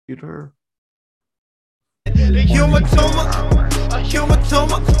computer. Hematoma, a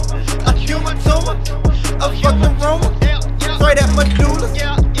hematoma, a hematoma, a fucking Roma, right at medulla.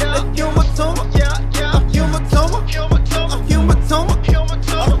 A hematoma, a hematoma, a hematoma, a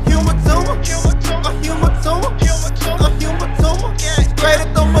hematoma, a hematoma, a hematoma, right at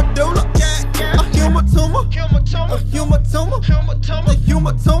the medulla. A hematoma, a hematoma, the hematomas,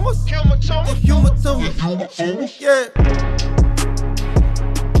 the hematomas, yeah.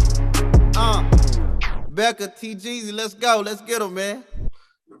 Becca, T Jeezy, let's go. Let's get him, man.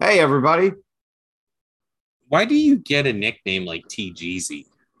 Hey, everybody. Why do you get a nickname like T Jeezy?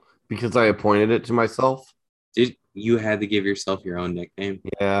 Because I appointed it to myself. Did you had to give yourself your own nickname?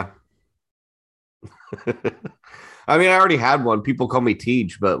 Yeah. I mean, I already had one. People call me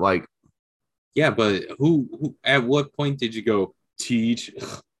Teach, but like, Yeah, but who at what point did you go, Teach?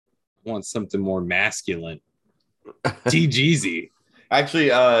 I want something more masculine. T Jeezy. actually,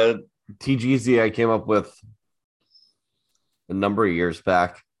 TGZ I came up with a number of years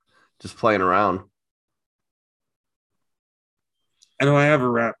back, just playing around. I know I have a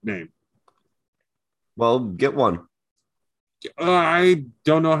rap name. Well, get one. I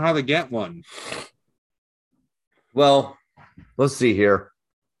don't know how to get one. Well, let's see here.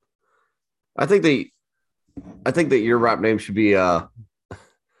 I think that your rap name should be Little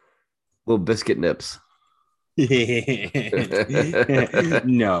Biscuit Nips.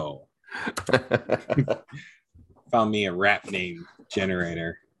 No. Found me a rap name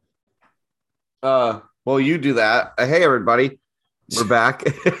generator. Well, you do that. Hey, everybody, we're back.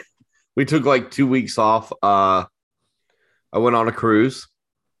 We took like 2 weeks off. I went on a cruise.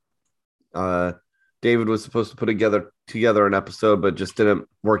 David was supposed to put together an episode, but just didn't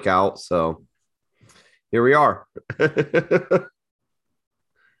work out. So here we are.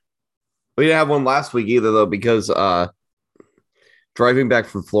 We didn't have one last week either, though, because driving back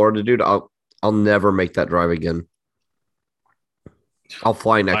from Florida, dude, I'll never make that drive again. I'll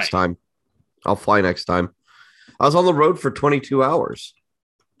fly next time. I was on the road for 22 hours.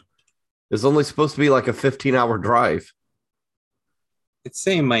 It's only supposed to be like a 15-hour drive. It's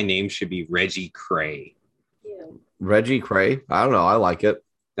saying my name should be Reggie Cray. Yeah. Reggie Cray? I don't know. I like it.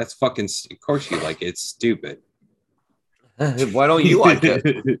 That's fucking... Of course you like it. It's stupid. Why don't you like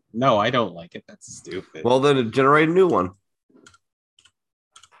it? No, I don't like it. That's stupid. Well, then generate a new one.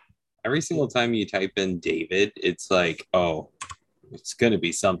 Every single time you type in David, it's like, oh, it's going to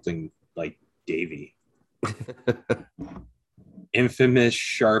be something like Davey. Infamous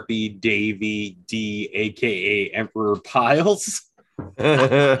Sharpie Davey D, a.k.a. Emperor Piles.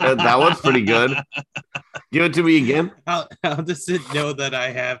 That one's pretty good. Give it to me again. How does it know that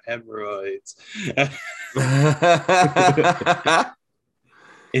I have hemorrhoids?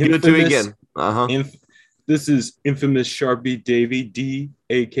 Give it to me again. This is Infamous Sharpie Davey D,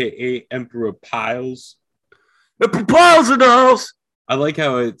 a.k.a. Emperor Piles. Emperor Piles in the house. I like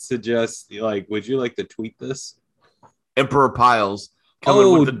how it suggests, like, would you like to tweet this? Emperor Piles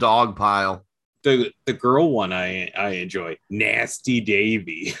coming with the dog pile. The girl one I enjoy. Nasty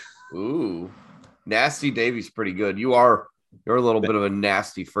Davy. Ooh. Nasty Davy's pretty good. You're a little bit of a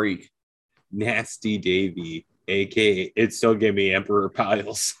nasty freak. Nasty Davy, aka it still gave me Emperor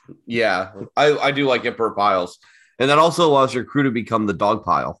Piles. Yeah, I do like Emperor Piles. And that also allows your crew to become the dog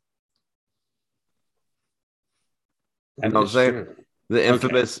pile. You know what I'm saying? True. The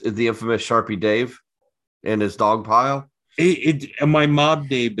infamous Sharpie Dave and his dog pile. My mob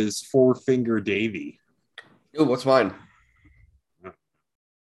name is Four Finger Davy. Oh, what's mine?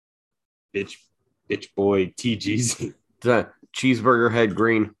 Bitch boy TGZ. Cheeseburger Head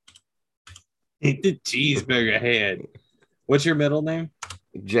Green. The cheeseburger head. What's your middle name?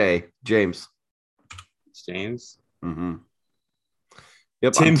 James. James. Mm-hmm.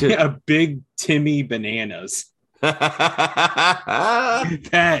 Yep. A big Timmy Bananas. That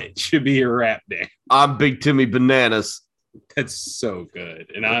should be your rap name. I'm Big Timmy Bananas. That's so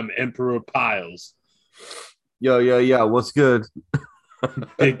good. And I'm Emperor Piles. Yo. What's good?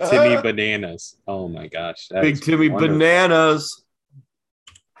 Big Timmy Bananas. Oh my gosh. Big Timmy wonderful. Bananas.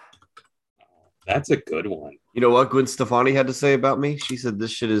 That's a good one. You know what Gwen Stefani had to say about me? She said this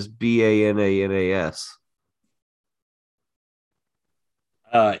shit is Bananas.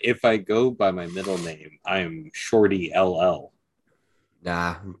 If I go by my middle name, I am Shorty LL.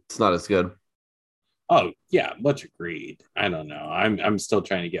 Nah, it's not as good. Oh yeah, much agreed. I don't know. I'm still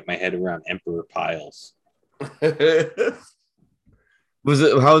trying to get my head around Emperor Piles. How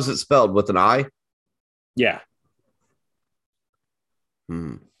is it spelled? With an I? Yeah.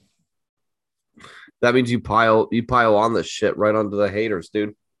 That means you pile on this shit right onto the haters,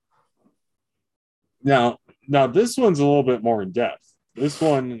 dude. Now this one's a little bit more in depth. This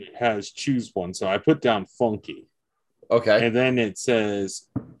one has choose one, so I put down funky, Okay. and then it says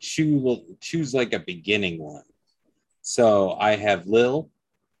choose like a beginning one. So I have Lil,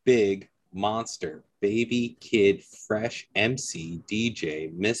 Big, Monster, Baby, Kid, Fresh, MC,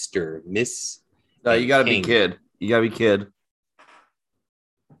 DJ, Mister, Miss. No, you and gotta be King. kid. You gotta be kid.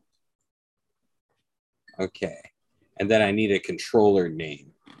 Okay, and then I need a controller name.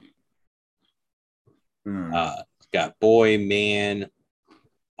 Got boy, man,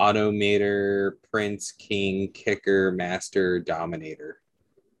 automator, prince, king, kicker, master, dominator.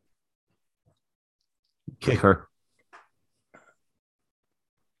 Kicker.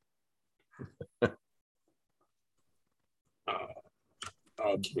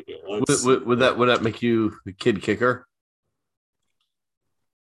 Okay, Would that make you the kid kicker?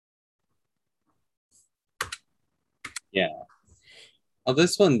 Yeah. Oh,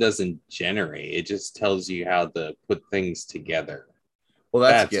 this one doesn't generate. It just tells you how to put things together. Well,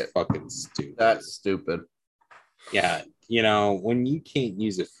 that's That's fucking stupid. That's stupid. Yeah, you know, when you can't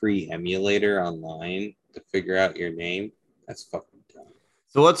use a free emulator online to figure out your name, that's fucking dumb.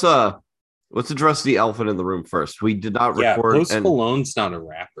 So let's address the elephant in the room first. We did not Yeah, record Post Malone's not a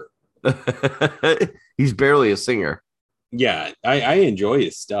rapper. He's barely a singer. Yeah, I enjoy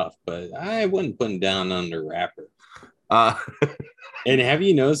his stuff, but I wouldn't put him down under rapper. And have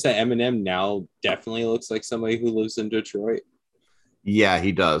you noticed that Eminem now definitely looks like somebody who lives in Detroit? Yeah,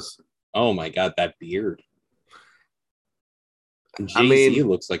 he does. Oh my god, that beard. And I Jay-Z mean-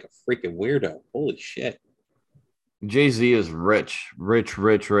 looks like a freaking weirdo. Holy shit. Jay-Z is rich.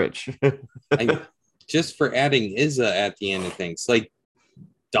 Just for adding Izza at the end of things, like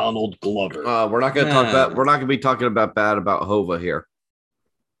Donald Glover. We're not gonna talk about we're not gonna be talking about bad about Hova here.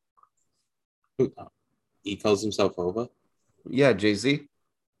 He calls himself Hova? Yeah, Jay-Z.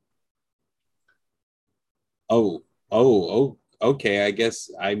 Oh, okay. I guess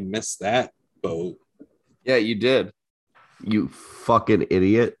I missed that boat. Yeah, you did. You fucking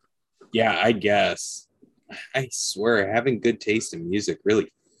idiot. Yeah, I guess. I swear, having good taste in music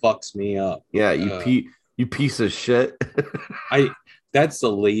really fucks me up. Yeah, you piece of shit. That's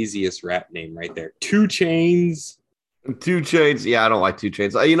the laziest rap name right there. 2 Chainz. 2 Chainz. Yeah, I don't like 2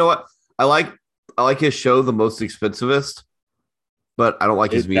 Chainz. You know what? I like his show, The Most Expensivest, but I don't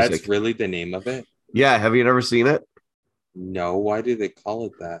like his music. That's really the name of it? Yeah, have you never seen it? No, why do they call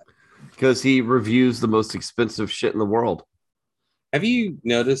it that? Because he reviews the most expensive shit in the world. Have you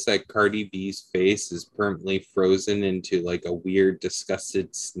noticed that Cardi B's face is permanently frozen into like a weird,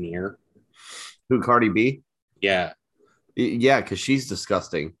 disgusted sneer? Who, Cardi B? Yeah. Yeah, because she's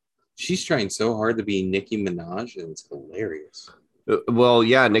disgusting. She's trying so hard to be Nicki Minaj, and it's hilarious. Well,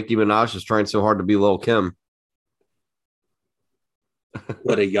 yeah, Nicki Minaj is trying so hard to be Lil Kim.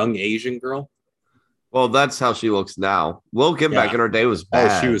 What, a young Asian girl? Well, that's how she looks now. Lil Kim back in her day was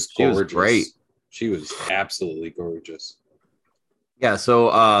bad. Oh, she was gorgeous. She was great. She was absolutely gorgeous. Yeah,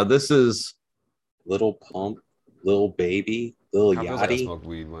 so this is Little Pump, Little Baby, Lil I feel like I Yachty. smoke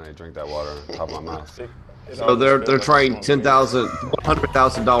weed when I drink that water on top of my mouth. so they're trying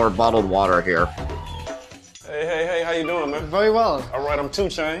 $100,000 bottled water here. Hey, how you doing, man? Very well. All right, I'm 2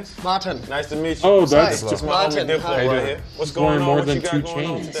 Chainz. Martin, Nice to meet you. Oh, that's That's my Martin, homie Diplo hi. right here. What's He's going wearing on? more What than you got 2 going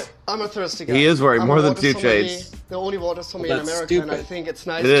on Chainz. today? I'm a thirsty guy. He is wearing I'm more a than water 2 sommelier, Chainz. The only water sommelier in Well, that's America, and I stupid. think it's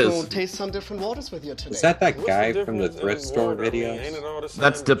nice It to is. taste some different waters with you today. Is that What's guy the from the difference thrift in store water? I mean, videos? ain't it all the same?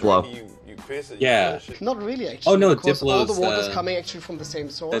 That's You Diplo. drink it, you piss it, Yeah. you flush it. Not really, actually. Oh, no, because all the Diplo's, water's coming actually from the same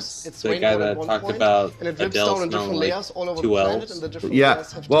source. That's It's the rainwater guy at that one talked point, about and it drips Adele down in different smelling layers all over two the planet, elves. and the different Yeah.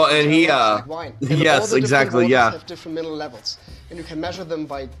 layers have Well, different and he, aromas like wine. And yes, all the different exactly, waters yeah. have different mineral levels, and you can measure them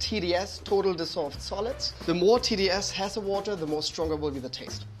by TDS, total dissolved solids. The more TDS has a water, the more stronger will be the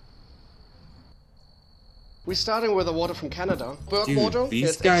taste. We're starting with the water from Canada. Burkwater Dude, these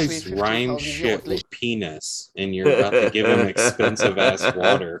is actually guys 15,000 rhyme euro, shit at least. with penis, and you're about to give him expensive ass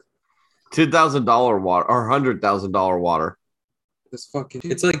water. $10,000 water or $100,000 water. This fucking.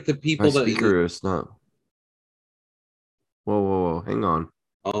 It's like the My people that. speaker is not. Whoa. Hang on.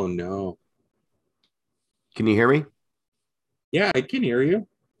 Oh no. Can you hear me? Yeah, I can hear you.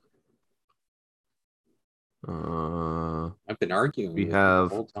 I've I've been arguing We with you have-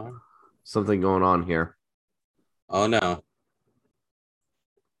 the whole time. something going on here. Oh no.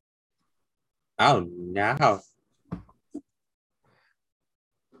 Oh no.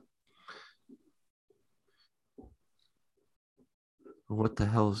 What the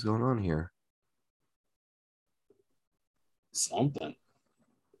hell is going on here? Something.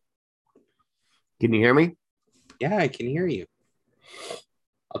 Can you hear me? Yeah, I can hear you.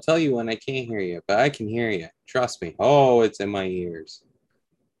 I'll tell you when I can't hear you, but I can hear you. Trust me. Oh, it's in my ears.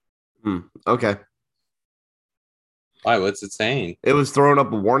 Okay. Why? What's it saying? It was throwing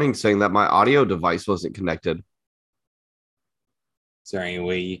up a warning saying that my audio device wasn't connected. Is there any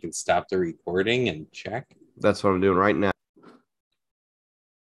way you can stop the recording and check? That's what I'm doing right now.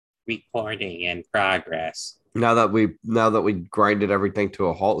 Recording in progress. Now that we grinded everything to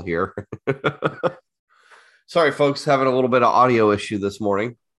a halt here. Sorry, folks, having a little bit of audio issue this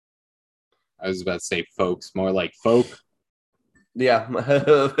morning. I was about to say folks, more like folk. Yeah.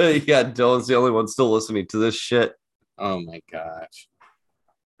 Yeah, Dylan's the only one still listening to this shit. Oh my gosh.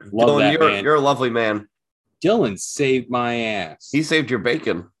 Love Dylan, that, man. you're a lovely man. Dylan saved my ass. He saved your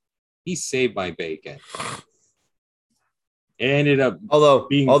bacon. He saved my bacon. It ended up Although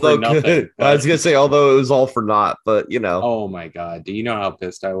for nothing, I was but- gonna say, although it was all for naught, but you know. Oh my god. Do you know how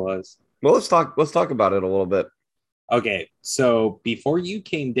pissed I was? Well, let's talk about it a little bit. Okay, so before you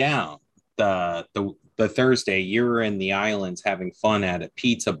came down, the Thursday, you were in the islands having fun at a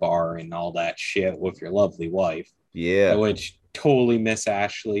pizza bar and all that shit with your lovely wife. Yeah. Which totally miss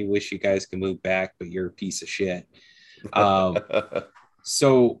Ashley. Wish you guys could move back, but you're a piece of shit.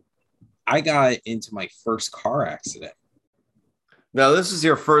 So I got into my first car accident. Now, this is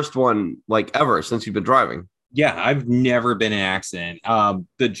your first one like ever since you've been driving. Yeah, I've never been in an accident.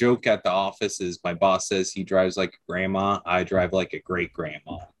 The joke at the office is my boss says he drives like a grandma. I drive like a great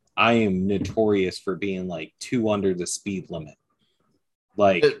grandma. I am notorious for being like 2 under the speed limit.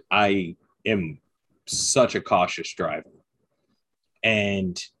 Like I am such a cautious driver.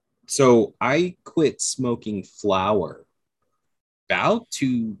 And so I quit smoking flower about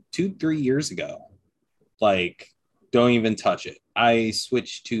 3 years ago. Like, don't even touch it. I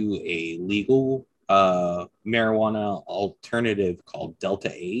switched to a legal marijuana alternative called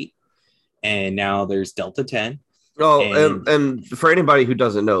Delta 8, and now there's Delta 10. Oh, and for anybody who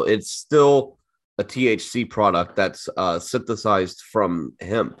doesn't know, it's still a THC product that's synthesized from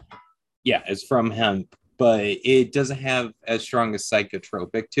hemp. Yeah, it's from hemp, but it doesn't have as strong a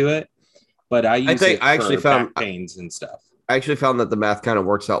psychotropic to it. But I use it for back pains and stuff. I actually found that the math kind of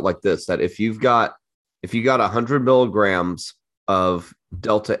works out like this: that if you got 100 milligrams of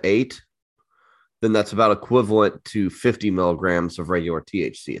Delta 8, then that's about equivalent to 50 milligrams of regular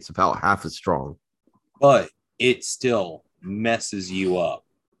THC. It's about half as strong. But it still messes you up.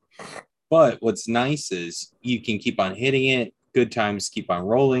 But what's nice is you can keep on hitting it. Good times keep on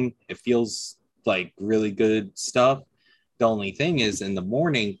rolling. It feels like really good stuff. The only thing is in the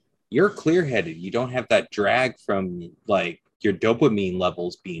morning, you're clear-headed. You don't have that drag from like your dopamine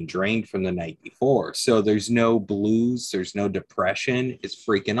levels being drained from the night before. So there's no blues, there's no depression. It's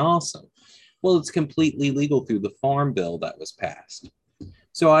freaking awesome. Well, it's completely legal through the farm bill that was passed.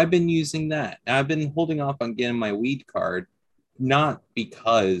 So I've been using that. I've been holding off on getting my weed card, not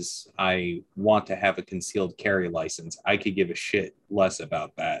because I want to have a concealed carry license. I could give a shit less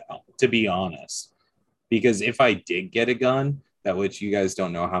about that, to be honest. Because if I did get a gun, that which you guys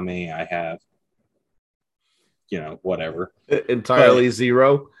don't know how many I have, you know, whatever. Entirely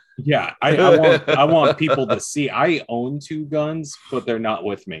zero. Yeah, I want people to see. I own 2 guns, but they're not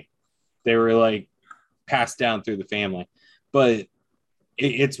with me. They were like passed down through the family. But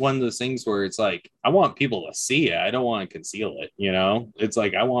it's one of those things where it's like, I want people to see it. I don't want to conceal it, you know? It's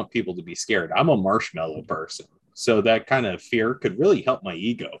like, I want people to be scared. I'm a marshmallow person. So that kind of fear could really help my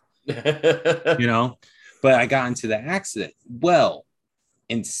ego, you know? But I got into the accident. Well,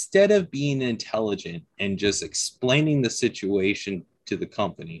 instead of being intelligent and just explaining the situation to the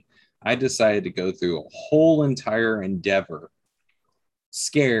company, I decided to go through a whole entire endeavor,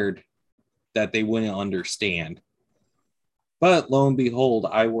 scared that they wouldn't understand. But lo and behold,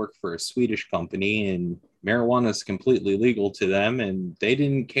 I work for a Swedish company and marijuana is completely legal to them and they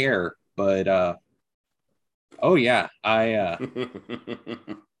didn't care. But, oh yeah, I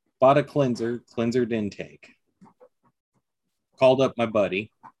bought a cleanser didn't take. Called up my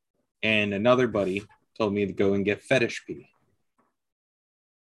buddy, and another buddy told me to go and get fetish pee.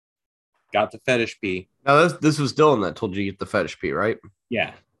 Got the fetish pee. Now, this was Dylan that told you to get the fetish pee, right?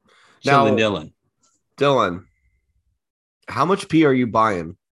 Yeah. Now, Dylan, how much pee are you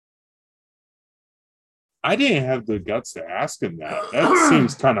buying? I didn't have the guts to ask him that. That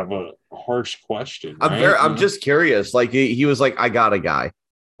seems kind of a harsh question. I'm just curious. Like he was like, I got a guy,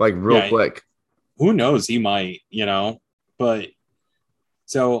 like real quick. Who knows? He might, you know. But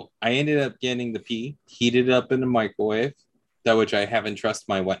so I ended up getting the pee, heated it up in the microwave, that which I haven't trusted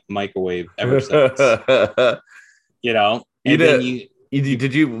my microwave ever since. You know, and did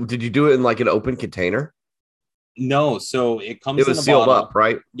you do it in like an open container? No, so it comes. It was sealed up,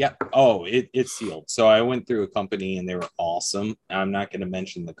 right? Yeah. Oh, it's sealed. So I went through a company and they were awesome. I'm not going to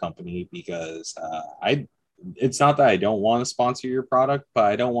mention the company because It's not that I don't want to sponsor your product, but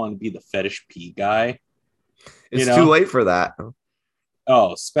I don't want to be the fetish pee guy. It's know? too late for that.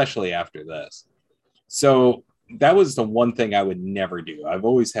 Oh, especially after this. So that was the one thing I would never do. I've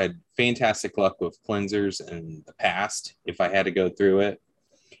always had fantastic luck with cleansers in the past if I had to go through it.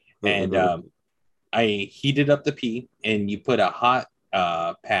 And I heated up the pee, and you put a hot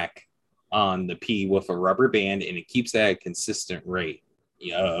pack on the pee with a rubber band, and it keeps at a consistent rate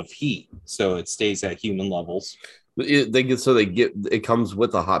of heat, so it stays at human levels. It comes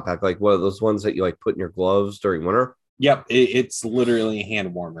with a hot pack, like one of those ones that you like put in your gloves during winter. Yep, it's literally a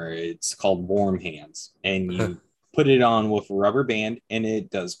hand warmer. It's called Warm Hands, and you put it on with a rubber band, and it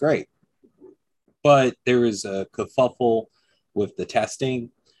does great. But there was a kerfuffle with the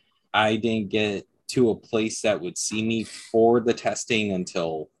testing. I didn't get to a place that would see me for the testing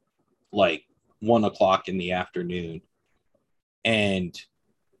until like 1 o'clock in the afternoon. And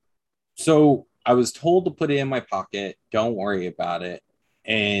so I was told to put it in my pocket. Don't worry about it.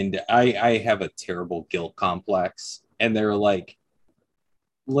 And I have a terrible guilt complex. And they're like,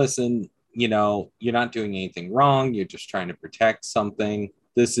 listen, you're not doing anything wrong. You're just trying to protect something.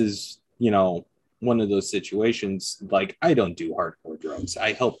 This is, one of those situations. Like, I don't do hardcore drugs.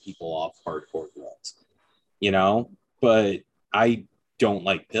 I help people off hardcore drugs, but I don't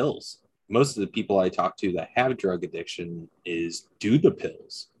like pills. Most of the people I talk to that have drug addiction do the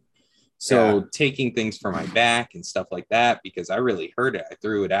pills. So taking things for my back and stuff like that, because I really hurt it, I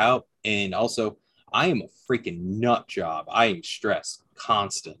threw it out. And also, I am a freaking nut job. I am stressed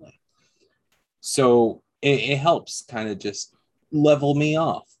constantly. So it helps kind of just level me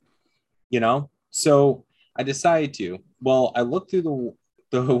off, So I decided I looked through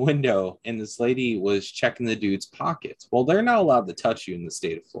the window, and this lady was checking the dude's pockets. Well, they're not allowed to touch you in the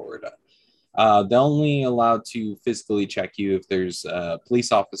state of Florida. They're only allowed to physically check you if there's a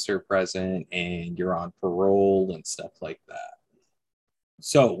police officer present and you're on parole and stuff like that.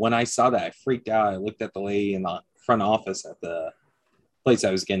 So when I saw that, I freaked out. I looked at the lady in the front office at the place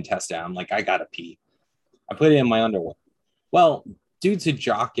I was getting tested. I'm like, I gotta pee. I put it in my underwear. Well, due to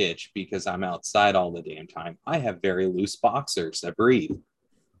jock itch, because I'm outside all the damn time, I have very loose boxers that breathe.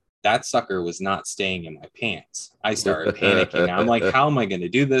 That sucker was not staying in my pants. I started panicking. I'm like, how am I going to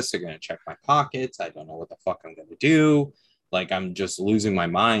do this? They're going to check my pockets. I don't know what the fuck I'm going to do. Like, I'm just losing my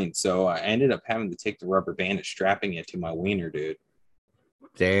mind. So I ended up having to take the rubber band and strapping it to my wiener, dude.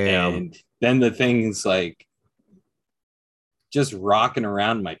 Damn. And then the thing's like just rocking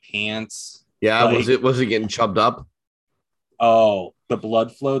around my pants. Yeah, was it getting chubbed up? Oh, the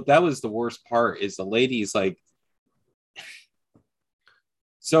blood flow. That was the worst part, is the lady's like,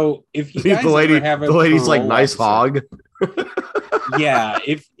 so if you guys the lady's like, nice hog. Yeah,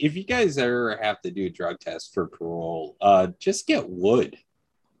 if you guys ever have to do a drug test for parole, just get wood.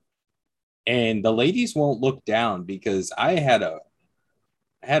 And the ladies won't look down, because I had a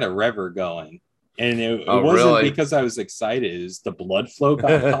rever going, and it wasn't really because I was excited. It was the blood flow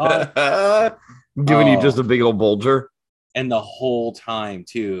got caught. Giving you just a big old bulger. And the whole time,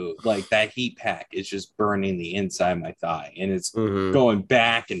 too, like that heat pack is just burning the inside of my thigh, and it's going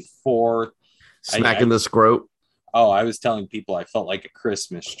back and forth. Smacking the scrote. Oh, I was telling people I felt like a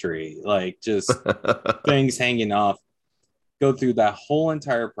Christmas tree, like just things hanging off. Go through that whole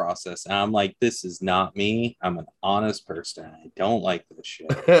entire process. And I'm like, this is not me. I'm an honest person. I don't like this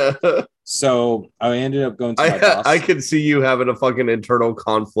shit. So I ended up going to my boss. I could see you having a fucking internal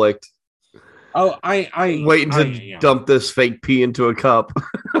conflict. Oh, I waiting to dump this fake pee into a cup.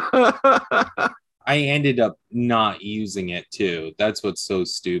 I ended up not using it too. That's what's so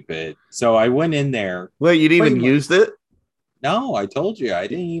stupid. So I went in there. Well, you didn't even use it? No, I told you I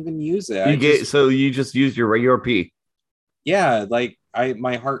didn't even use it. So you just used your regular pee? Yeah, like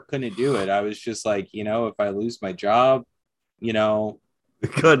my heart couldn't do it. I was just like, if I lose my job,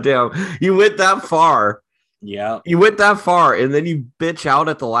 God damn, you went that far. Yeah, you went that far, and then you bitch out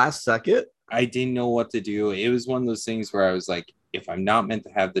at the last second. I didn't know what to do. It was one of those things where I was like, if I'm not meant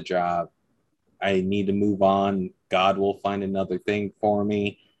to have the job, I need to move on. God will find another thing for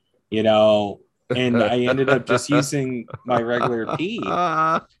me, And I ended up just using my regular pee.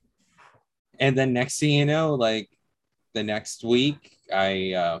 And then next thing you know, like the next week,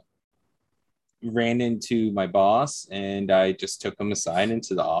 I ran into my boss, and I just took him aside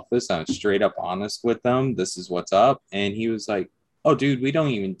into the office. I was straight up honest with them. This is what's up. And he was like, oh, dude, we don't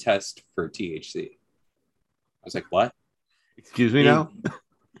even test for THC. I was like, what? Excuse me now?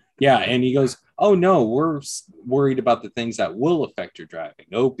 Yeah. And he goes, oh, no, we're worried about the things that will affect your driving.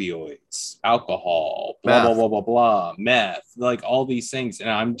 Opioids, alcohol, blah, blah, blah, blah, blah, meth, like all these things. And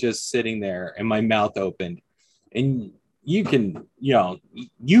I'm just sitting there and my mouth opened. And you can,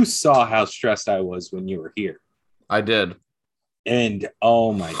 you saw how stressed I was when you were here. I did. And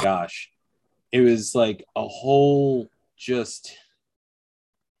oh my gosh. it was like a whole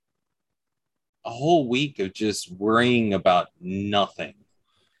week of just worrying about nothing.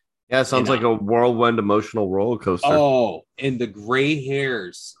 Yeah, it sounds like a whirlwind emotional roller coaster. Oh, and the gray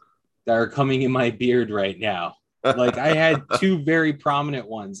hairs that are coming in my beard right now. Like I had two very prominent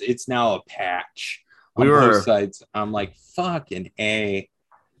ones. It's now a patch on both sides. I'm like, fucking A.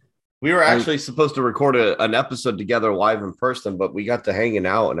 We were actually supposed to record an episode together live in person, but we got to hanging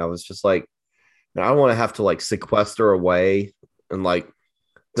out, and I was just like, I don't want to have to like sequester away, and like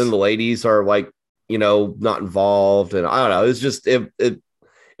then the ladies are like, not involved, and I don't know. It's just it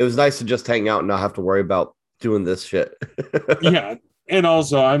was nice to just hang out and not have to worry about doing this shit. Yeah. And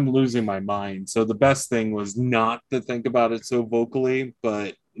also, I'm losing my mind. So the best thing was not to think about it so vocally.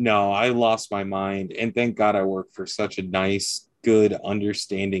 But no, I lost my mind. And thank God I work for such a nice, good,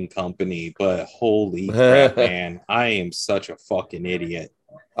 understanding company. But holy crap, man. I am such a fucking idiot.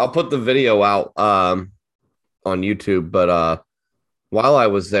 I'll put the video out on YouTube. But while I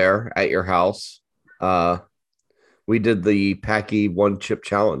was there at your house, we did the Packy one chip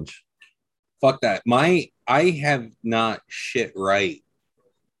challenge. Fuck that. I have not shit right.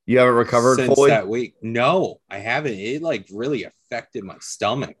 You haven't recovered since fully that week? No, I haven't. It like really affected my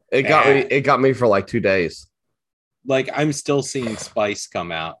stomach. It got me for like 2 days. Like I'm still seeing spice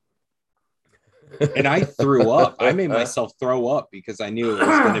come out. And I threw up. I made myself throw up because I knew it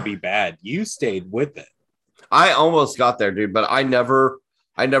was going to be bad. You stayed with it. I almost got there, dude, but I never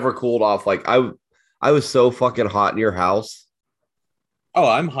cooled off. Like I was so fucking hot in your house. Oh,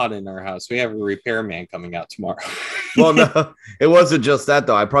 I'm hot in our house. We have a repairman coming out tomorrow. Well, no, it wasn't just that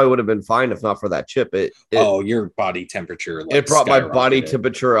though. I probably would have been fine if not for that chip. Your body temperature. It brought my body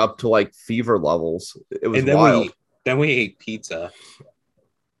temperature up to like fever levels. It was wild. Then we ate pizza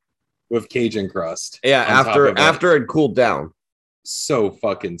with Cajun crust. Yeah, after it cooled down. So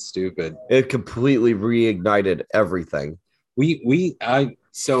fucking stupid. It completely reignited everything.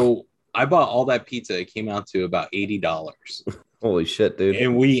 So I bought all that pizza. It came out to about $80. Holy shit, dude.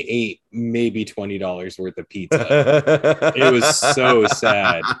 And we ate maybe $20 worth of pizza. It was so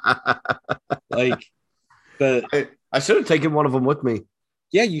sad. Like I should have taken one of them with me.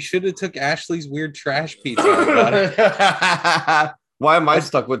 Yeah, you should have took Ashley's weird trash pizza. Why am I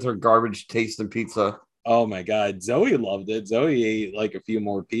stuck with her garbage tasting pizza? Oh my God. Zoe loved it. Zoe ate like a few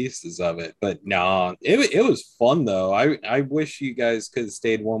more pieces of it, but no, it was fun though. I wish you guys could have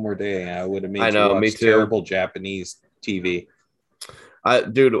stayed one more day. I would have made me too. Terrible Japanese TV.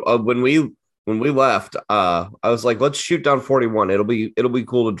 Dude, when we left, I was like, let's shoot down 41. It'll be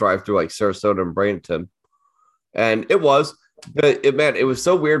cool to drive through like Sarasota and Bradenton. And it was, but it was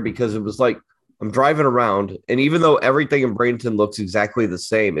so weird because it was like I'm driving around, and even though everything in Bradenton looks exactly the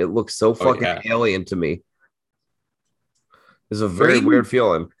same, it looks so fucking alien to me. It's a very weird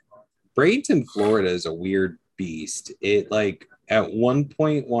feeling. Bradenton, Florida is a weird beast. It like at one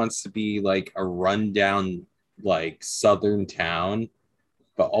point wants to be like a rundown like southern town,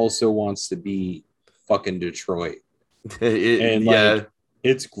 but also wants to be fucking Detroit.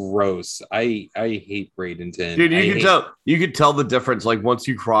 It's gross. I hate Bradenton. Dude, you could tell the difference like once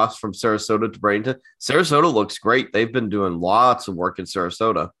you cross from Sarasota to Bradenton. Sarasota looks great. They've been doing lots of work in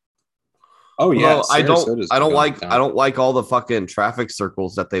Sarasota. Oh yeah, well, I don't like all the fucking traffic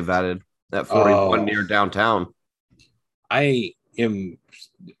circles that they've added at 41 near downtown. I am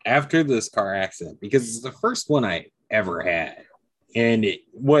after this car accident because it's the first one I ever had. And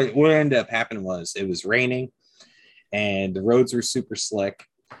what ended up happening was it was raining and the roads were super slick.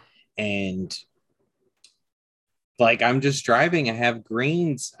 And like, I'm just driving. I have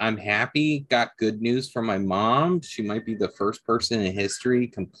greens. I'm happy. Got good news from my mom. She might be the first person in history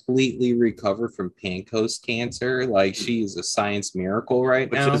completely recover from pancreas cancer. Like, she is a science miracle now.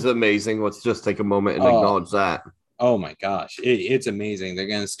 Which is amazing. Let's just take a moment and acknowledge that. Oh my gosh. It's amazing. They're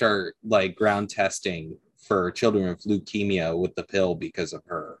going to start like ground testing for children with leukemia with the pill because of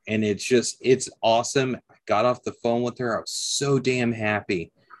her. And it's awesome. I got off the phone with her. I was so damn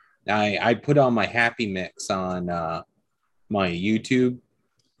happy. I put on my happy mix on my YouTube,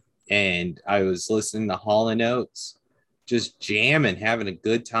 and I was listening to Hall & Oates, just jamming, having a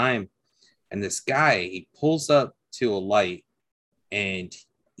good time. And this guy, he pulls up to a light, and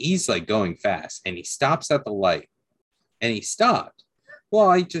he's like going fast, and he stops at the light, and he stopped. Well,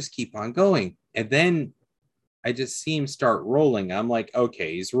 I just keep on going, and then I just see him start rolling. I'm like,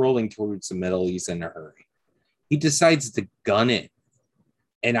 okay, he's rolling towards the middle. He's in a hurry. He decides to gun it.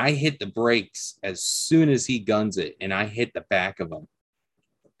 And I hit the brakes as soon as he guns it, and I hit the back of him.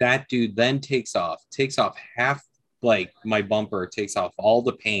 That dude then takes off half, like my bumper, takes off all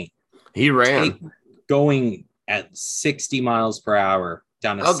the paint. He ran. Going at 60 miles per hour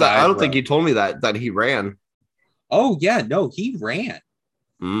down a I side don't think road. you told me that he ran. Oh yeah, no, he ran.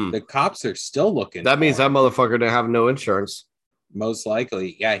 Mm. The cops are still looking. That means for that him, motherfucker didn't have no insurance. most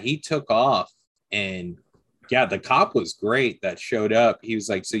likely. Yeah, he took off, and yeah, the cop was great that showed up. He was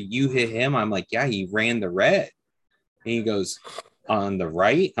like, "So you hit him?" I'm like, "Yeah, he ran the red." And he goes, "On the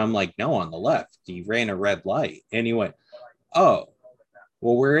right?" I'm like, "No, on the left. He ran a red light." And he went, "Oh,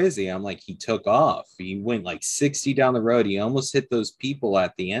 well, where is he?" I'm like, "He took off. He went like 60 down the road. He almost hit those people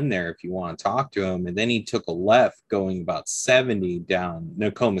at the end there if you want to talk to him. And then he took a left going about 70 down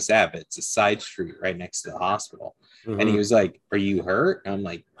Nokomis Ave. It's a side street right next to the hospital." And he Mhm. was like, "Are you hurt?" And I'm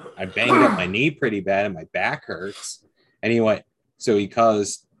like, "I banged up my knee pretty bad and my back hurts." And he went, "So he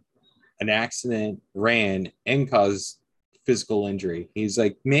caused an accident, ran, and caused physical injury." He's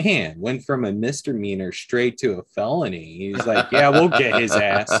like, "Man, went from a misdemeanor straight to a felony." He's like, "Yeah, we'll get his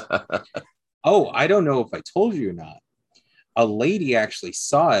ass." Oh, I don't know if I told you or not. A lady actually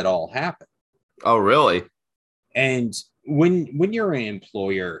saw it all happen. Oh, really? And when you're an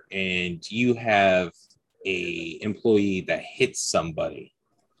employer and you have a employee that hits somebody,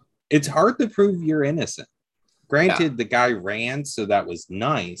 it's hard to prove you're innocent. Granted, the guy ran, so that was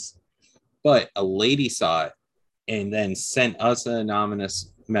nice, but a lady saw it and then sent us an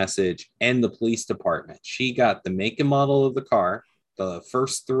anonymous message and the police department. She got the make and model of the car, the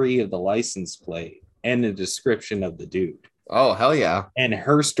first three of the license plate, and the description of the dude. Oh, hell yeah. And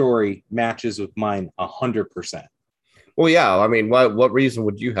her story matches with mine 100%. Well, yeah. I mean, what reason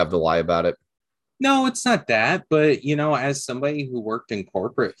would you have to lie about it? No, it's not that. But, you know, as somebody who worked in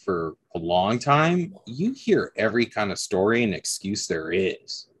corporate for a long time, you hear every kind of story and excuse there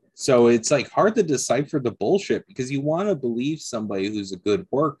is. So it's like hard to decipher the bullshit because you want to believe somebody who's a good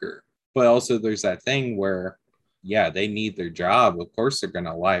worker. But also there's that thing where, yeah, they need their job. Of course they're going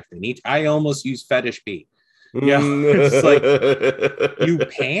to lie if they need to. I almost use fetish Pete. Yeah, it's like you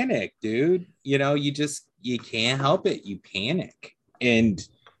panic, dude. You know, you can't help it. You panic. And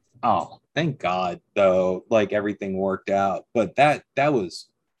oh, thank God though, like everything worked out. But that was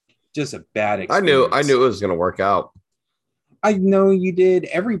just a bad experience. I knew it was gonna work out. I know you did.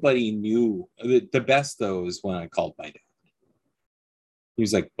 Everybody knew. The best though is when I called my dad. He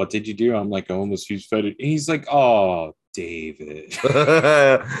was like, "What did you do?" I'm like, "I almost used fetish." He's like, "Oh, David."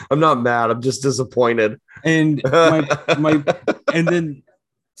 I'm not mad. I'm just disappointed. And my and then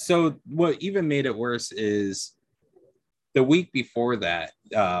so what even made it worse is the week before that,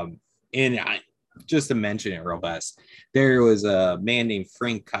 and I just to mention it real fast, there was a man named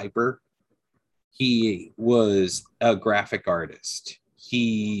Frank Kuiper. He was a graphic artist.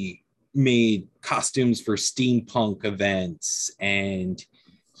 He made costumes for steampunk events, and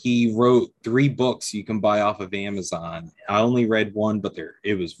he wrote 3 books you can buy off of Amazon. I only read one, but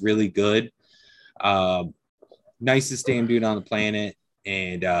it was really good. Nicest damn dude on the planet,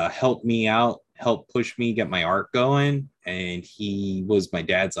 and helped me out, helped push me get my art going. And he was my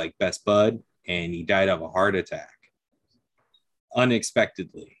dad's like best bud, and he died of a heart attack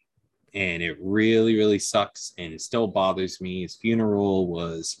unexpectedly. And it really, really sucks, and it still bothers me. His funeral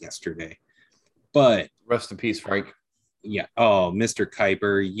was yesterday, but Rest in peace, Frank. yeah. Oh, Mr.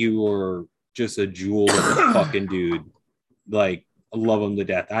 Kuiper, you were just a jewel of a fucking dude. Like, I love him to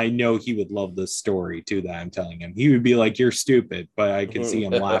death. I know he would love this story too that I'm telling him. He would be like, "You're stupid," but I could see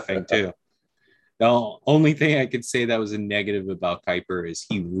him laughing too. The only thing I could say that was a negative about Kuiper is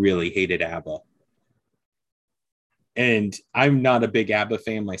he really hated ABBA. And I'm not a big ABBA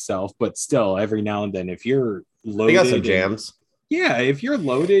fan myself, but still, every now and then, if you're loaded, They got some jams. yeah, if you're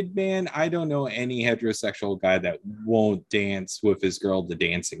loaded, man, I don't know any heterosexual guy that won't dance with his girl, the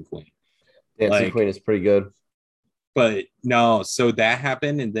Dancing Queen. Dancing Queen is pretty good. But no, so that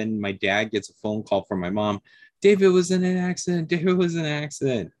happened, and then my dad gets a phone call from my mom. David was in an accident. David was in an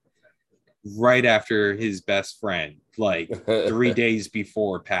accident. Right after his best friend, like 3 days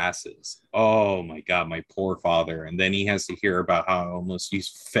before passes. Oh my God, my poor father. And then he has to hear about how I almost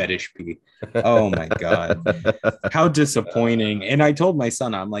used fetish pee. Oh my God. How disappointing. And I told my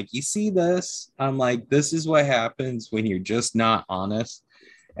son, I'm like, you see this? I'm like, this is what happens when you're just not honest.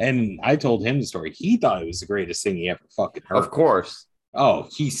 And I told him the story. He thought it was the greatest thing he ever fucking heard. Of course. Oh,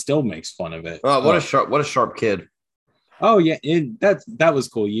 he still makes fun of it. What a sharp kid. Oh yeah, that was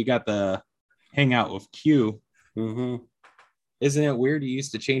cool. You got the hang out with Q. Mm-hmm. Isn't it weird? He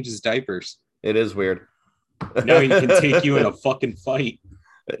used to change his diapers. It is weird. Now he can take you in a fucking fight.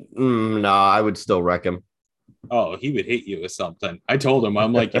 No, I would still wreck him. Oh, he would hit you with something. I told him,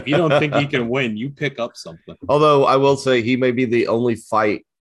 I'm like, if you don't think he can win, you pick up something. Although I will say he may be the only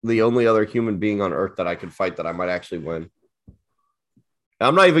other human being on earth that I could fight that I might actually win.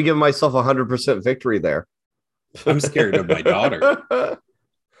 I'm not even giving myself 100% victory there. I'm scared of my daughter.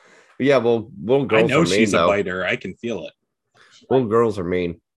 Yeah, well, little I girls know are mean, she's a though. biter. I can feel it. Little girls are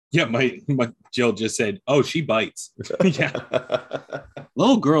mean. Yeah, my Jill just said, "Oh, she bites." Yeah,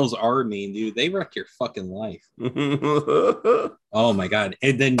 little girls are mean, dude. They wreck your fucking life. Oh my god!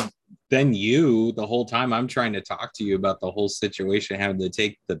 And then you, the whole time I'm trying to talk to you about the whole situation, having to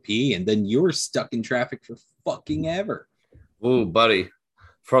take the pee, and then you were stuck in traffic for fucking ever. Ooh, buddy. You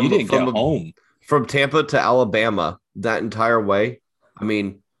From didn't get from home. from Tampa to Alabama, that entire way. I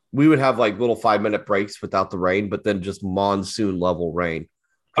mean, we would have like little 5-minute breaks without the rain, but then just monsoon level rain,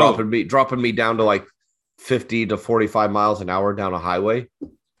 dropping me down to like 50 to 45 miles an hour down a highway.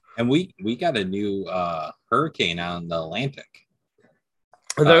 And we got a new hurricane out in the Atlantic.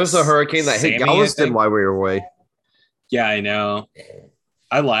 And there was a hurricane that hit Sammy, I Galveston think. while we were away. Yeah, I know.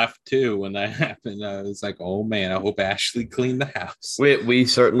 I laughed too when that happened. I was like, "Oh man, I hope Ashley cleaned the house." We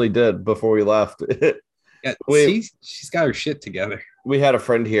certainly did before we left. Yeah, we- she's got her shit together. We had a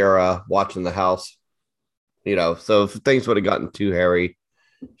friend here watching the house, so if things would have gotten too hairy,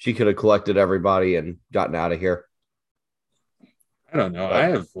 she could have collected everybody and gotten out of here. I don't know. I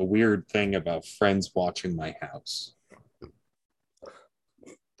have a weird thing about friends watching my house.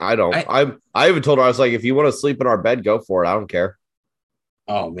 I don't. I even told her, I was like, if you want to sleep in our bed, go for it. I don't care.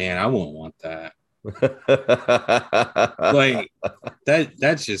 Oh man, I wouldn't want that. Like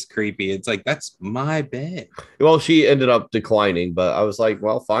that's just creepy. It's like that's my bed. Well, she ended up declining, but I was like,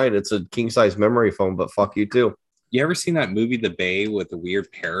 well, fine. It's a king size memory foam, but fuck you too. You ever seen that movie The Bay with the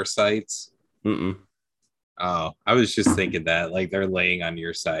weird parasites? Mm-mm. Oh, I was just thinking that like they're laying on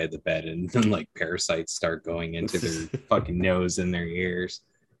your side of the bed and then like parasites start going into their fucking nose and their ears.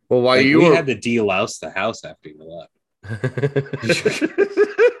 Well, while Like, you we were had to de-louse the house after you left.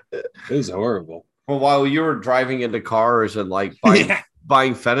 It was horrible. well, while you were driving into cars and like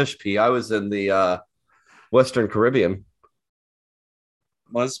buying fetish pee, I was in the Western Caribbean.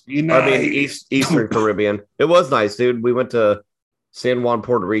 Must be nice. I mean, Eastern Caribbean. It was nice, dude. We went to San Juan,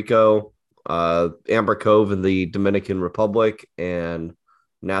 Puerto Rico, Amber Cove in the Dominican Republic, and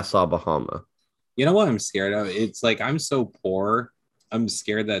Nassau, Bahama. You know what I'm scared of? It's like I'm so poor. I'm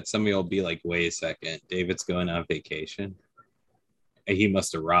scared that somebody will be like, wait a second, David's going on vacation. And he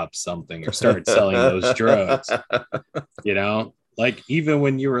must have robbed something or started selling those drugs. You know? Like even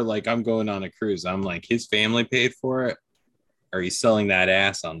when you were like, I'm going on a cruise, I'm like, his family paid for it. Or he's selling that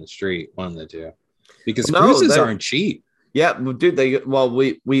ass on the street, one of the two. Because cruises aren't cheap. Yeah, dude.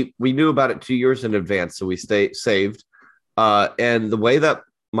 We knew about it 2 years in advance, so we saved. And the way that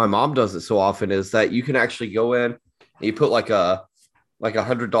my mom does it so often is that you can actually go in, and you put like a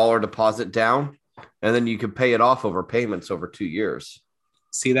 $100 deposit down, and then you can pay it off over payments over 2 years.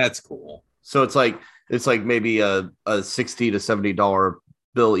 See, that's cool. So it's like maybe a $60 to $70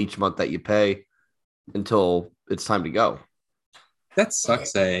 bill each month that you pay until it's time to go. That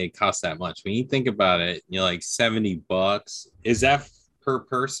sucks that it costs that much. When you think about it, you're like $70. Is that per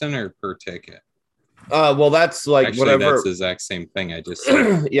person or per ticket? Well, that's like Actually, whatever. that's the exact same thing I just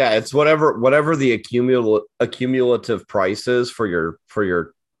said. Yeah, it's whatever the accumulative price is for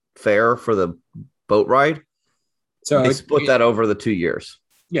your fare for the boat ride. So They split that over the 2 years.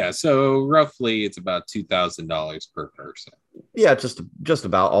 Yeah, so roughly it's about $2,000 per person. Yeah, just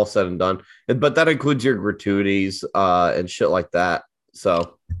about all said and done. But that includes your gratuities and shit like that.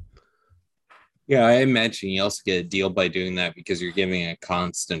 So Yeah, I imagine you also get a deal by doing that because you're giving a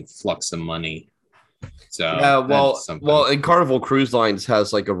constant flux of money. So yeah, that's something. well, and Carnival Cruise Lines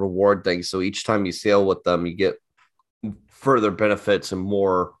has like a reward thing. So each time you sail with them, you get further benefits and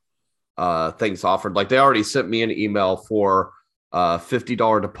more things offered. Like they already sent me an email for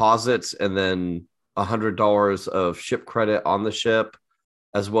 $50 deposits and then $100 of ship credit on the ship,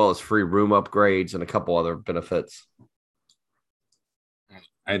 as well as free room upgrades and a couple other benefits.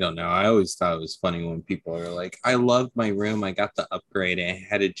 I don't know. I always thought it was funny when people are like, I love my room. I got the upgrade and it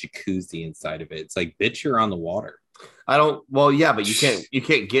had a jacuzzi inside of it. It's like, bitch, you're on the water. Well, yeah, but you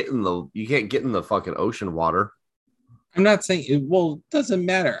can't get in the fucking ocean water. I'm not saying it doesn't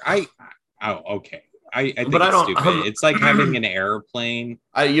matter. Okay. I think But it's stupid. It's like having an airplane.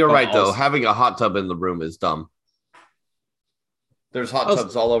 You're but right, though. also- Having a hot tub in the room is dumb. There's hot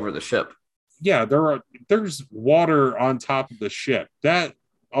tubs all over the ship. Yeah, there's water on top of the ship. That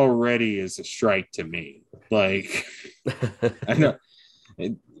already is a strike to me. Like, I know.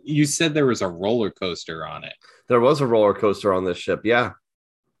 You said there was a roller coaster on it. There was a roller coaster on this ship. Yeah.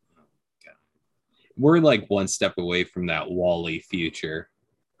 We're like one step away from that Wall-E future.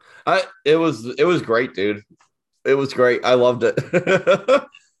 It was great, dude. It was great. I loved it.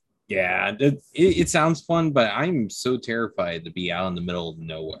 Yeah, it sounds fun, but I'm so terrified to be out in the middle of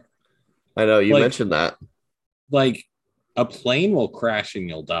nowhere. I know you Like- mentioned that. Like a plane will crash and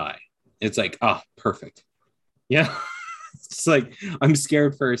you'll die. It's like, oh, perfect. Yeah. It's like I'm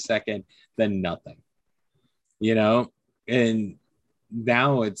scared for a second, then nothing. You know? And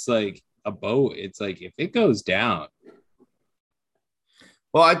now it's like a boat. It's like if it goes down.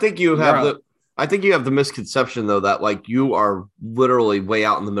 Well, I think you You're have out. the misconception though that like you are literally way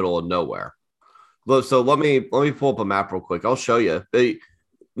out in the middle of nowhere. So let me pull up a map real quick. I'll show you.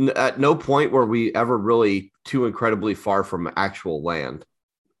 At no point were we ever really too incredibly far from actual land.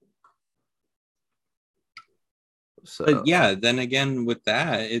 So But yeah, then again with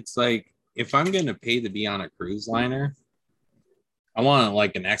that, it's like if I'm gonna pay to be on a cruise liner, I want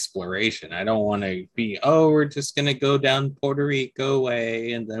like an exploration. I don't want to be, oh, we're just gonna go down Puerto Rico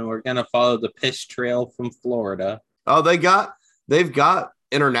way and then we're gonna follow the Pish Trail from Florida. oh, they've got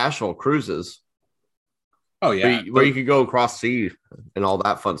international cruises Oh where yeah, where you could go across sea and all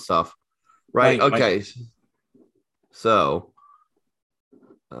that fun stuff. Right. Like- Okay. So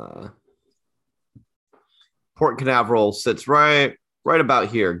Port Canaveral sits right about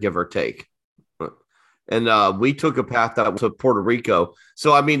here, give or take. And we took a path that to Puerto Rico.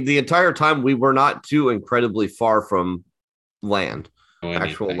 So I mean, the entire time we were not too incredibly far from land,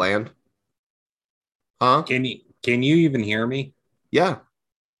 actual anything. land. Huh? Can you even hear me? Yeah.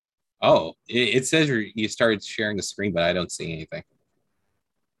 Oh, it says you started sharing the screen, but I don't see anything.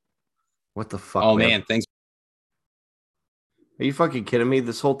 What the fuck? Oh man, thanks. Are you fucking kidding me?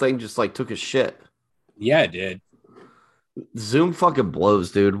 This whole thing just like took a shit. Yeah, it did. Zoom fucking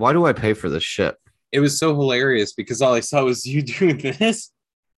blows, dude. Why do I pay for this shit? It was so hilarious because all I saw was you doing this.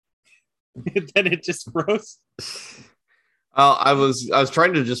 And then it just froze. I was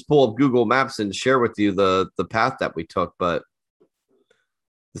trying to just pull up Google Maps and share with you the path that we took, but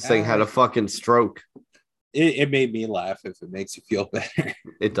this thing had a fucking stroke. It made me laugh if it makes you feel better.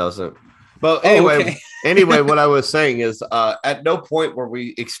 It doesn't. But anyway, okay. anyway, what I was saying is, at no point were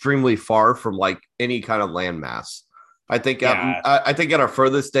we extremely far from like any kind of landmass. I think Yeah. I think at our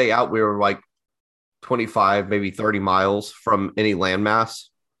furthest day out, we were like 25, maybe 30 miles from any landmass.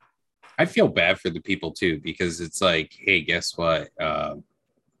 I feel bad for the people too, because it's like, hey, guess what?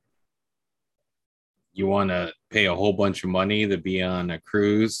 You want to pay a whole bunch of money to be on a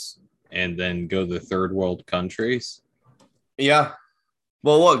cruise and then go to third world countries? Yeah.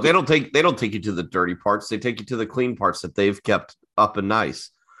 Well, look, they don't take you to the dirty parts. They take you to the clean parts that they've kept up and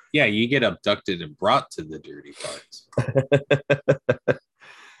nice. Yeah, you get abducted and brought to the dirty parts.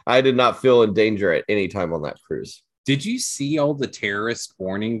 I did not feel in danger at any time on that cruise. Did you see all the terrorist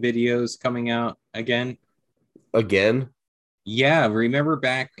warning videos coming out again? Again? Yeah, remember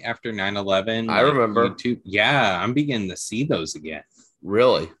back after 9/11? I remember. YouTube? Yeah, I'm beginning to see those again.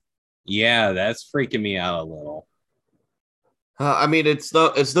 Really? Yeah, that's freaking me out a little. I mean, it's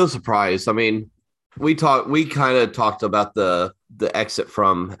no surprise. I mean, we kind of talked about the exit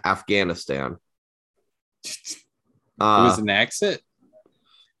from Afghanistan. It was an exit?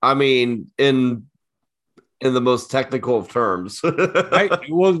 I mean, in the most technical of terms.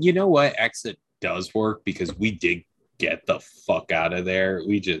 Well, you know what? Exit does work because we did get the fuck out of there.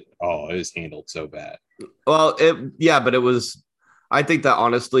 It was handled so bad. Well, but it was. I think that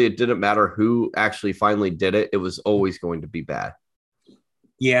honestly, it didn't matter who actually finally did it. It was always going to be bad.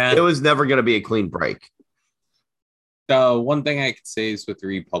 Yeah. It was never going to be a clean break. The one thing I could say is with the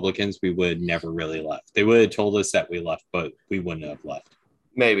Republicans, we would never really left. They would have told us that we left, but we wouldn't have left.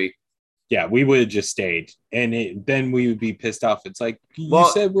 Maybe. Yeah, we would have just stayed, and then we would be pissed off. It's like, you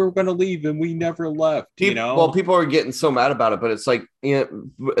said we were going to leave, and we never left. Well, people are getting so mad about it, but it's like,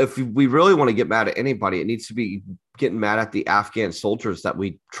 if we really want to get mad at anybody, it needs to be getting mad at the Afghan soldiers that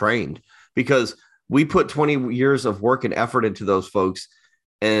we trained, because we put 20 years of work and effort into those folks,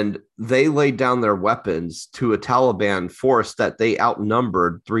 and they laid down their weapons to a Taliban force that they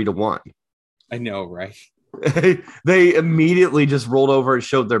outnumbered 3-1. I know, right? They immediately just rolled over and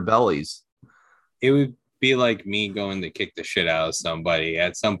showed their bellies. It would be like me going to kick the shit out of somebody.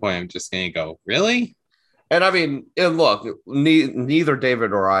 At some point, I'm just going to go, really? And I mean, and look, neither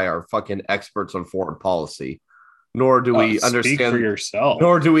David or I are fucking experts on foreign policy, nor do we understand. Speak for yourself.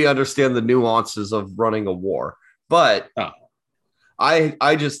 Nor do we understand the nuances of running a war. But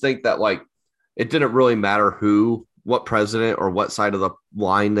I just think that like it didn't really matter what president or what side of the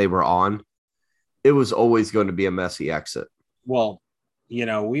line they were on. It was always going to be a messy exit. Well,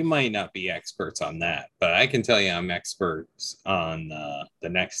 we might not be experts on that, but I can tell you I'm experts on the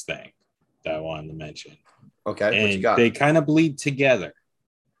next thing that I wanted to mention. Okay, and what you got? They kind of bleed together.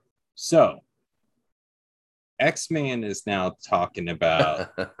 So, X-Man is now talking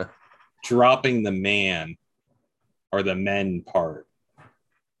about dropping the man or the men part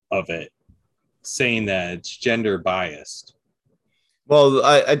of it, saying that it's gender biased. Well,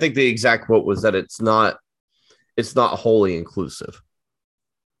 I think the exact quote was that it's not wholly inclusive.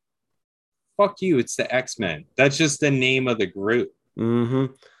 Fuck you, it's the X-Men. That's just the name of the group.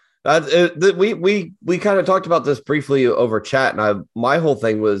 Mm-hmm. We kind of talked about this briefly over chat, and my whole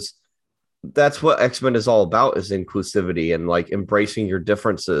thing was that's what X-Men is all about, is inclusivity and like embracing your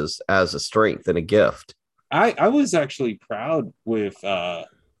differences as a strength and a gift. I was actually proud with the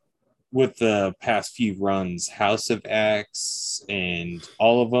past few runs, House of X and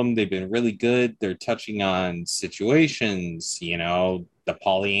all of them. They've been really good. They're touching on situations, the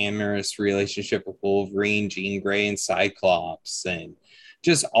polyamorous relationship with Wolverine, Jean Grey, and Cyclops, and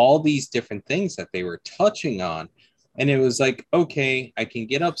just all these different things that they were touching on. And it was like, okay, I can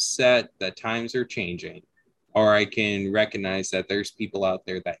get upset that times are changing, or I can recognize that there's people out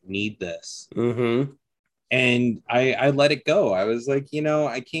there that need this. Mm-hmm. And I let it go. I was like,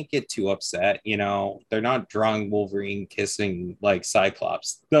 I can't get too upset. They're not drawing Wolverine kissing like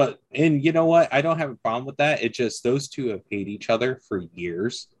Cyclops. And you know what? I don't have a problem with that. It just those two have hated each other for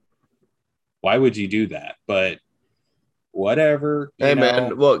years. Why would you do that? But whatever. Hey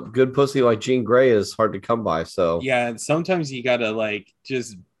man, look, good pussy like Jean Grey is hard to come by. So Yeah, sometimes you gotta like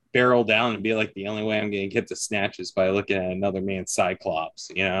just barrel down and be like, the only way I'm gonna get to snatch is by looking at another man's Cyclops,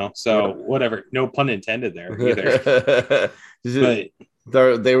 So whatever, no pun intended there either. But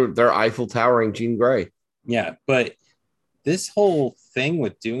they're Eiffel towering Jean Grey. yeah, but this whole thing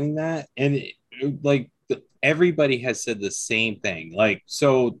with doing that, and everybody has said the same thing. Like,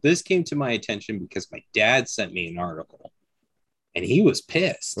 so this came to my attention because my dad sent me an article and he was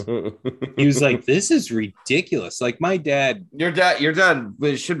pissed. He was like, this is ridiculous. Like, my dad, your dad,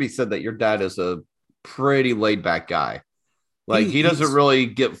 it should be said that your dad is a pretty laid back guy. Like, he doesn't really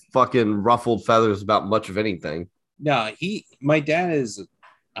get fucking ruffled feathers about much of anything. No, my dad is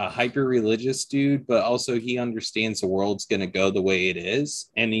a hyper religious dude, but also he understands the world's going to go the way it is.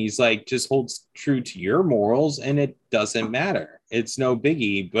 And he's like, just holds true to your morals and it doesn't matter. It's no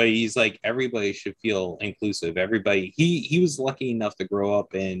biggie. But he's like, everybody should feel inclusive. Everybody. He was lucky enough to grow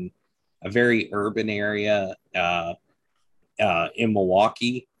up in a very urban area in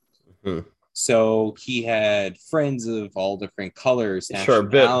Milwaukee. So he had friends of all different colors,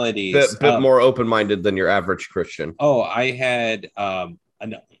 nationalities. Bit more open-minded than your average Christian. Oh, I had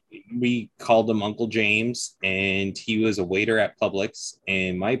we called him Uncle James, and he was a waiter at Publix,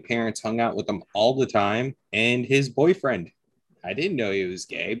 and my parents hung out with him all the time. And his boyfriend, I didn't know he was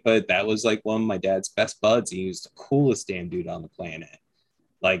gay, but that was like one of my dad's best buds. He was the coolest damn dude on the planet.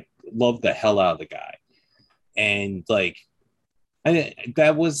 Like, loved the hell out of the guy. And like,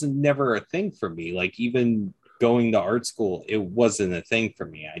 that was never a thing for me. Like, even going to art school, it wasn't a thing for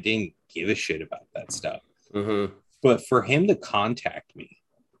me. I didn't give a shit about that stuff. Mm-hmm. But for him to contact me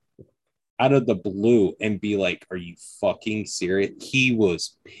out of the blue and be like, are you fucking serious? He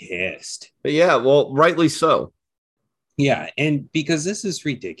was pissed. Yeah, well, rightly so. Yeah, and because this is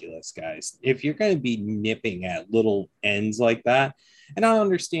ridiculous, guys. If you're going to be nipping at little ends like that, and I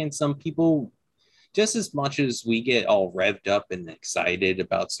understand some people, just as much as we get all revved up and excited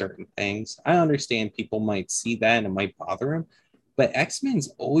about certain things, I understand people might see that and it might bother them. But X-Men's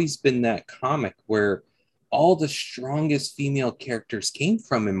always been that comic where all the strongest female characters came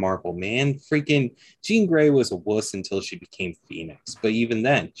from in Marvel, man. Freaking Jean Grey was a wuss until she became Phoenix. But even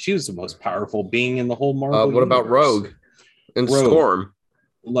then, she was the most powerful being in the whole Marvel What about Rogue and Storm?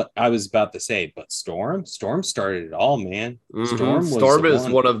 I was about to say, but Storm started it all, man. Mm-hmm. Storm is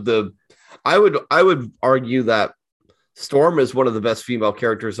one of the... I would argue that Storm is one of the best female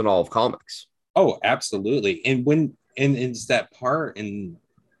characters in all of comics. Oh, absolutely. And it's that part in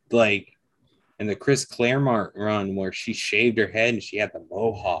the Chris Claremont run where she shaved her head and she had the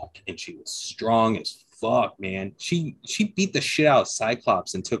mohawk and she was strong as fuck, man. She beat the shit out of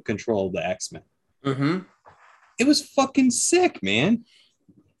Cyclops and took control of the X-Men. Mm-hmm. It was fucking sick, man.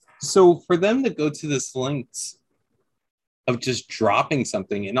 So for them to go to this lengths of just dropping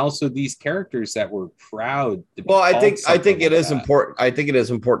something, and also these characters that were proud to be I think it is that. important. I think it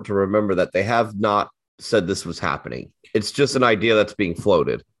is important to remember that they have not said this was happening. It's just an idea that's being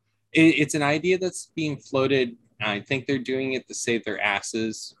floated. It's an idea that's being floated. I think they're doing it to save their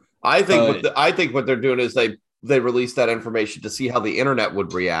asses. I think what they're doing is they release that information to see how the internet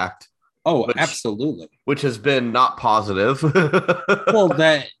would react. Oh, absolutely. Which has been not positive. Well,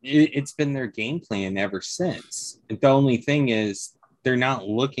 it's been their game plan ever since. The only thing is they're not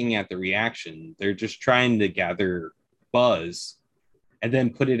looking at the reaction. They're just trying to gather buzz and then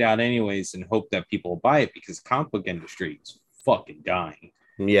put it out anyways and hope that people buy it, because the comic book industry is fucking dying.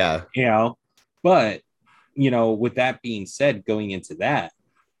 Yeah. But, with that being said, going into that,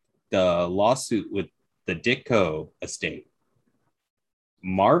 the lawsuit with the Ditko estate,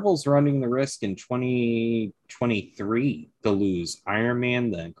 Marvel's running the risk in 2023 to lose Iron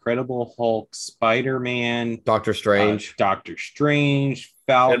Man, The Incredible Hulk, Spider-Man, Doctor Strange, Doctor Strange,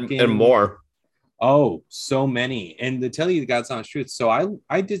 Falcon, and more. Oh, so many. And to tell you the God's honest truth, so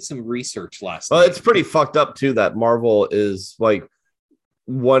I did some research last Well, night. it's pretty fucked up too that Marvel is like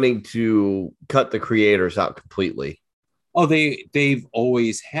wanting to cut the creators out completely. Oh, they've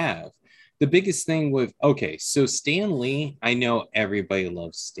always have. The biggest thing with so Stan Lee, I know everybody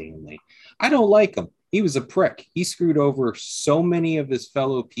loves Stan Lee. I don't like him. He was a prick. He screwed over so many of his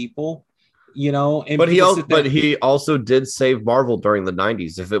fellow people, and But he also did save Marvel during the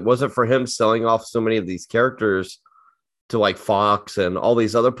 90s. If it wasn't for him selling off so many of these characters to like Fox and all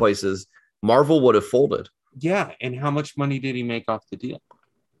these other places, Marvel would have folded. Yeah, and how much money did he make off the deal?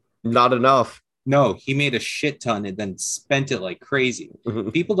 Not enough. No, he made a shit ton and then spent it like crazy.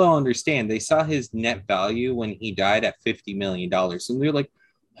 People don't understand. They saw his net value when he died at $50 million. And they're like,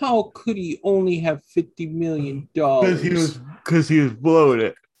 how could he only have $50 million? Because he was blowing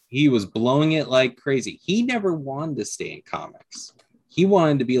it. He was blowing it like crazy. He never wanted to stay in comics. He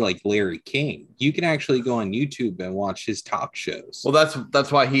wanted to be like Larry King. You can actually go on YouTube and watch his talk shows. Well,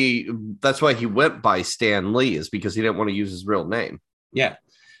 that's why he went by Stan Lee, is because he didn't want to use his real name. Yeah.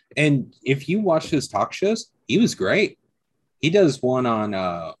 And if you watch his talk shows, he was great. He does one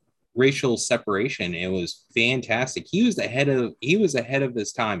on racial separation. It was fantastic. He was ahead of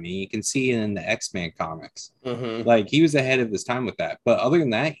his time, and you can see it in the X-Men comics. Like, he was ahead of his time with that. But other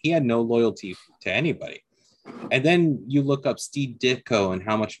than that, he had no loyalty to anybody. And then you look up Steve Ditko and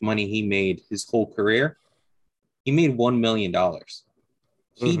how much money he made his whole career. He made $1 million.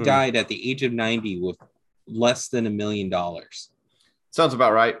 He died at the age of 90 with less than $1 million. Sounds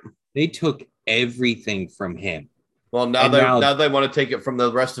about right. They took everything from him. Well, now they want to take it from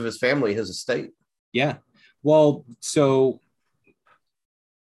the rest of his family, his estate. Yeah. Well, so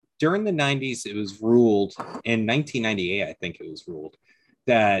during the 90s, it was ruled, in 1998, I think it was ruled,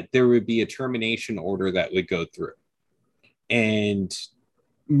 that there would be a termination order that would go through. And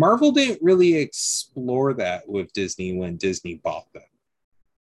Marvel didn't really explore that with Disney when Disney bought them.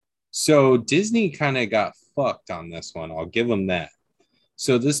 So Disney kind of got fucked on this one. I'll give them that.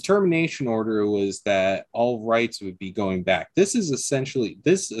 So this termination order was that all rights would be going back. This essentially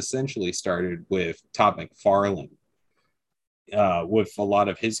started with Todd McFarlane, with a lot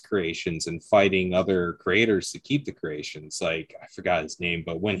of his creations and fighting other creators to keep the creations. Like, I forgot his name,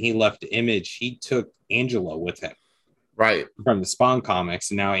 but when he left Image, he took Angela with him. Right. From the Spawn comics.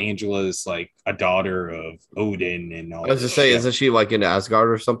 And now Angela is like a daughter of Odin and all that. I was to say, isn't she like in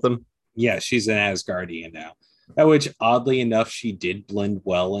Asgard or something? Yeah, she's an Asgardian now. Which, oddly enough, she did blend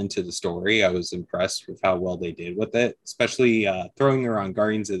well into the story. I was impressed with how well they did with it, especially throwing her on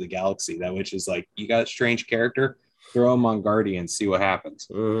Guardians of the Galaxy. Which is like, you got a strange character, throw him on Guardians, see what happens.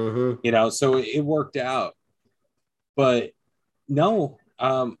 So it worked out. But no,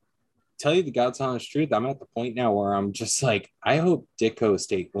 tell you the God's honest truth, I'm at the point now where I'm just like, I hope Ditko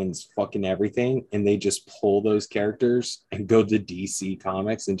Estate wins fucking everything and they just pull those characters and go to DC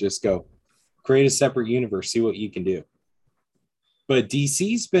Comics and just go, create a separate universe, see what you can do. But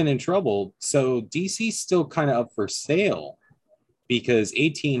DC's been in trouble, so DC's still kind of up for sale because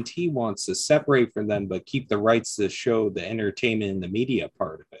AT&T wants to separate from them but keep the rights to show the entertainment and the media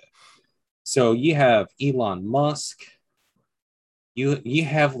part of it. So you have Elon Musk, you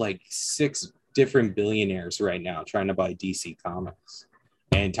have like 6 different billionaires right now trying to buy DC Comics.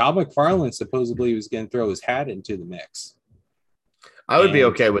 And Todd McFarlane supposedly was going to throw his hat into the mix. I would be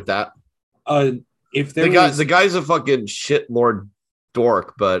okay with that. If the guy's a fucking shitlord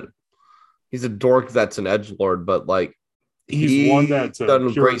dork, but he's a dork that's an edgelord, but like he's one that's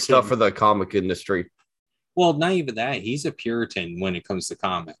done great stuff for the comic industry. Well, not even that. He's a Puritan when it comes to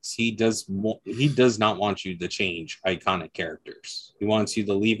comics. He does not want you to change iconic characters. He wants you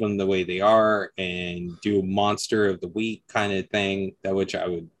to leave them the way they are and do a monster of the week kind of thing, which I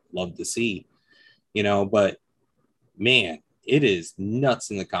would love to see. But man, it is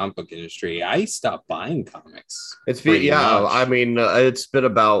nuts in the comic book industry. I stopped buying comics. It's been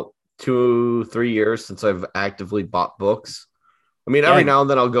about 2-3 years since I've actively bought books. I mean, every now and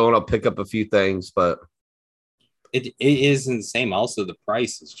then I'll go and I'll pick up a few things, but it isn't the same. Also, the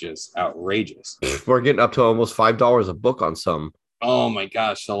price is just outrageous. We're getting up to almost $5 a book on some. Oh my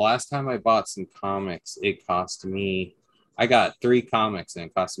gosh. The last time I bought some comics, it cost me, I got 3 comics and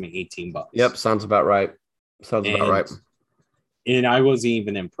it cost me $18. Yep. Sounds about right. And I wasn't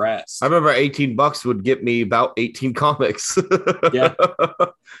even impressed. I remember $18 would get me about 18 comics. Yeah.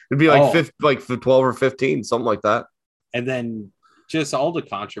 It'd be like 12 or 15, something like that. And then just all the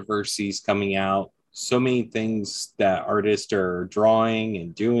controversies coming out so many things that artists are drawing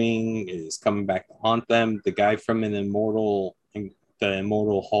and doing is coming back to haunt them. The guy from the Immortal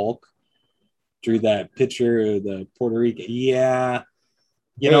Hulk drew that picture of the Puerto Rican. Yeah.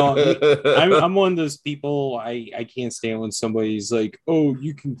 I'm one of those people, I can't stand when somebody's like, oh,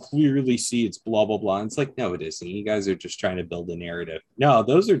 you can clearly see it's blah, blah, blah. And it's like, no, it isn't. You guys are just trying to build a narrative. No,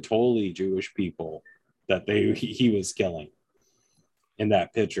 those are totally Jewish people that he was killing in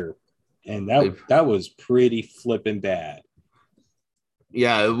that picture. And that was pretty flippin' bad.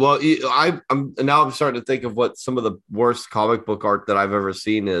 Yeah, well, I'm starting to think of what some of the worst comic book art that I've ever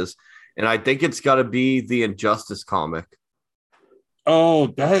seen is, and I think it's got to be the Injustice comic. Oh,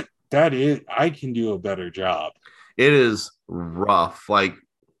 that is. I can do a better job. It is rough. Like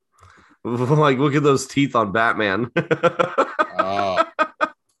look at those teeth on Batman.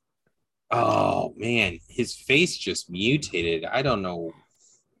 Oh man, his face just mutated. I don't know.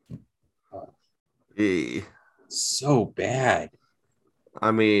 So bad.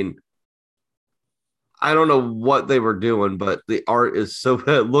 I mean, I don't know what they were doing, but the art is so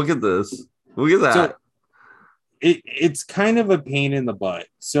bad. Look at this. Look at that. So, it's kind of a pain in the butt.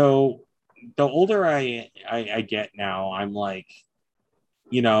 So the older I get now, I'm like,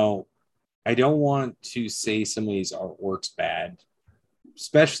 I don't want to say somebody's artwork's bad,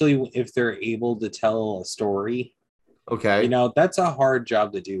 especially if they're able to tell a story. Okay. That's a hard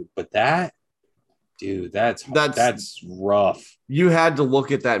job to do, but that's rough. You had to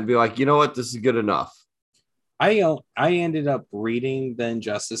look at that and be like, you know what, this is good enough. I ended up reading the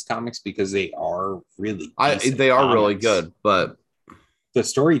Injustice comics because they are really really good, but the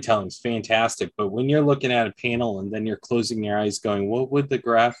storytelling's fantastic. But when you're looking at a panel and then you're closing your eyes going, what would the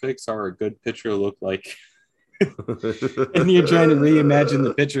graphics or a good picture look like? And you're trying to reimagine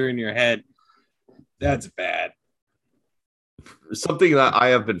the picture in your head. That's bad. Something that I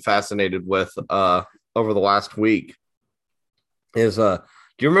have been fascinated with over the last week is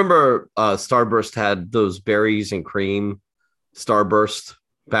do you remember Starburst had those berries and cream Starburst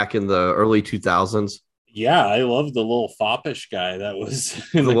back in the early 2000s? Yeah, I love the little foppish guy that was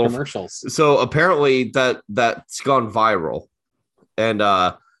in the commercials. So apparently that's gone viral, and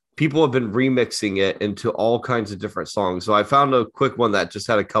people have been remixing it into all kinds of different songs. So I found a quick one that just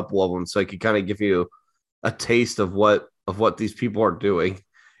had a couple of them, so I could kind of give you a taste of what these people are doing.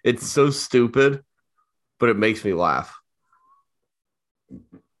 It's so stupid, but it makes me laugh.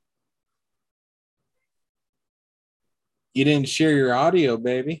 You didn't share your audio,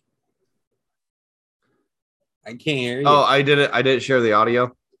 baby. I can't hear you. Oh, I didn't share the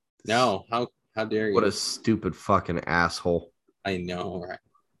audio. No, how dare you? What a stupid fucking asshole. I know, right?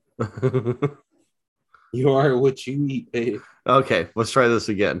 You are what you eat, baby. Okay, let's try this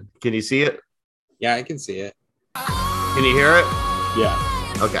again. Can you see it? Yeah, I can see it. Can you hear it? Yeah.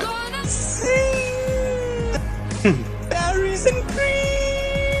 Okay. Berries and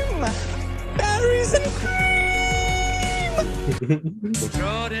cream. Berries and cream.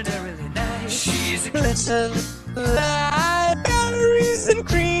 Extraordinarily nice. She's little light. Berries and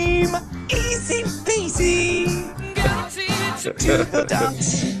cream. Easy peasy. To the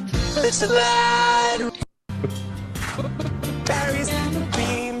dance. Little light. Berries and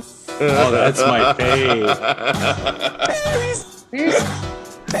cream. Oh, that's my fave. Berries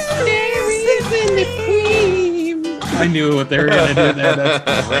in the cream. I knew what they were gonna do there.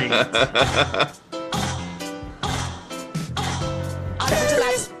 That's great.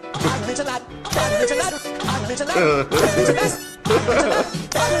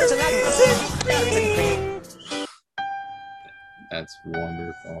 That's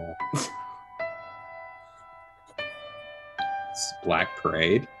wonderful. It's Black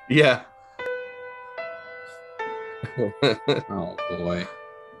Parade. Yeah. Oh boy.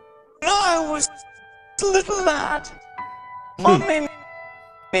 When I was a little lad, Mom made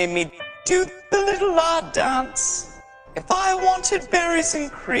me do the little lad dance. If I wanted berries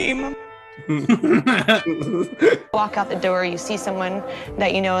and cream. Walk out the door, you see someone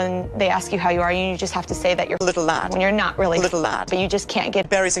that you know, and they ask you how you are, and you just have to say that you're a little lad. When you're not really little lad. But you just can't get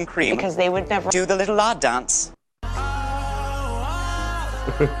berries and cream because they would never do the little lad dance.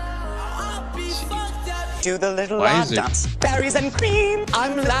 Do the little lad dance. Berries and cream.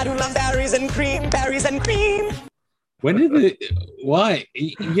 I'm a lad who loves berries and cream. Berries and cream. When did why?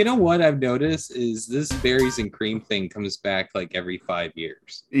 You know what I've noticed is this berries and cream thing comes back like every 5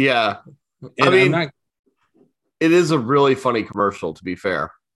 years. Yeah. And I mean, it is a really funny commercial, to be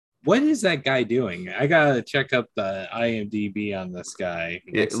fair. What is that guy doing? I gotta check up the IMDb on this guy.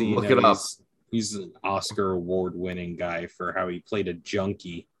 Look it up. He's an Oscar award-winning guy for how he played a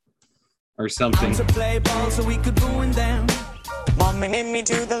junkie or something. To play ball so we could ruin them. Mom made me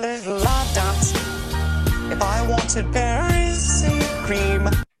do the little lad dance. If I wanted berries and cream.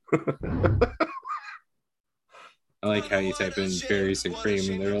 I like how you type in berries and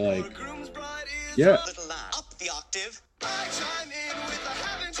cream and they're like, yeah. Up the octave.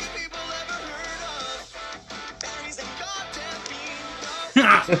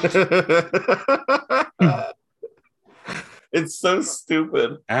 It's so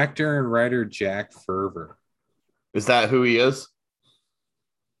stupid. Actor and writer Jack Ferver. Is that who he is?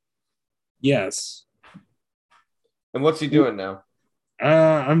 Yes. And what's he doing now?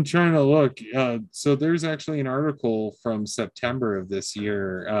 I'm trying to look. So there's actually an article from September of this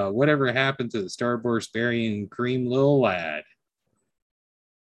year. Whatever happened to the Starburst Berry and Cream Lil Lad?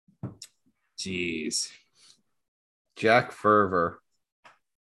 Jeez. Jack Ferver.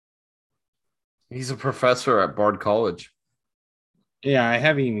 He's a professor at Bard College. Yeah, I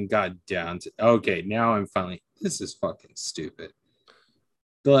haven't even got down to. Okay, now I'm finally. This is fucking stupid.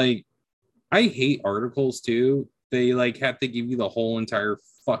 Like, I hate articles too. They like have to give you the whole entire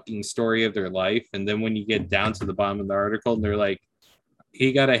fucking story of their life, and then when you get down to the bottom of the article, they're like,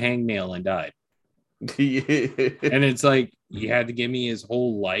 he got a hangnail and died. And it's like, you had to give me his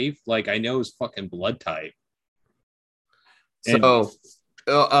whole life. Like, I know his fucking blood type. So,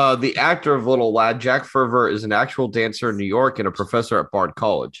 the actor of Little Lad, Jack Ferver, is an actual dancer in New York and a professor at Bard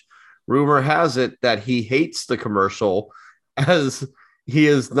College. Rumor has it that he hates the commercial, as he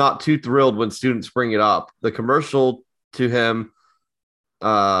is not too thrilled when students bring it up. The commercial to him, he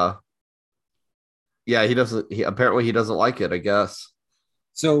doesn't. He doesn't like it, I guess.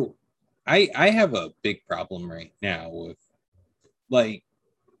 So, I have a big problem right now with like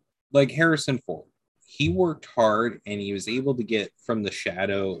Harrison Ford. He worked hard and he was able to get from the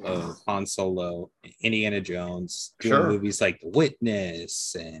shadow of Han Solo, Indiana Jones, doing movies like The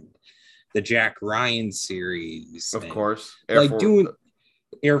Witness and the Jack Ryan series. Of course. Doing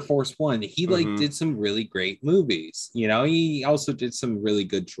Air Force One. He did some really great movies. You know, he also did some really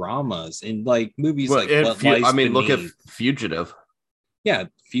good dramas and like movies like What Lies Beneath. Look at Fugitive. Yeah,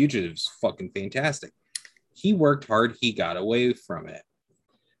 Fugitive's fucking fantastic. He worked hard. He got away from it.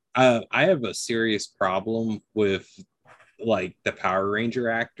 I have a serious problem with like the Power Ranger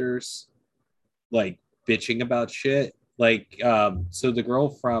actors like bitching about shit. Like, so the girl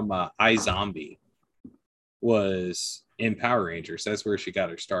from iZombie was in Power Rangers. That's where she got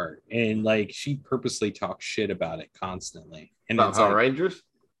her start. And like, she purposely talks shit about it constantly. And about Power Rangers?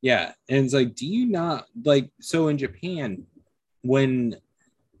 Yeah. And it's like, do you not like, so in Japan, when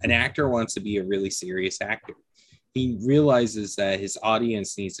an actor wants to be a really serious actor, he realizes that his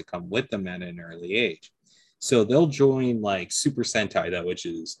audience needs to come with them at an early age. So they'll join like Super Sentai, though, which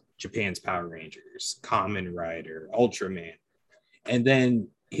is Japan's Power Rangers, Kamen Rider, Ultraman. And then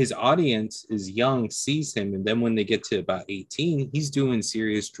his audience is young, sees him. And then when they get to about 18, he's doing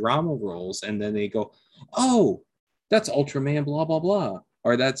serious drama roles. And then they go, oh, that's Ultraman, blah, blah, blah.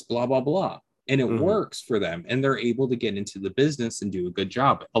 Or that's blah, blah, blah. And it works for them. And they're able to get into the business and do a good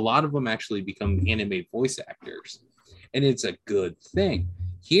job. A lot of them actually become anime voice actors. And it's a good thing.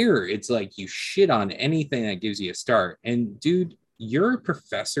 Here, it's like you shit on anything that gives you a start. And dude, you're a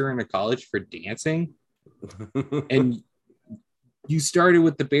professor in a college for dancing. And you started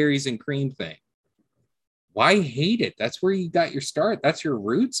with the berries and cream thing. Why hate it? That's where you got your start. That's your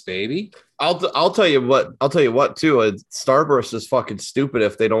roots, baby. I'll tell you what too. Starburst is fucking stupid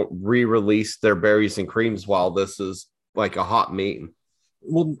if they don't re-release their berries and creams while this is like a hot meme.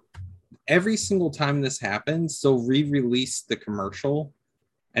 Well, every single time this happens, they'll re-release the commercial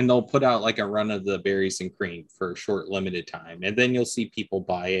and they'll put out like a run of the berries and cream for a short limited time. And then you'll see people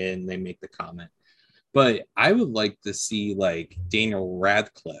buy it and they make the comment. But I would like to see like Daniel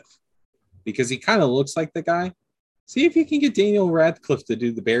Radcliffe, because he kind of looks like the guy. See if you can get Daniel Radcliffe to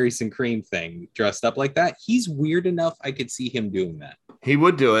do the berries and cream thing dressed up like that. He's weird enough. I could see him doing that. He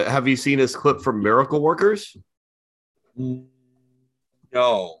would do it. Have you seen his clip from Miracle Workers?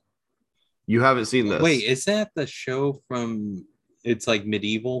 No. You haven't seen this? Wait, is that the show from, it's like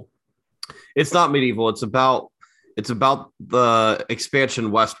medieval? It's not medieval. It's about the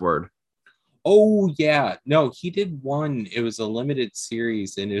expansion westward. Oh, yeah. No, he did one. It was a limited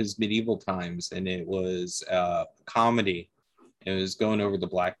series and it was medieval times and it was comedy. It was going over the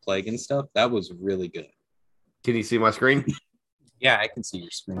Black Plague and stuff. That was really good. Can you see my screen? Yeah, I can see your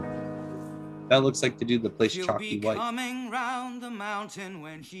screen. That looks like the dude that plays Chalky White. Coming round the mountain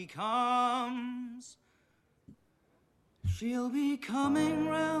when she comes. She'll be coming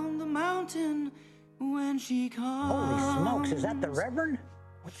round the mountain when she comes. Holy smokes, is that the Reverend?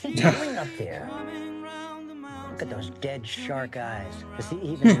 What's he doing up there? Look at those dead shark eyes. Does he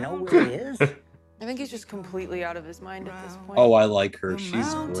even know where he is? I think he's just completely out of his mind at this point. Oh, I like her.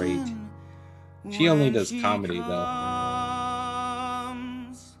 She's great. She only does comedy though.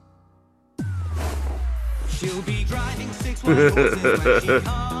 She'll be driving 6 white horses when she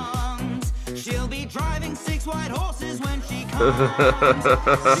comes. She'll be driving 6 white horses when she comes.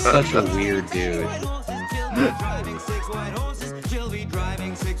 Such a weird dude. She'll be driving 6 white horses. She'll be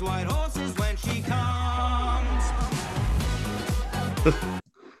driving 6 white horses when she comes.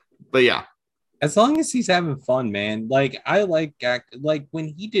 But yeah, As long as he's having fun, man. Like I like when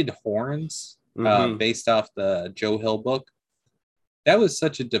he did Horns, based off the Joe Hill book. That was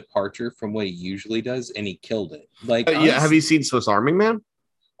such a departure from what he usually does, and he killed it. Like, yeah. Have you seen Swiss Army Man?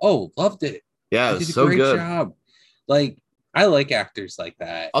 Oh, loved it. Yeah, He it's did a so great good. job. Like, I like actors like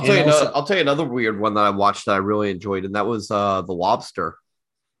that. I'll tell you And also- another. I'll tell you another weird one that I watched that I really enjoyed, and that was The Lobster.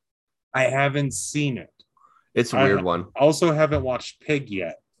 I haven't seen it. It's a weird one. I also haven't watched Pig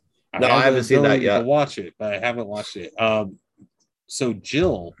yet. No, I haven't seen that ability yet. To watch it, but I haven't watched it. So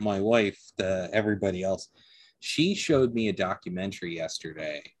Jill, my wife, everybody else, she showed me a documentary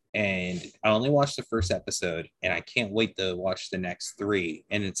yesterday, and I only watched the first episode, and I can't wait to watch the next 3.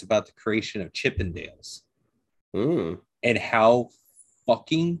 And it's about the creation of Chippendales and how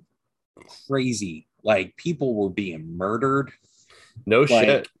fucking crazy, like, people were being murdered. No Like,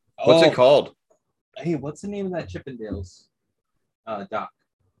 shit. What's it called? Hey, what's the name of that Chippendales doc?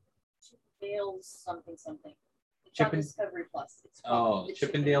 Chippendales something. It's on Discovery Plus. It's Oh, The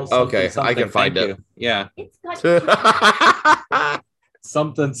Chippendales. Okay, something, I can find Thank it. you. Yeah. It's got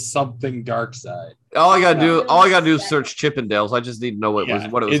something dark side. All I gotta do is search Chippendales. I just need to know what it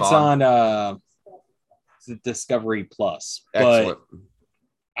was it's on. The Discovery Plus. Excellent.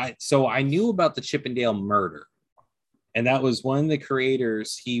 But I knew about the Chippendale murder. And that was one of the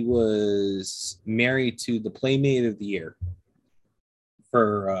creators. He was married to the Playmate of the Year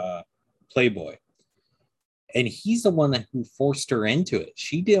for Playboy. And he's the one who forced her into it.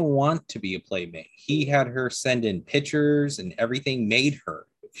 She didn't want to be a playmate. He had her send in pictures and everything, made her.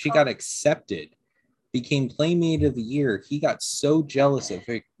 She got accepted, became Playmate of the Year. He got so jealous of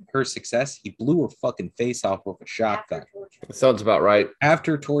her success, he blew her fucking face off with a shotgun. Sounds about right.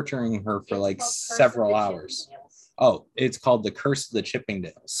 After torturing her for like several hours. Oh, it's called The Curse of the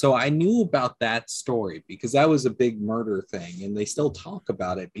Chippendales. So I knew about that story because that was a big murder thing. And they still talk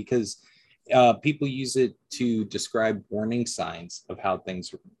about it because people use it to describe warning signs of how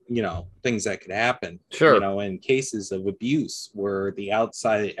things, things that could happen. Sure. In cases of abuse where the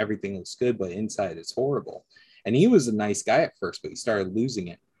outside, everything looks good, but inside it's horrible. And he was a nice guy at first, but he started losing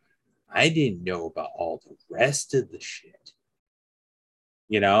it. I didn't know about all the rest of the shit,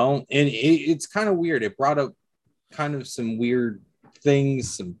 and it's kind of weird. It brought up kind of some weird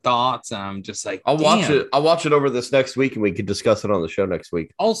things, some thoughts. And I'm just like, I'll watch it. I'll watch it over this next week, and we can discuss it on the show next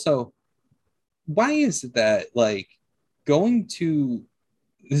week. Also, why is it that going to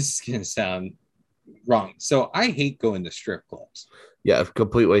this is gonna sound wrong? So I hate going to strip clubs. Yeah,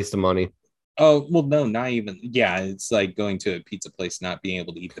 complete waste of money. Oh well, no, not even. Yeah, it's like going to a pizza place, not being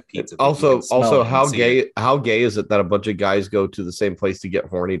able to eat the pizza. Also, how gay is it that a bunch of guys go to the same place to get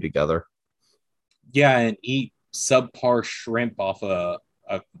horny together? Yeah, and eat subpar shrimp off a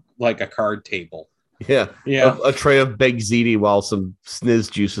card table. Yeah. A tray of baked ziti while some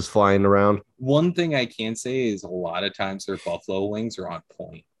sniz juice is flying around. One thing I can say is a lot of times their buffalo wings are on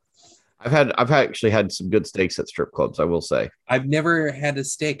point. I've actually had some good steaks at strip clubs, I will say. I've never had a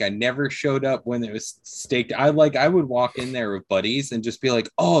steak. I never showed up when it was steaked. I would walk in there with buddies and just be like,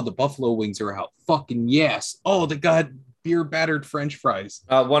 "Oh, the buffalo wings are out. Fucking yes. Oh, they got beer battered French fries."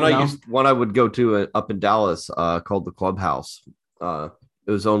 One I would go to up in Dallas called the Clubhouse.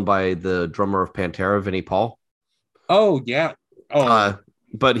 It was owned by the drummer of Pantera, Vinnie Paul. Oh yeah. Oh,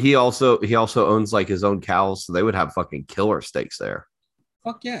 but he also owns like his own cows, so they would have fucking killer steaks there.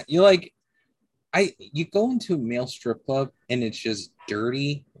 Fuck yeah. You go into a male strip club and it's just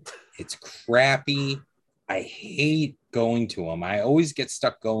dirty. It's crappy. I hate going to them. I always get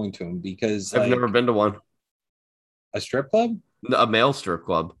stuck going to them because I've never been to one. A strip club? A male strip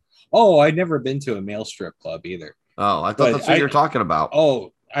club. Oh, I've never been to a male strip club either. Oh, I thought that's what you're talking about.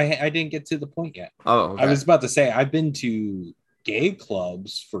 Oh, I didn't get to the point yet. Oh, okay. I was about to say I've been to gay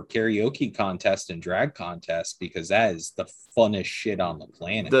clubs for karaoke contests and drag contests because that is the funnest shit on the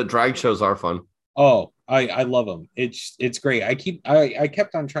planet. The drag shows are fun. Oh, I love them. It's great. I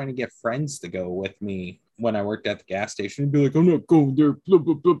kept on trying to get friends to go with me when I worked at the gas station and be like, "I'm not going there." Blah,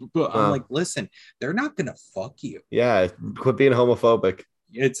 blah, blah, blah, blah. I'm like, listen, they're not gonna fuck you. Yeah, quit being homophobic.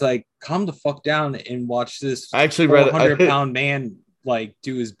 It's like, calm the fuck down and watch this. I actually read 100-pound man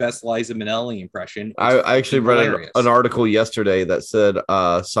do his best Liza Minnelli impression. I actually read an article yesterday that said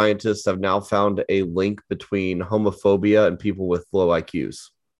scientists have now found a link between homophobia and people with low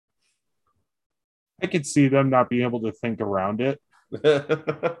IQs. I could see them not being able to think around it.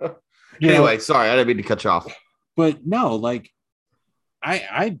 Anyway, sorry, I didn't mean to cut you off. But no, like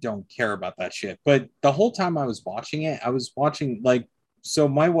I don't care about that shit. But the whole time I was watching it, I was watching like, so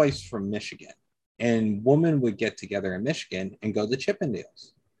my wife's from Michigan, and women would get together in Michigan and go to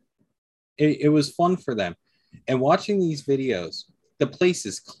Chippendales. It was fun for them. And watching these videos, the place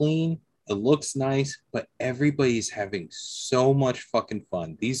is clean, it looks nice, but everybody's having so much fucking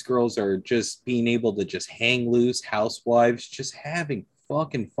fun. These girls are just being able to just hang loose, housewives, just having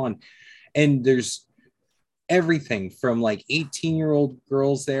fucking fun. And there's everything from like 18-year-old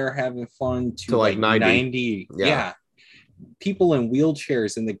girls there having fun to like 90. Yeah. People in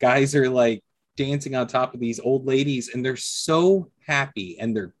wheelchairs, and the guys are like dancing on top of these old ladies, and they're so happy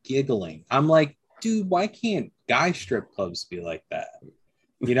and they're giggling. I'm like, dude, why can't guy strip clubs be like that?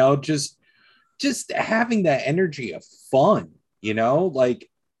 You know, just having that energy of fun, you know, like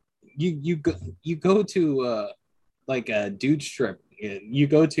you go to like a dude strip, you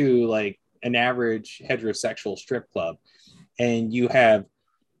go to like an average heterosexual strip club, and you have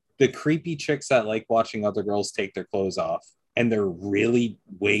the creepy chicks that like watching other girls take their clothes off, and they're really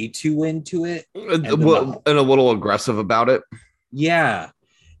way too into it and a little aggressive about it. Yeah,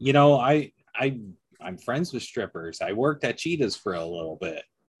 you know, I'm friends with strippers. I worked at Cheetahs for a little bit.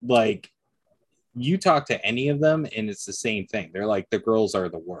 Like, you talk to any of them and it's the same thing. They're like, the girls are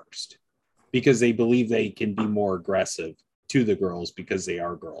the worst because they believe they can be more aggressive to the girls because they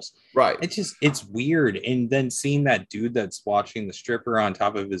are girls. Right. It's weird. And then seeing that dude that's watching the stripper on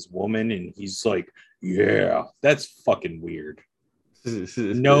top of his woman, and he's like, yeah, that's fucking weird.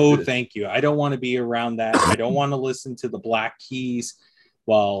 No, thank you. I don't want to be around that. I don't want to listen to the Black Keys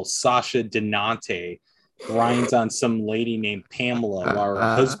while Sasha Denante grinds on some lady named Pamela while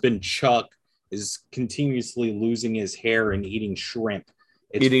her husband Chuck is continuously losing his hair and eating shrimp.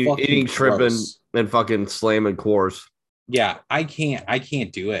 It's eating shrimp and fucking slamming cores. Yeah, I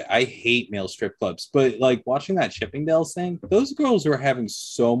can't do it. I hate male strip clubs. But like watching that Chippendales thing, those girls were having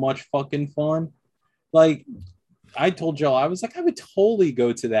so much fucking fun. Like, I told y'all, I was like, I would totally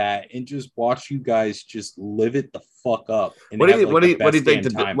go to that and just watch you guys just live it the fuck up. And what do you think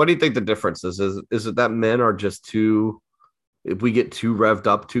the difference is? Is it that men are just too, if we get too revved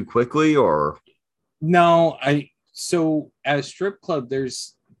up too quickly, or no? So at a strip club,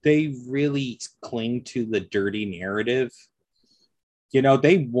 they really cling to the dirty narrative. You know,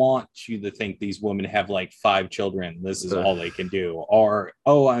 they want you to think these women have like 5 children. This is all they can do. Or,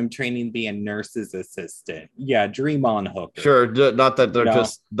 oh, I'm training to be a nurse's assistant. Yeah, dream on, hooker. Sure, not that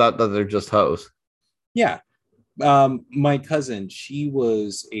they're just hoes. Yeah. My cousin, she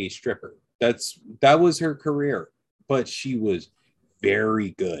was a stripper. That was her career, but she was very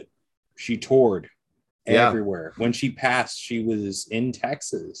good. She toured everywhere. When she passed, she was in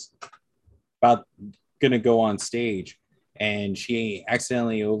Texas, about gonna go on stage. And she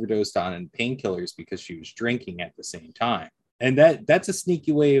accidentally overdosed on painkillers because she was drinking at the same time. And that's a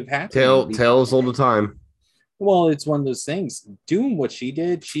sneaky way of happening. Tales all the time. Well, it's one of those things. Doing what she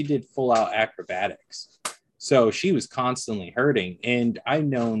did full out acrobatics. So she was constantly hurting. And I've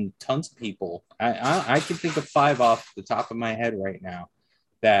known tons of people. I can think of 5 off the top of my head right now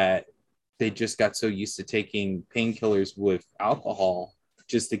that they just got so used to taking painkillers with alcohol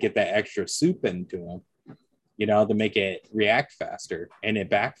just to get that extra soup into them, you know, to make it react faster, and it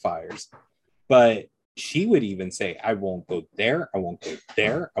backfires. But she would even say, I won't go there. I won't go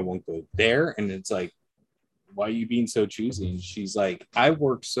there. I won't go there. And it's like, why are you being so choosy? And she's like, I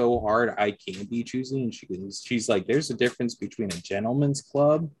work so hard, I can't be choosy. And she's like, there's a difference between a gentleman's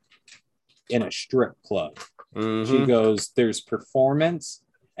club and a strip club. Mm-hmm. She goes, there's performance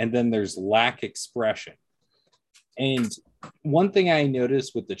and then there's lack expression. And one thing I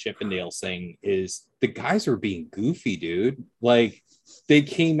noticed with the Chippendales thing is the guys were being goofy, dude. Like, they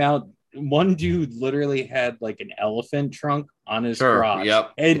came out, one dude literally had like an elephant trunk on his crotch.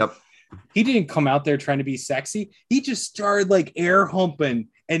 He didn't come out there trying to be sexy. He just started like air humping,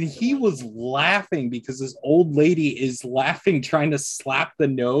 and he was laughing because this old lady is laughing, trying to slap the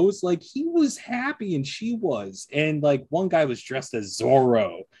nose. Like, he was happy and she was. And like one guy was dressed as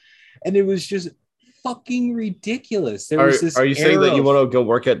Zorro, and it was just fucking ridiculous. There was this. Are you saying that you want to go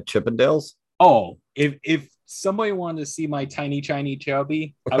work at Chippendales? Oh, if somebody wanted to see my tiny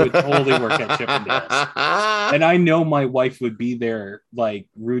chubby, I would totally work at Chippendales. And I know my wife would be there, like,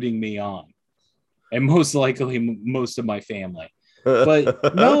 rooting me on, and most likely most of my family.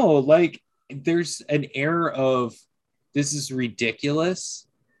 But no, like, there's an air of, this is ridiculous,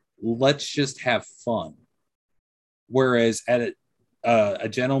 let's just have fun. Whereas at a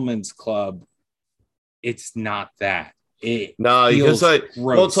gentleman's club, it's not that. It No, because feels like,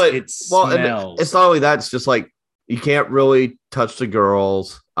 gross. well, it's like, It well, and smells. it's not only that. It's just like you can't really touch the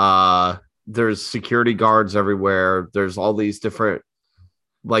girls. There's security guards everywhere. There's all these different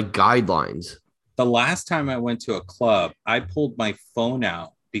like guidelines. The last time I went to a club, I pulled my phone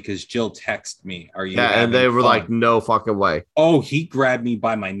out because Jill texted me, "Are you Yeah, and having they were fun?" like, "No fucking way." Oh, he grabbed me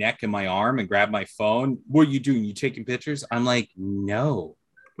by my neck and my arm and grabbed my phone. What are you doing? You taking pictures? I'm like, no.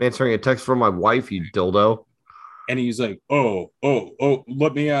 I'm answering a text from my wife, you dildo. And he's like, oh,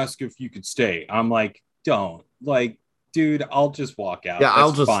 let me ask if you could stay. I'm like, don't. Like, dude, I'll just walk out. Yeah,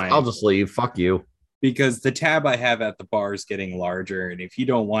 That's fine. I'll just leave. Fuck you. Because the tab I have at the bar is getting larger. And if you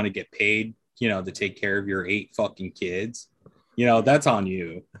don't want to get paid, to take care of your 8 fucking kids, that's on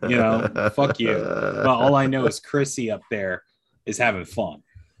you. Fuck you. But all I know is Chrissy up there is having fun,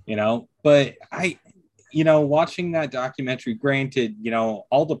 But watching that documentary, granted,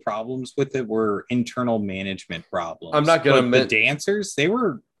 all the problems with it were internal management problems. I'm not gonna admit the dancers, they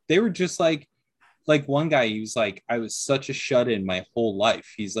were just like one guy, he was like, I was such a shut-in my whole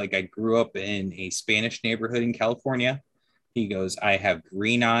life. He's like, I grew up in a Spanish neighborhood in California. He goes, I have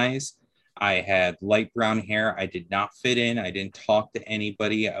green eyes. I had light brown hair. I did not fit in. I didn't talk to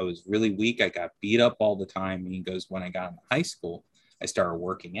anybody. I was really weak. I got beat up all the time. And he goes, when I got into high school, I started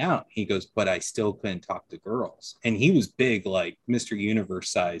working out. He goes, but I still couldn't talk to girls. And he was big, like Mr.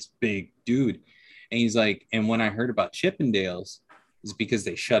 Universe size, big dude. And he's like, and when I heard about Chippendales, is because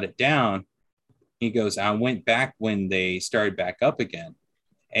they shut it down. He goes, I went back when they started back up again.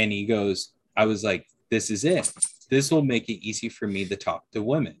 And he goes, I was like, this is it. This will make it easy for me to talk to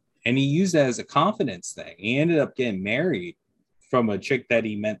women. And he used that as a confidence thing. He ended up getting married from a chick that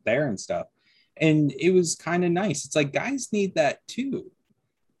he met there and stuff. And it was kind of nice. It's like guys need that too,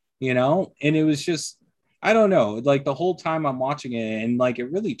 And it was just, I don't know, like the whole time I'm watching it, and like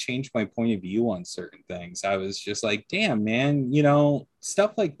it really changed my point of view on certain things. I was just like, damn, man,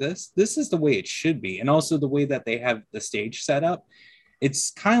 stuff like this is the way it should be. And also the way that they have the stage set up, it's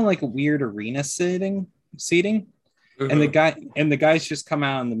kind of like a weird arena seating. And the guys just come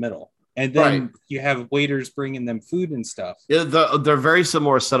out in the middle, and then you have waiters bringing them food and stuff. Yeah, they're very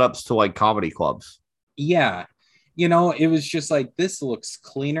similar setups to like comedy clubs. Yeah, it was just like, this looks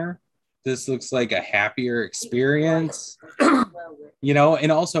cleaner. This looks like a happier experience.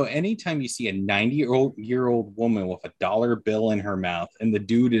 And also anytime you see a 90-year-old woman with a dollar bill in her mouth, and the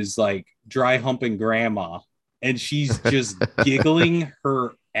dude is like dry humping grandma, and she's just giggling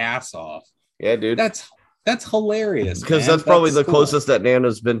her ass off. Yeah, dude. That's hilarious. Because that's probably the closest that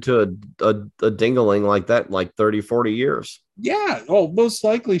Nana's been to a dingling like that in like 30, 40 years. Yeah. Oh, most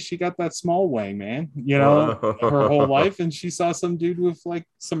likely she got that small wang, man, her whole life. And she saw some dude with like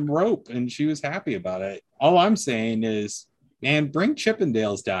some rope and she was happy about it. All I'm saying is, man, bring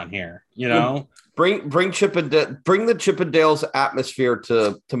Chippendales down here, Bring the Chippendales atmosphere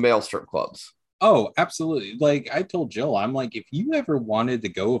to male strip clubs. Oh, absolutely. Like I told Jill, I'm like, if you ever wanted to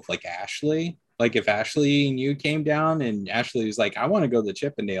go with like Ashley, like if Ashley and you came down and Ashley was like, I want to go to the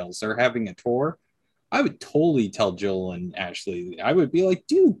Chippendales, they're having a tour, I would totally tell Jill and Ashley. I would be like,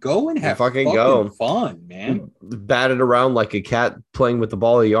 dude, go and have fucking fun, man. Bat it around like a cat playing with the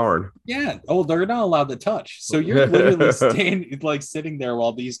ball of yarn. Yeah. Oh, they're not allowed to touch. So you're literally sitting there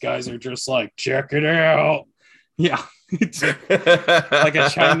while these guys are just like, check it out. Yeah. It's like a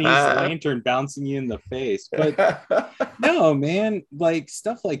Chinese lantern bouncing you in the face. But no, man, like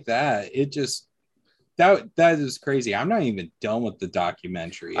stuff like that. It just that is crazy. I'm not even done with the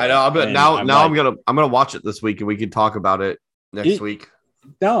documentary. I know, but now I'm gonna watch it this week and we can talk about it next week.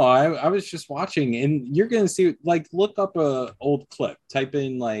 No, I was just watching, and you're gonna see, like, look up a old clip, type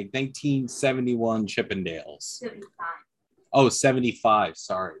in like 1971 Chippendales. 75. Oh, 75.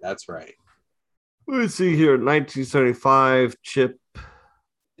 Sorry, that's right. Let's see here. 1975 Chip.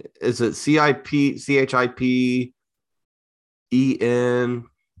 Is it CHIPEN?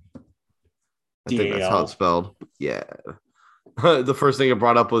 I think that's how it's spelled. Yeah. The first thing it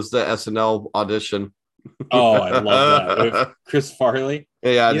brought up was the SNL audition. Oh, I love that. With Chris Farley.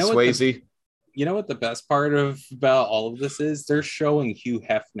 Yeah, Swayze. You know what the best part about all of this is? They're showing Hugh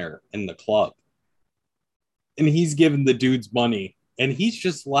Hefner in the club. And he's giving the dudes money. And he's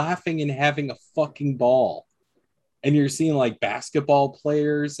just laughing and having a fucking ball. And you're seeing like basketball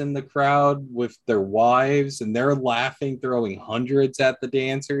players in the crowd with their wives, and they're laughing, throwing hundreds at the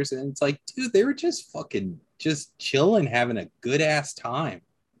dancers. And it's like, dude, they were just fucking just chilling, having a good ass time.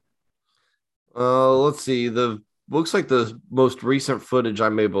 Let's see. Looks like the most recent footage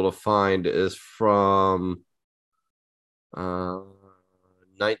I'm able to find is from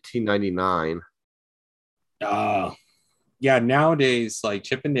 1999. Yeah, nowadays, like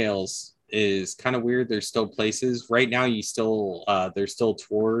Chippendales is kind of weird. There's still places right now. There's still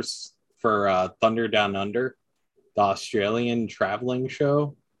tours for Thunder Down Under, the Australian traveling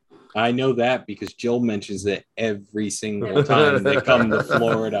show. I know that because Jill mentions it every single time they come to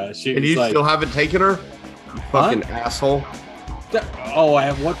Florida. She's And you like, still haven't taken her? You fucking asshole. oh,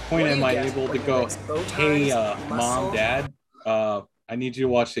 at what point am I able to go, hey, mom, dad, I need you to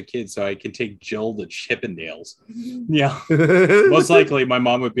watch the kids so I can take Jill to Chippendales. Yeah. Most likely my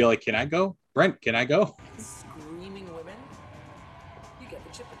mom would be like, can I go? Brent, can I go? Screaming women, you get the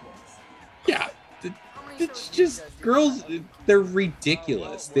Chippendales. Yeah. It's just girls, they're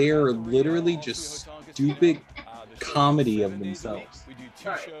ridiculous. They are literally just stupid comedy of themselves.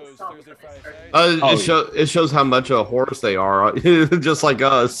 It shows how much a horse they are, just like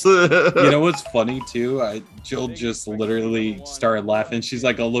us. You know what's funny too? Jill just literally started laughing. She's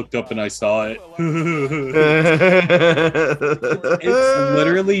like, I looked up and I saw it. It's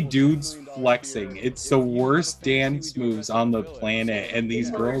literally dudes flexing. It's the worst dance moves on the planet, and these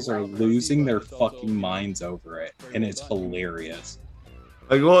girls are losing their fucking minds over it, and it's hilarious.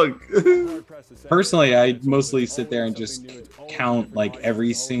 Like, look. Personally, I mostly sit there and just count like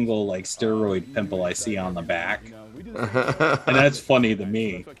every single like steroid pimple I see on the back, and that's funny to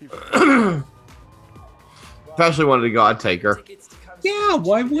me. If Ashley wanted to go, I'd take her. Yeah,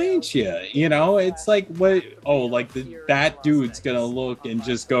 why wouldn't you? You know, it's like what? Oh, like that dude's gonna look and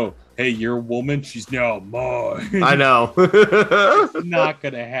just go, "Hey, you're a woman. She's now mine." I know. Not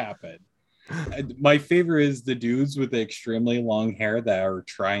gonna happen. My favorite is the dudes with the extremely long hair that are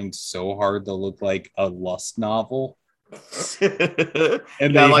trying so hard to look like a lust novel. And they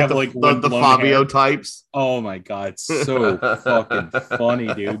like have the, like the Fabio hair. types. Oh my god, it's so fucking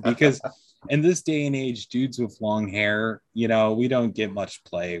funny, dude. Because in this day and age, dudes with long hair, you know, we don't get much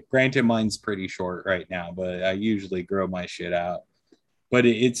play. Granted, mine's pretty short right now, but I usually grow my shit out. But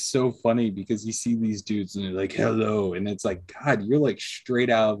it's so funny because you see these dudes and they're like, hello. And it's like, God, you're like straight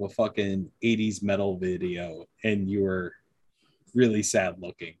out of a fucking 80s metal video. And you were really sad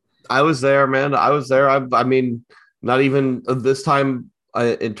looking. I was there, man. I was there. I mean, not even this time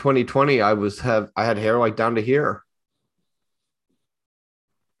in 2020, I had hair like down to here.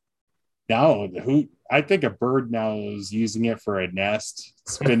 Now, I think a bird now is using it for a nest.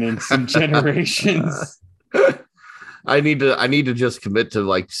 It's been in some generations. I need to just commit to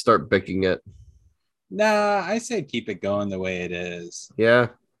like start picking it. Nah, I say keep it going the way it is. Yeah.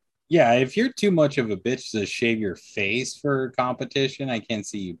 Yeah, if you're too much of a bitch to shave your face for competition, I can't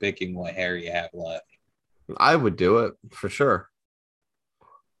see you picking what hair you have left. I would do it for sure.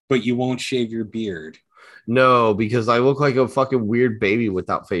 But you won't shave your beard. No, because I look like a fucking weird baby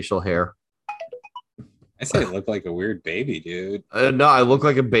without facial hair. I say I look like a weird baby, dude. No, I look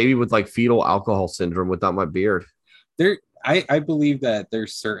like a baby with like fetal alcohol syndrome without my beard. I believe that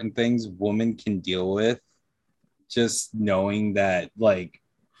there's certain things women can deal with. Just knowing that, like,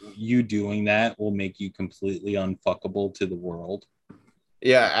 you doing that will make you completely unfuckable to the world.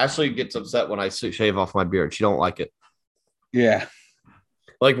 Yeah, Ashley gets upset when I shave off my beard. She don't like it. Yeah.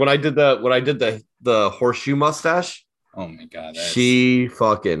 Like when I did the horseshoe mustache. Oh my god. She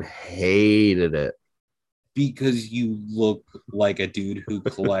fucking hated it. Because you look like a dude who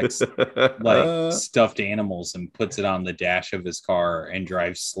collects like stuffed animals and puts it on the dash of his car and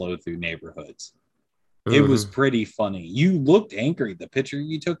drives slow through neighborhoods. It was pretty funny. You looked angry. The picture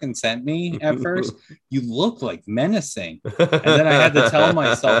you took and sent me at first, you looked like menacing. And then I had to tell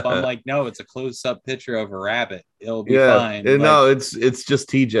myself, I'm like, no, it's a close-up picture of a rabbit. It'll be fine. No, it's just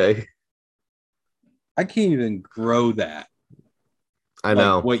TJ. I can't even grow that. I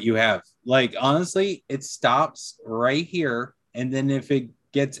know what you have. Like, honestly, it stops right here. And then if it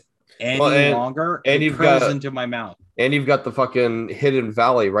gets any longer, and it curls into my mouth. And you've got the fucking hidden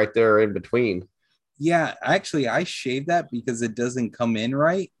valley right there in between. Yeah, actually, I shave that because it doesn't come in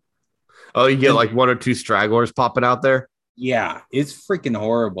right. Oh, you get like one or two stragglers popping out there? Yeah, it's freaking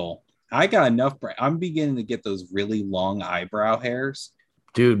horrible. I got enough. I'm beginning to get those really long eyebrow hairs.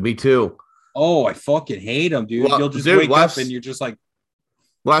 Dude, me too. Oh, I fucking hate them, dude. You'll just wake up and you're just like...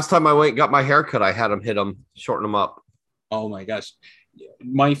 Last time I went and got my hair cut, I had them hit them, shorten them up. Oh my gosh.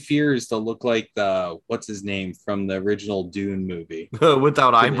 My fear is to look like what's his name from the original Dune movie.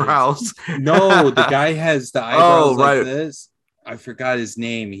 Without eyebrows. No, the guy has the eyebrows like this. I forgot his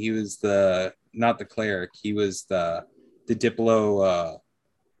name. He was not the cleric. He was the Diplo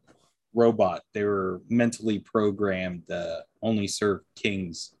robot. They were mentally programmed to only serve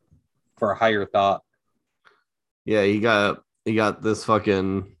kings for a higher thought. Yeah, he got this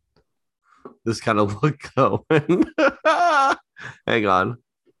kind of look going. Hang on.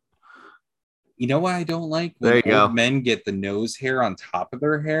 You know what I don't like? There When you go. old men get the nose hair on top of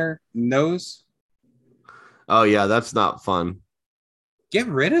their hair. Nose. Oh yeah, that's not fun. Get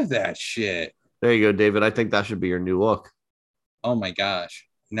rid of that shit. There you go, David. I think that should be your new look. Oh my gosh.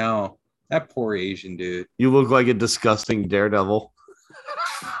 No. That poor Asian dude. You look like a disgusting daredevil.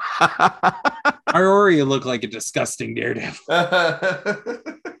 I already look like a disgusting daredevil.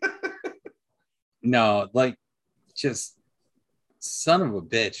 No, like, just son of a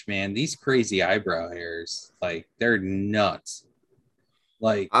bitch, man. These crazy eyebrow hairs, like, they're nuts.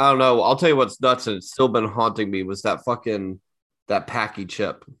 Like, I don't know. I'll tell you what's nuts, and it's still been haunting me, was that Packy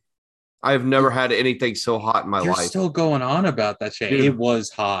chip. I've never had anything so hot in my you're life. still going on about that shit. Dude. It was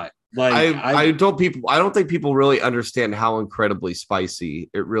hot. Like, I don't think people really understand how incredibly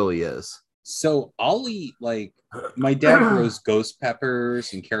spicy it really is. So I'll eat, like, my dad grows ghost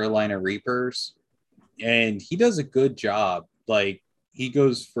peppers and Carolina Reapers, and he does a good job. Like, he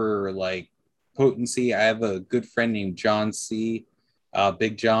goes for like potency. I have a good friend named John C.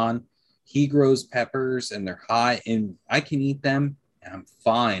 Big John. He grows peppers and they're hot, and I can eat them and I'm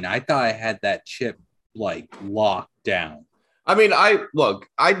fine. I thought I had that chip like locked down. I mean, I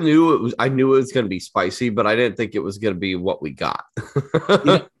knew it was going to be spicy, but I didn't think it was going to be what we got.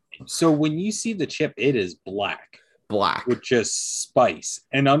 So when you see the chip, it is black with just spice,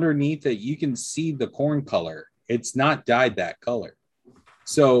 and underneath it you can see the corn color. It's not dyed that color.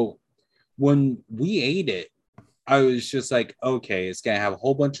 So when we ate it, I was just like, okay, it's gonna have a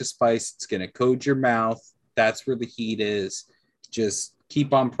whole bunch of spice, it's gonna coat your mouth, that's where the heat is, just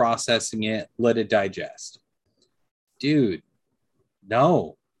keep on processing it, let it digest. Dude,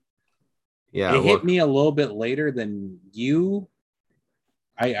 no. Yeah, it hit me a little bit later than you.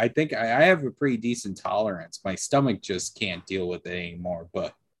 I think I have a pretty decent tolerance. My stomach just can't deal with it anymore.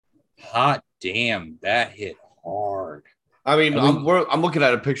 But hot damn, that hit hard. I mean, I'm looking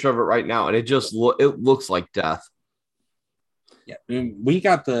at a picture of it right now, and it looks like death. Yeah, we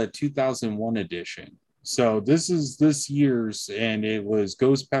got the 2001 edition. So this is this year's, and it was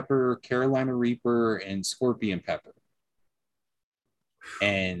Ghost Pepper, Carolina Reaper, and Scorpion Pepper.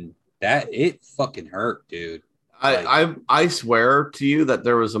 And that, it fucking hurt, dude. I swear to you that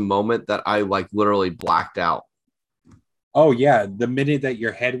there was a moment that I like literally blacked out. Oh yeah, the minute that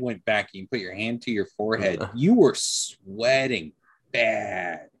your head went back, you put your hand to your forehead, you were sweating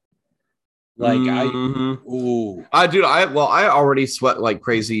bad. Like dude, I already sweat like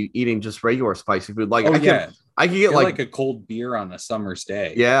crazy eating just regular spicy food. Like I can get like a cold beer on a summer's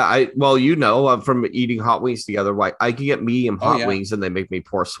day. Yeah, from eating hot wings together. Like I can get medium hot wings and they make me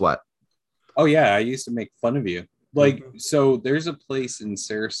pour sweat. Oh yeah, I used to make fun of you. Like, so there's a place in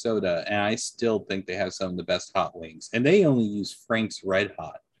Sarasota, and I still think they have some of the best hot wings, and they only use Frank's Red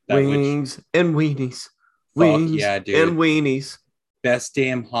Hot. Wings and weenies. Wings yeah, dude. And weenies. Best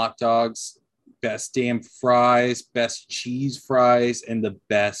damn hot dogs, best damn fries, best cheese fries, and the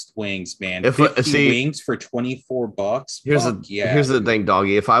best wings, man. 50 wings for $24. Here's the thing,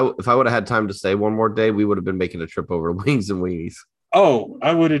 doggy. If I would have had time to stay one more day, we would have been making a trip over Wings and Weenies. Oh,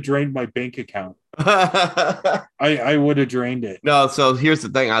 I would have drained my bank account. I would have drained it. No, so here's the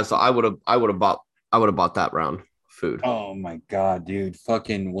thing. I would have bought that round food. Oh my god, dude!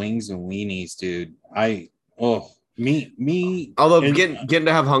 Fucking Wings and Weenies, dude. Me. Although getting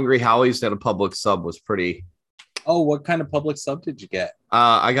to have Hungry Howie's at a Publix sub was pretty. Oh, what kind of Publix sub did you get?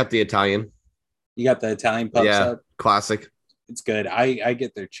 I got the Italian. You got the Italian pub sub? Classic. It's good. I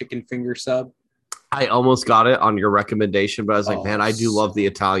get their chicken finger sub. I almost got it on your recommendation, but I was like, man, I do love the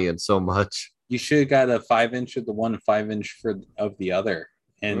Italian so much. You should have got a 5-inch of the one and 5-inch of the other.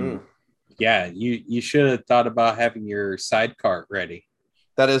 And yeah, you should have thought about having your side cart ready.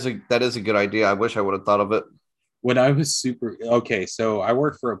 That is a good idea. I wish I would have thought of it. When I was so I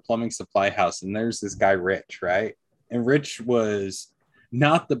worked for a plumbing supply house, and there's this guy, Rich, right? And Rich was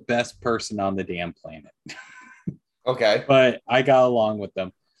not the best person on the damn planet. Okay. But I got along with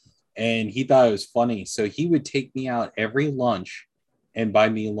them. And he thought it was funny. So he would take me out every lunch and buy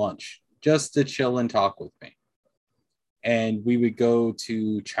me lunch just to chill and talk with me. And we would go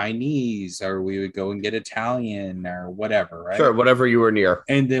to Chinese, or we would go and get Italian or whatever, right? Sure, whatever you were near.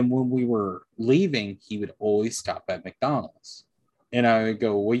 And then when we were leaving, he would always stop at McDonald's. And I would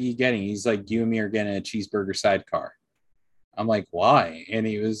go, what are you getting? He's like, you and me are getting a cheeseburger sidecar. I'm like, why? And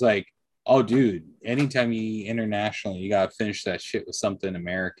he was like, oh, dude, anytime you eat internationally, you got to finish that shit with something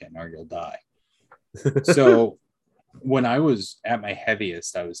American or you'll die. So when I was at my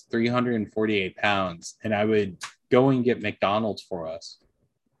heaviest, I was 348 pounds, and I would go and get McDonald's for us.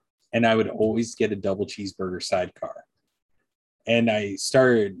 And I would always get a double cheeseburger sidecar. And I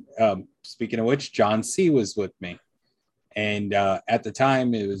started, speaking of which, John C was with me. And at the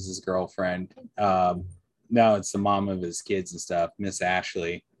time, it was his girlfriend. Now it's the mom of his kids and stuff, Miss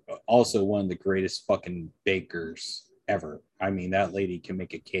Ashley. Also, one of the greatest fucking bakers ever. I mean, that lady can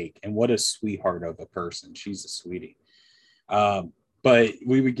make a cake. And what a sweetheart of a person. She's a sweetie. But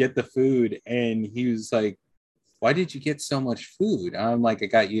we would get the food, and he was like, "Why did you get so much food?" I'm like, "I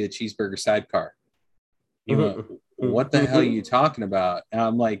got you a cheeseburger sidecar." You know, what the hell are you talking about? And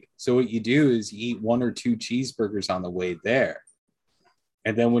I'm like, "So what you do is you eat 1 or 2 cheeseburgers on the way there.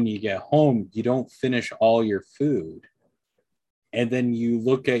 And then when you get home, you don't finish all your food. And then you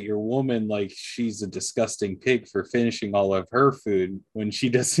look at your woman like she's a disgusting pig for finishing all of her food when she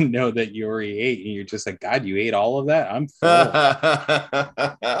doesn't know that you already ate. And you're just like, God, you ate all of that? I'm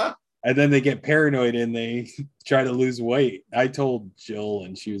full." And then they get paranoid and they try to lose weight. I told Jill,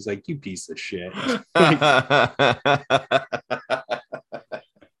 and she was like, "You piece of shit."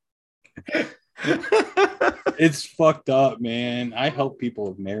 It's fucked up, man. I help people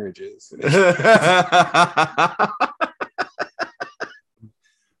with marriages.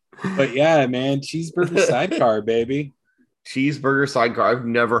 But yeah, man, cheeseburger sidecar, baby. Cheeseburger sidecar. I've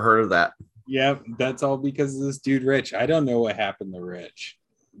never heard of that. Yep, that's all because of this dude, Rich. I don't know what happened to Rich.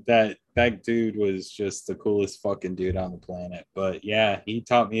 That dude was just the coolest fucking dude on the planet. But yeah, he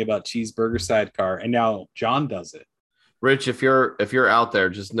taught me about cheeseburger sidecar, and now John does it. Rich, if you're out there,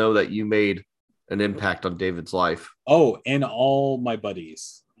 just know that you made an impact on David's life. Oh, and all my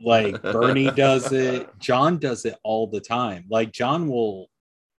buddies. Like Bernie does it. John does it all the time. Like John will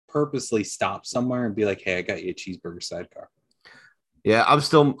purposely stop somewhere and be like, "Hey, I got you a cheeseburger sidecar." Yeah,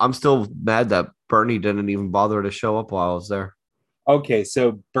 I'm still mad that Bernie didn't even bother to show up while I was there. Okay,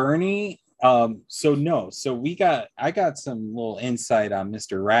 so Bernie, I got some little insight on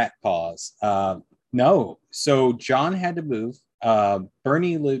Mr. Rat Paws. No, so John had to move.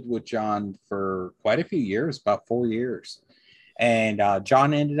 Bernie lived with John for quite a few years, about 4 years. And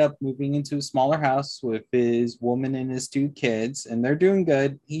John ended up moving into a smaller house with his woman and his 2 kids, and they're doing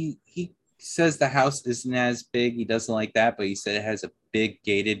good. He says the house isn't as big. He doesn't like that, but he said it has a big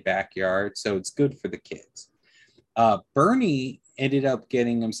gated backyard, so it's good for the kids. Bernie ended up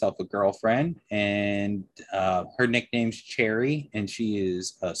getting himself a girlfriend, and her nickname's Cherry, and she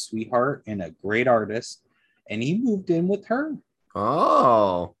is a sweetheart and a great artist, and he moved in with her.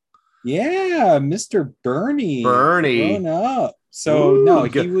 Oh. Yeah, Mr. Bernie grown up. So Ooh, no,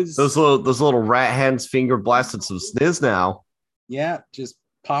 he was those little rat hands finger blasted some sniz now. Yeah, just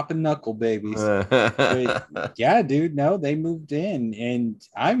popping knuckle babies. But yeah, dude, no, they moved in, and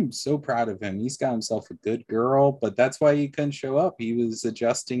I'm so proud of him. He's got himself a good girl, but that's why he couldn't show up. He was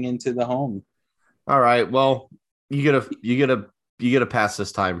adjusting into the home. All right, well, you gotta pass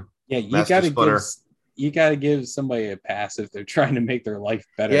this time. Yeah, you gotta give somebody a pass if they're trying to make their life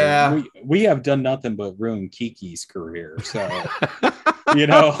better. Yeah, we have done nothing but ruin Kiki's career. So you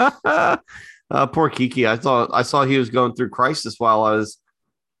know, poor Kiki. I saw he was going through crisis while I was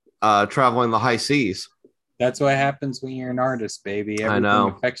traveling the high seas. That's what happens when you're an artist, baby. Everything I know.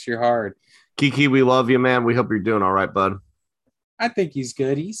 affects your heart. Kiki, we love you, man. We hope you're doing all right, bud. I think he's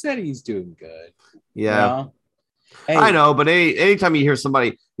good. He said he's doing good. Yeah. You know? Hey, I know, but anytime you hear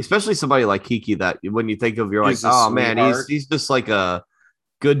somebody, especially somebody like Kiki, that when you think of, you're like, oh man, he's just like a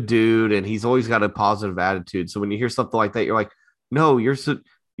good dude, and he's always got a positive attitude. So when you hear something like that, you're like, no, you're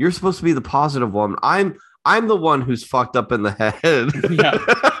supposed to be the positive one. I'm the one who's fucked up in the head. Yeah.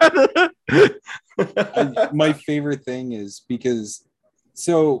 My favorite thing is because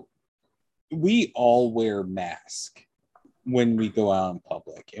we all wear masks when we go out in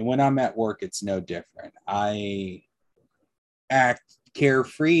public, and when I'm at work, it's no different. I act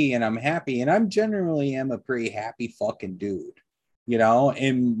carefree and I'm happy, and I'm generally am a pretty happy fucking dude, you know.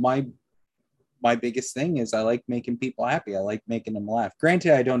 And my biggest thing is I like making people happy. I like making them laugh.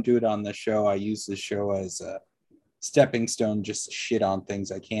 Granted, I don't do it on the show. I use the show as a stepping stone just to shit on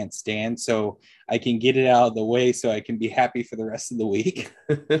things I can't stand, so I can get it out of the way so I can be happy for the rest of the week.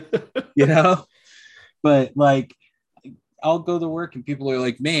 You know, but like, I'll go to work and people are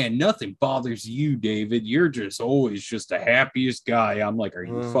like, man, nothing bothers you, David. You're just always just the happiest guy. I'm like, are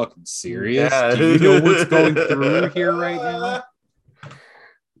you fucking serious? Yeah. Do you know what's going through here right now?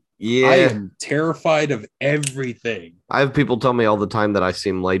 Yeah. I am terrified of everything. I have people tell me all the time that I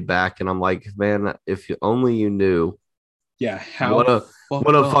seem laid back, and I'm like, man, if only you knew. Yeah. What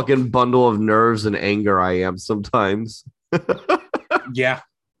a fucking bundle of nerves and anger I am sometimes. Yeah.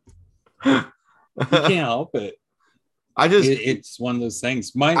 You can't help it. It's one of those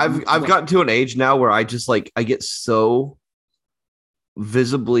things. I've gotten to an age now where I just like, I get so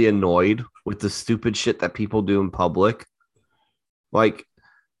visibly annoyed with the stupid shit that people do in public. Like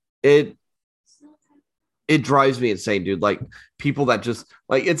it it drives me insane, dude. Like people that just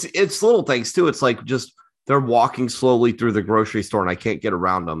like it's little things too. It's like just they're walking slowly through the grocery store and I can't get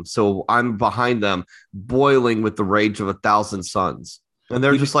around them. So I'm behind them, boiling with the rage of 1,000 suns. And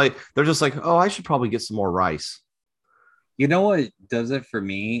they're just like, oh, I should probably get some more rice. You know what does it for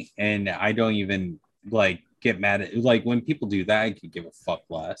me? And I don't even like get mad at like when people do that, I could give a fuck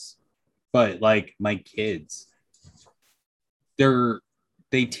less. But like my kids,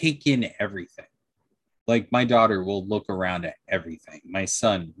 they take in everything. Like my daughter will look around at everything. My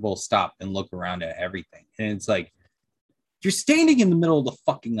son will stop and look around at everything. And it's like, you're standing in the middle of the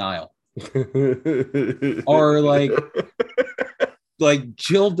fucking aisle. Or like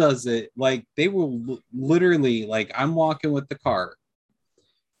Jill does it. Like they will literally, like I'm walking with the car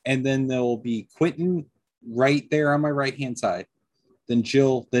and then there'll be Quentin right there on my right-hand side. Then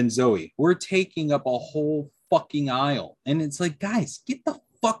Jill, then Zoe. We're taking up a whole fucking aisle. And it's like, guys, get the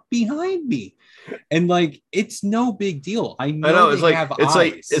fuck behind me. And like it's no big deal. I know it's they like have it's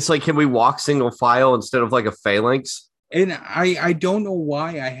eyes. it's like can we walk single file instead of like a phalanx? And I don't know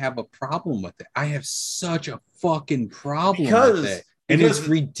why I have a problem with it. I have such a fucking problem with it. And it's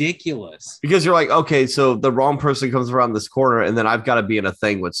ridiculous. Because you're like, okay, so the wrong person comes around this corner and then I've got to be in a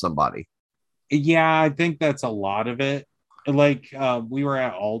thing with somebody. Yeah, I think that's a lot of it. Like we were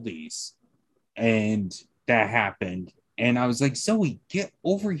at Aldi's and that happened. And I was like, Zoe, get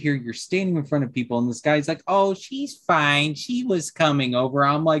over here. You're standing in front of people. And this guy's like, oh, she's fine. She was coming over.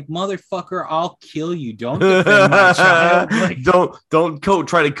 I'm like, motherfucker, I'll kill you. Don't defend my child. Like, don't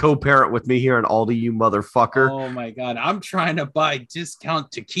try to co-parent with me here in Aldi, you motherfucker. Oh my God. I'm trying to buy discount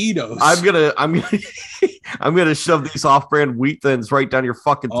taquitos. I'm gonna shove these off-brand wheat thins right down your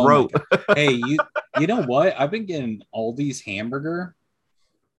fucking throat. Hey, you know what? I've been getting Aldi's hamburger.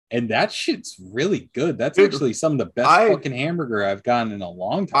 And that shit's really good. That's actually some of the best fucking hamburger I've gotten in a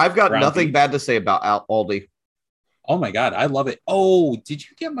long time. I've got nothing bad to say about Aldi. Oh my God, I love it. Oh, did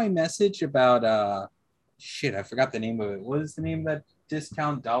you get my message about shit? I forgot the name of it. What is the name of that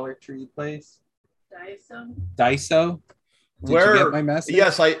discount Dollar Tree place? Daiso. Did you get my message?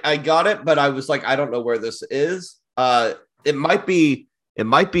 Yes, I got it, but I was like, I don't know where this is. It might be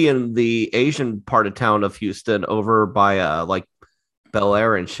in the Asian part of town of Houston, over by like Bel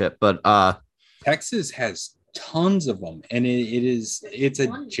Air and shit, but Texas has tons of them, and it's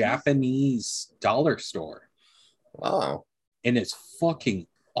a Japanese dollar store. Wow. And it's fucking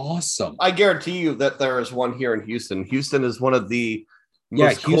awesome. I guarantee you that there is one here in Houston. Houston is one of the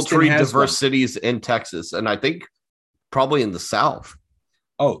most culturally diverse cities in Texas, and I think probably in the South.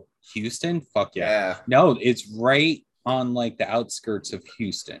 Oh, Houston? Fuck yeah. No, it's right on like the outskirts of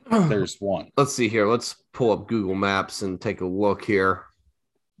Houston. There's one. Let's see here. Let's pull up Google Maps and take a look here,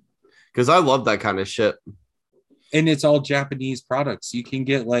 because I love that kind of shit. And it's all Japanese products. You can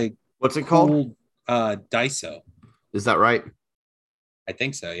get like, what's it called? Daiso. Is that right? I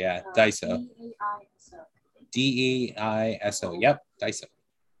think so. Yeah, Daiso. Deiso. Yep, Daiso.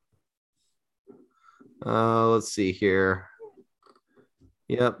 Let's see here.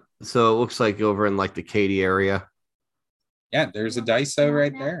 Yep. So it looks like over in like the Katy area. Yeah, there's a Daiso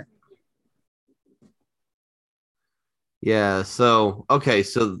right there. Yeah, so okay,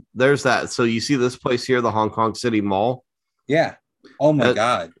 so there's that. So you see this place here, the Hong Kong City Mall? Yeah. Oh my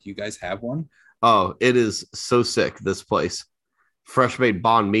God. Do you guys have one? Oh, it is so sick, this place. Fresh made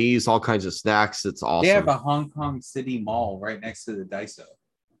banh mi's, all kinds of snacks. It's awesome. They have a Hong Kong City Mall right next to the Daiso.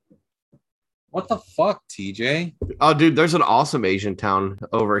 What the fuck, TJ? Oh, dude, there's an awesome Asian town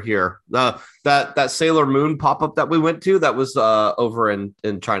over here. That Sailor Moon pop-up that we went to, that was over in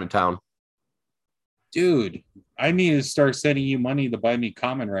Chinatown. Dude, I need to start sending you money to buy me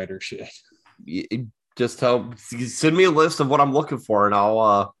Kamen Rider shit. Just send me a list of what I'm looking for, and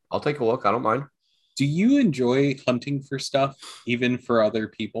I'll take a look. I don't mind. Do you enjoy hunting for stuff, even for other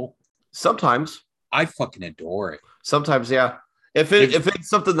people? Sometimes. I fucking adore it. Sometimes, yeah. If it's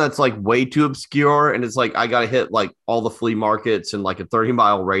something that's like way too obscure and it's like I gotta hit like all the flea markets in like a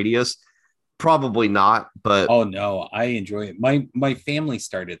 30-mile radius, probably not. But oh no, I enjoy it. My family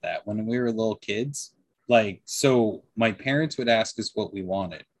started that when we were little kids. Like, so my parents would ask us what we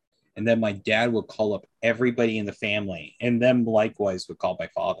wanted, and then my dad would call up everybody in the family, and them likewise would call my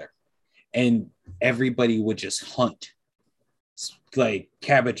father, and everybody would just hunt, like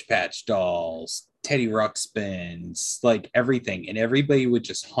Cabbage Patch dolls, Teddy Ruxpins, like everything, and everybody would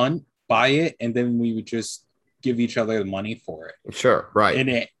just hunt, buy it, and then we would just give each other the money for it. Sure, right.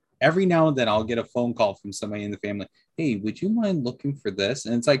 And every now and then I'll get a phone call from somebody in the family. Hey, would you mind looking for this?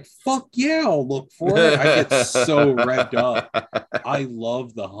 And it's like, fuck yeah, I'll look for it. I get so revved up. I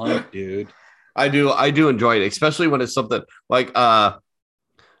love the hunt, dude. I do enjoy it, especially when it's something like as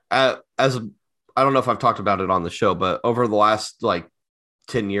I I don't know if I've talked about it on the show, but over the last like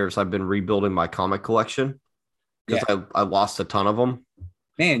 10 years, I've been rebuilding my comic collection because I lost a ton of them.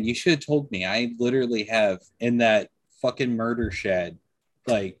 Man, you should have told me. I literally have in that fucking murder shed,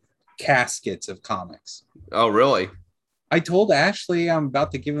 like caskets of comics. Oh, really? I told Ashley I'm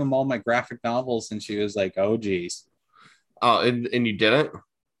about to give him all my graphic novels, and she was like, "Oh, geez." Oh, and you didn't?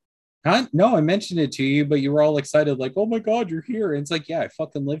 Huh? No, I mentioned it to you, but you were all excited, like, "Oh my god, you're here!" And it's like, yeah, I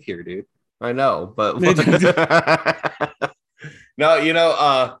fucking live here, dude. I know, but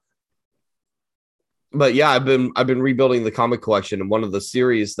no, but yeah, I've been rebuilding the comic collection, and one of the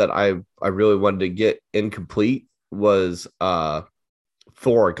series that I really wanted to get incomplete was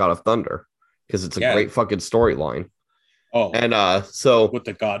Thor: God of Thunder, because it's a great fucking storyline. Oh, and so with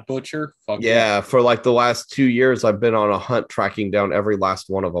the God Butcher, for like the last 2 years, I've been on a hunt tracking down every last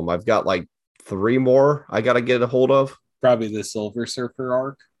one of them. I've got like 3 more I got to get a hold of. Probably the Silver Surfer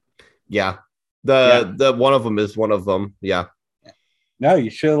arc. Yeah, the one of them is one of them. Yeah. No, you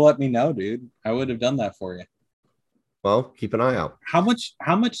should have let me know, dude. I would have done that for you. Well, keep an eye out. How much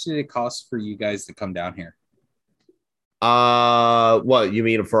did it cost for you guys to come down here? What you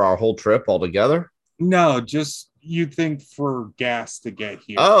mean for our whole trip altogether? No, just you think for gas to get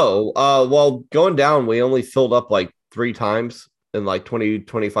here. Oh, well, going down, we only filled up like 3 times and like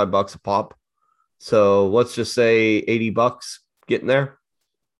 20-25 bucks a pop. So let's just say $80 getting there.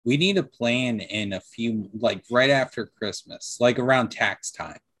 We need a plan in a few, like right after Christmas, like around tax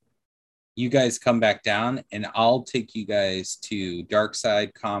time. You guys come back down, and I'll take you guys to Dark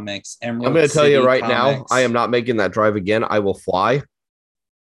Side Comics. Emerald I'm going to tell City you right Comics. now, I am not making that drive again. I will fly,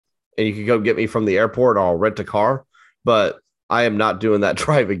 and you can go get me from the airport, or I'll rent a car. But I am not doing that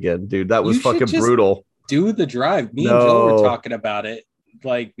drive again, dude. That was fucking brutal. Do the drive. Me and Joel were talking about it.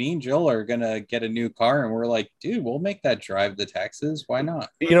 Like, me and Joel are gonna get a new car, and we're like, dude, we'll make that drive to Texas. Why not?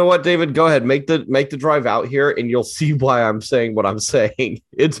 You know what, David? Go ahead, make the drive out here, and you'll see why I'm saying what I'm saying.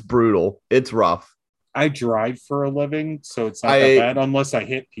 It's brutal. It's rough. I drive for a living, so it's not that bad unless I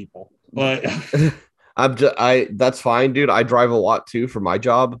hit people. But that's fine, dude. I drive a lot too for my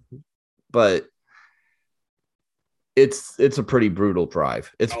job, but it's a pretty brutal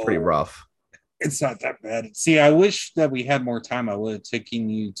drive. It's pretty rough. It's not that bad. See, I wish that we had more time. I would have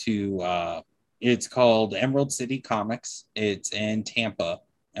taken you to it's called Emerald City Comics. It's in Tampa,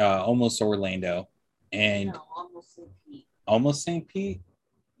 almost Orlando. And almost St. Pete. Almost St. Pete?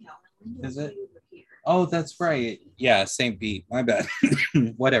 Yeah, is it? Oh, that's right. Yeah, St. Pete. My bad.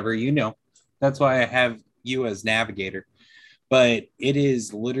 Whatever, That's why I have you as navigator. But it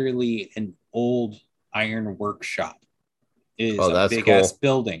is literally an old iron workshop. It is a big ass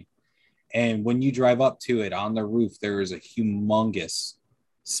building. And when you drive up to it on the roof, there is a humongous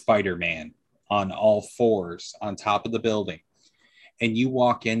Spider-Man on all 4s on top of the building. And you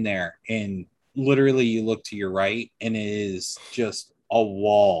walk in there, and literally you look to your right, and it is just a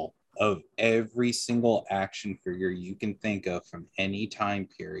wall of every single action figure you can think of from any time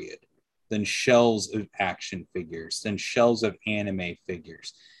period. Then shelves of action figures, then shelves of anime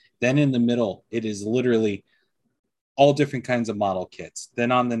figures. Then in the middle, it is literally all different kinds of model kits. Then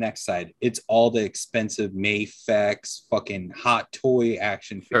on the next side, it's all the expensive Mayfex fucking hot toy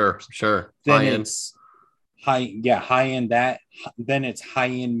action figures. Sure. Then it's high-end that. Then it's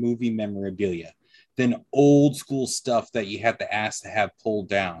high-end movie memorabilia. Then old school stuff that you have to ask to have pulled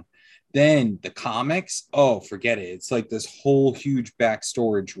down. Then the comics, forget it. It's like this whole huge back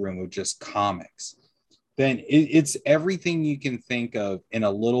storage room of just comics. Then it's everything you can think of in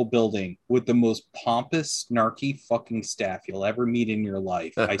a little building with the most pompous, snarky fucking staff you'll ever meet in your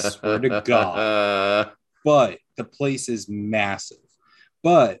life. I swear to God. But the place is massive.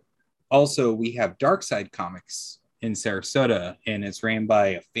 But also, we have Dark Side Comics in Sarasota, and it's ran by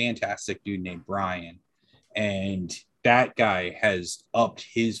a fantastic dude named Brian. And that guy has upped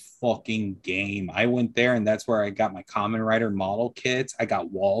his fucking game. I went there, and that's where I got my Kamen Rider model kits. I got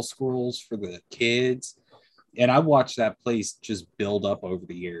wall scrolls for the kids. And I watched that place just build up over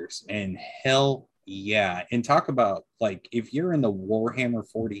the years. And hell yeah. And talk about, like, if you're in the Warhammer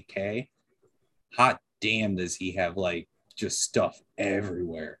 40K, hot damn does he have, like, just stuff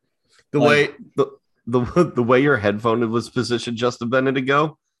everywhere. The way your headphone was positioned just a minute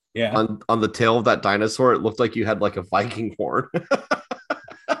ago, on the tail of that dinosaur, it looked like you had like a Viking horn.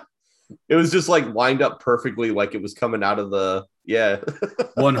 It was just like lined up perfectly, like it was coming out of the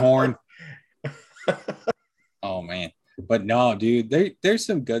one horn. Oh man, but no, dude, there's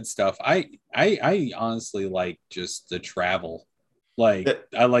some good stuff. I honestly like just the travel. Like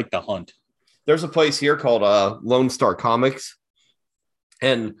I like the hunt. There's a place here called Lone Star Comics,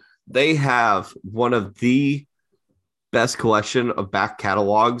 and they have one of the best collection of back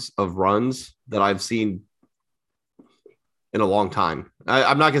catalogs of runs that I've seen in a long time.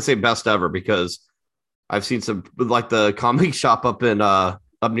 I'm not gonna say best ever because I've seen some like the comic shop up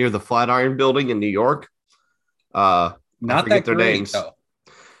near the Flatiron Building in New York. Not I forget that their great, names. though.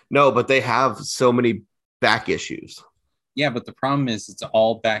 No, but they have so many back issues. Yeah, but the problem is it's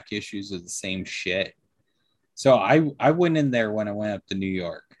all back issues of the same shit. So I went in there when I went up to New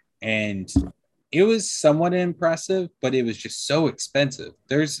York, and it was somewhat impressive, but it was just so expensive.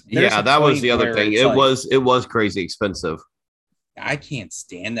 There's Yeah, a that was point the other where thing. it's It was crazy expensive. I can't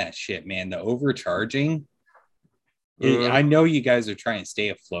stand that shit, man. The overcharging. Mhm. I know you guys are trying to stay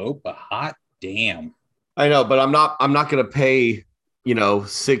afloat, but hot damn. I know, but I'm not gonna pay,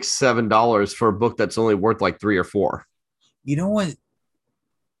 $6-7 for a book that's only worth like 3 or 4. You know what?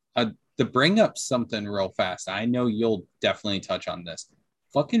 To bring up something real fast, I know you'll definitely touch on this.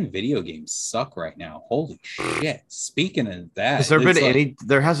 Fucking video games suck right now. Holy shit. Speaking of that, Has there been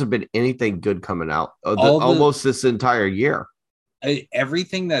there hasn't been anything good coming out almost this entire year.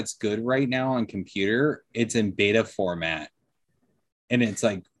 Everything that's good right now on computer, it's in beta format. And it's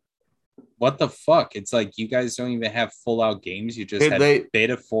like, what the fuck? It's like you guys don't even have full out games. You just have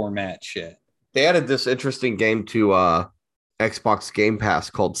beta format shit. They added this interesting game to Xbox Game Pass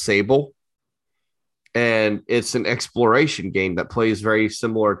called Sable. And it's an exploration game that plays very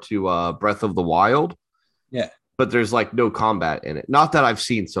similar to Breath of the Wild. Yeah. But there's like no combat in it. Not that I've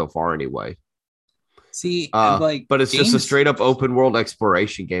seen so far anyway. See, but it's just a straight up open world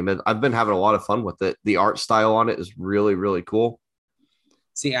exploration game. And I've been having a lot of fun with it. The art style on it is really, really cool.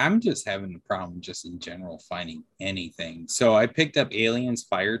 See, I'm just having a problem just in general finding anything. So I picked up Aliens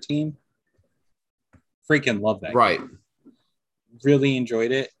Fire Team. Freaking love that. Right. Game. Really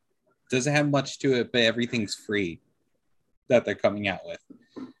enjoyed it. Doesn't have much to it, but everything's free that they're coming out with.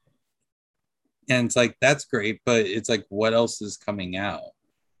 And it's like, that's great, but it's like, what else is coming out?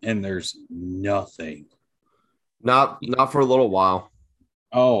 And there's nothing. Not for a little while.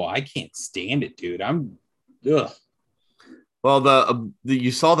 Oh, I can't stand it, dude. Ugh. Well,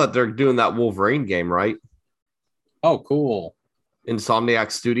 you saw that they're doing that Wolverine game, right? Oh, cool.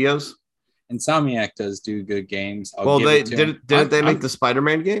 Insomniac Studios. Insomniac does do good games. Didn't they make the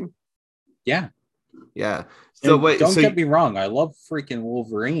Spider-Man game? Yeah. Yeah. So don't get me wrong. I love freaking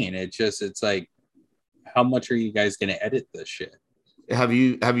Wolverine. It's like, how much are you guys going to edit this shit? Have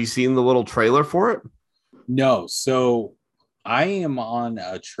you seen the little trailer for it? No. So I am on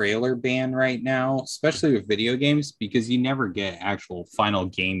a trailer ban right now, especially with video games, because you never get actual final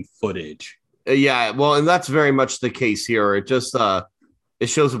game footage. Yeah. Well, and that's very much the case here. It just, it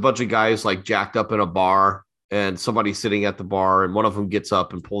shows a bunch of guys like jacked up in a bar and somebody sitting at the bar, and one of them gets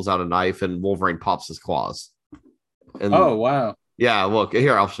up and pulls out a knife, and Wolverine pops his claws. And, oh, wow. Yeah, look,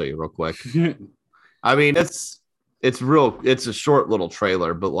 here, I'll show you real quick. I mean, it's a short little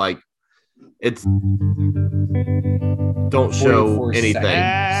trailer, but like it's don't show anything.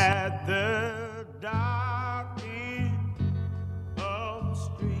 At the dark end of the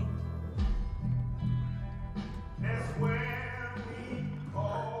street.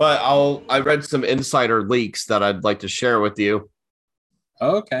 But I read some insider leaks that I'd like to share with you.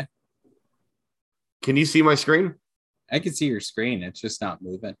 Oh, okay. Can you see my screen? I can see your screen. It's just not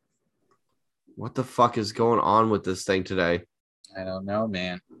moving. What the fuck is going on with this thing today? I don't know,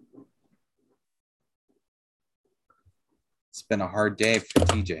 man. It's been a hard day for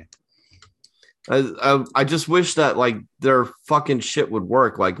TJ. I just wish that like their fucking shit would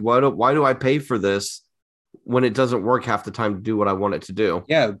work. Like, why do I pay for this when it doesn't work half the time to do what I want it to do?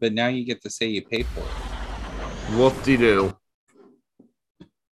 Yeah, but now you get to say you pay for it. Whoop-de-doo.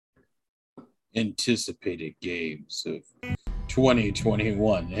 Anticipated games of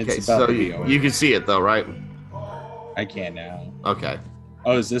 2021. It's Okay, about so to be over. you can see it though, right? I can't now. Okay.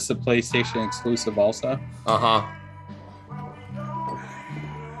 Oh, is this a PlayStation exclusive also? Uh-huh.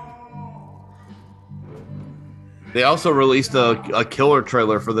 They also released a killer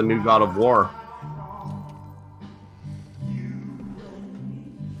trailer for the new God of War.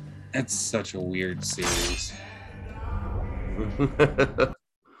 It's such a weird series.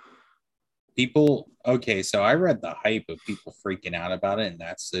 People, okay, so I read the hype of people freaking out about it, and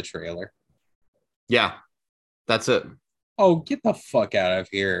that's the trailer. Yeah, that's it. Oh, get the fuck out of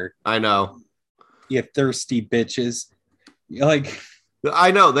here. I know. You thirsty bitches. You're like,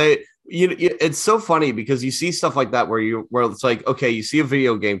 I know it's so funny because you see stuff like that where it's like, okay, you see a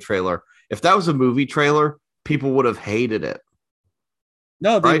video game trailer. If that was a movie trailer, people would have hated it.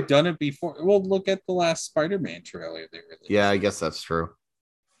 No, they've done it before. Well, look at the last Spider-Man trailer they released. Yeah, I guess that's true.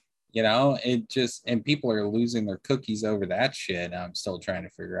 You know, and people are losing their cookies over that shit. I'm still trying to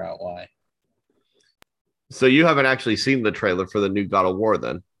figure out why. So you haven't actually seen the trailer for the new God of War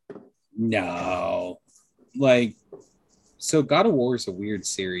then? No, like, so God of War is a weird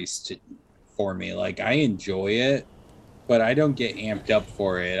series for me. Like, I enjoy it, but I don't get amped up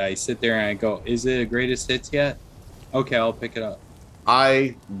for it. I sit there and I go, "Is it a greatest hits yet? Okay, I'll pick it up."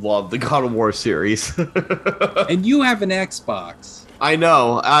 I love the God of War series. And you have an Xbox. I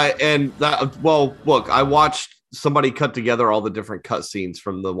know. Well, look, I watched somebody cut together all the different cutscenes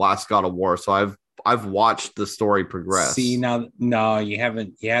from the last God of War, so I've watched the story progress. See, now, no, you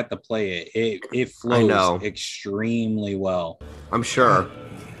haven't. You have to play it. It flows extremely well. I'm sure.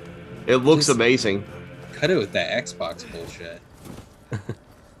 It looks amazing. Cut it with that Xbox bullshit.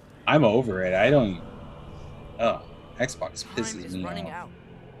 I'm over it. I don't. Oh, Xbox pisses me running off. out.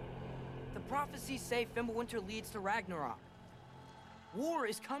 The prophecies say Fimbulwinter leads to Ragnarok. War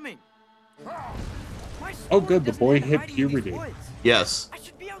is coming. Oh, good. The boy hit puberty. Yes. I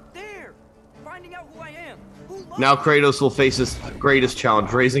should be out there, finding out who I am. Now Kratos will face his greatest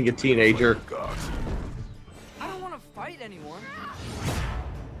challenge, raising a teenager. I don't want to fight anyone.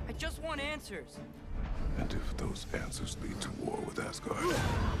 I just want answers. And if those answers lead to war with Asgard,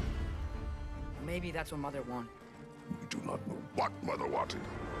 Maybe that's what Mother wanted. we do not know what Mother wanted.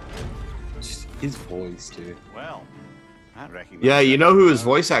 Just his voice, dude. Well, I recognize. Yeah, you know who his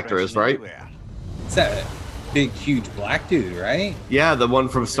voice actor is, right? It's that big, huge black dude, right? Yeah, the one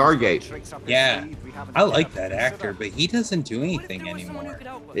from Stargate. Yeah, I like that actor, but he doesn't do anything anymore.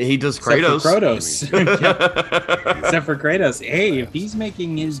 He does Except for Kratos. Kratos. Yeah. Except for Kratos. Hey, if he's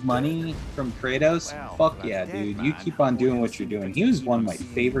making his money from Kratos, fuck yeah, dude. You keep on doing what you're doing. He was one of my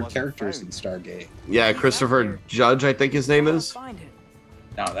favorite characters in Stargate. Yeah, Christopher Judge, I think his name is.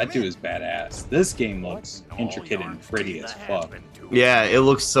 No, that dude is badass. This game looks intricate and pretty as fuck. Yeah, it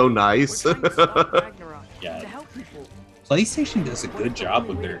looks so nice. Yeah. PlayStation does a good job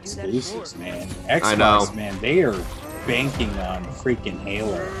with their exclusives, man. Xbox, I know. Man, they are banking on freaking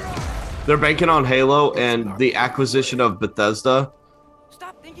Halo. They're banking on Halo and the acquisition of Bethesda.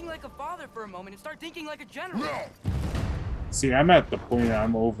 Stop thinking like a father for a moment and start thinking like a general. See, I'm at the point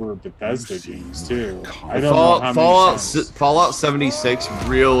I'm over Bethesda games too. I don't know how Fallout 76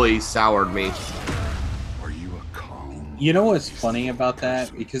 really soured me. You know what's funny about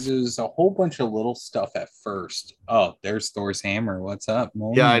that? Because it was a whole bunch of little stuff at first. Oh, there's Thor's hammer. What's up?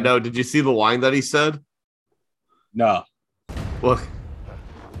 Morning. Yeah, I know. Did you see the line that he said? No. Look.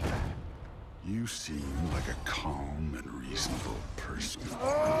 You seem like a calm and reasonable person.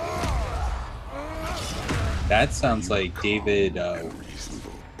 That sounds like David.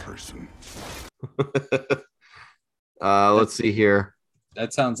 Reasonable person. Let's see here.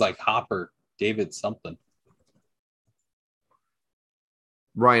 That sounds like Hopper. David something.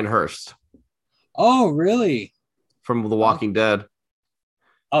 Ryan Hurst Oh, really? from The Walking Dead.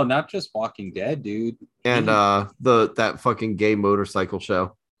 Oh, not just Walking Dead, dude. And that fucking gay motorcycle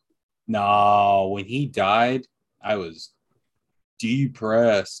show. No, when he died, I was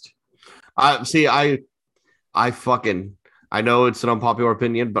depressed. I know it's an unpopular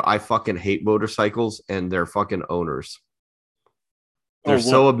opinion, but I fucking hate motorcycles and their fucking owners. They're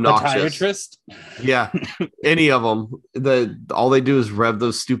so obnoxious. Podiatrist? Yeah, any of them. All they do is rev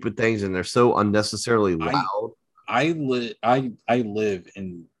those stupid things, and they're so unnecessarily loud. I live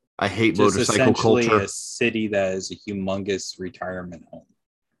in. I hate just motorcycle essentially culture. a city that is a humongous retirement home,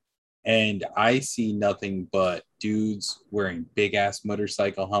 and I see nothing but dudes wearing big ass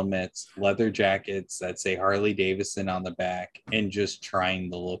motorcycle helmets, leather jackets that say Harley Davidson on the back, and just trying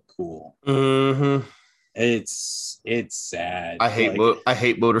to look cool. Mm-hmm. It's sad. I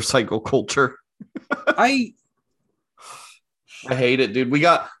hate motorcycle culture. I hate it, dude. We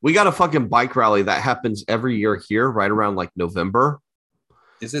got a fucking bike rally that happens every year here, right around like November.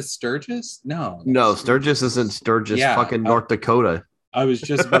 Is it Sturgis? No, Sturgis is in Sturgis, Yeah, fucking North Dakota. I was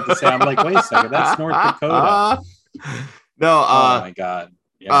just about to say. I'm like, wait a second, that's North Dakota. No, Oh my god.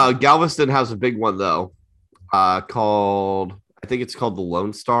 Yeah. Galveston has a big one though. Called I think it's called the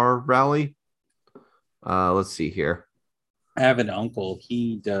Lone Star Rally. Let's see here. I have an uncle.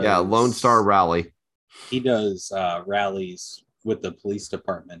 He does. Yeah, Lone Star Rally. He does rallies with the police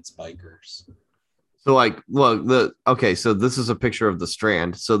department's bikers. So like, look, so this is a picture of the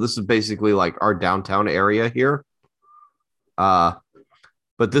Strand. So this is basically like our downtown area here. But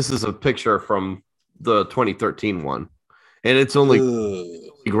this is a picture from the 2013 one. And it's only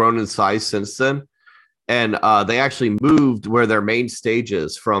grown in size since then. And they actually moved where their main stage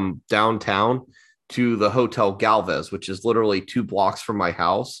is from downtown to the Hotel Galvez, which is literally 2 blocks from my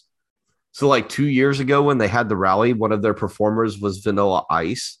house. So like 2 years ago when they had the rally, one of their performers was Vanilla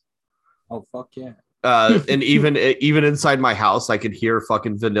Ice. Oh, fuck yeah. And even inside my house, I could hear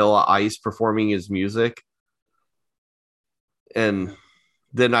fucking Vanilla Ice performing his music. And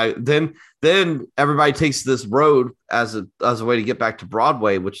then everybody takes this road as a way to get back to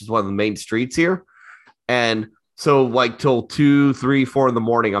Broadway, which is one of the main streets here. And so like till 2, 3, 4 in the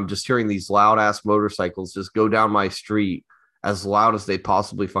morning, I'm just hearing these loud ass motorcycles just go down my street as loud as they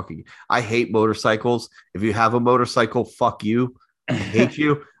possibly fucking. I hate motorcycles. If you have a motorcycle, fuck you. I hate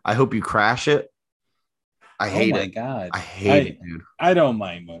you. I hope you crash it. I hate it. Oh my God. I hate it, dude. I don't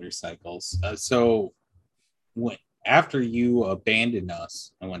mind motorcycles. So after you abandoned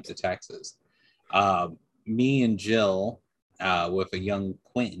us and went to Texas, me and Jill, with a young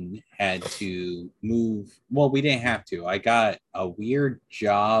Quentin, had to move. Well, we didn't have to. I got a weird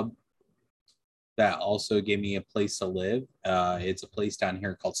job that also gave me a place to live. It's a place down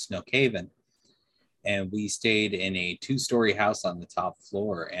here called Snook Haven. And we stayed in a 2-story house on the top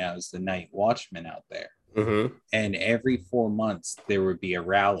floor. And I was the night watchman out there. Mm-hmm. And every 4 months, there would be a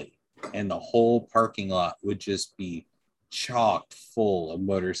rally. And the whole parking lot would just be chocked full of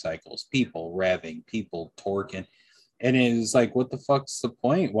motorcycles, people revving, people torquing. And it was like, what the fuck's the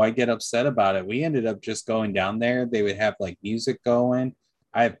point? Why get upset about it? We ended up just going down there. They would have like music going.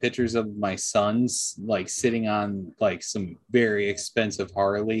 I have pictures of my sons like sitting on like some very expensive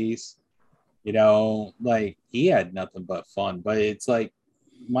Harleys. You know, like he had nothing but fun. But it's like,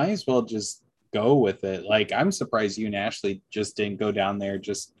 might as well just go with it. Like, I'm surprised you and Ashley just didn't go down there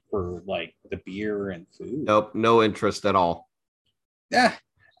just for like the beer and food. Nope, no interest at all. Yeah,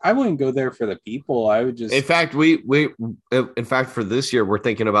 I wouldn't go there for the people. I would just. In fact, for this year, we're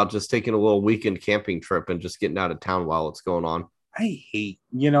thinking about just taking a little weekend camping trip and just getting out of town while it's going on. I hate,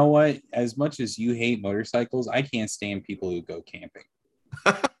 you know what? As much as you hate motorcycles, I can't stand people who go camping.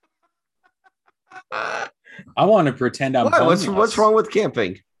 I want to pretend I'm. What's wrong with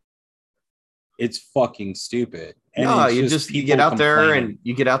camping? It's fucking stupid. And no, it's you get out there and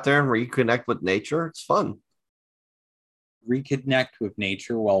reconnect with nature. It's fun. Reconnect with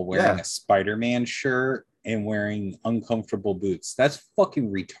nature while wearing a Spider-Man shirt and wearing uncomfortable boots. That's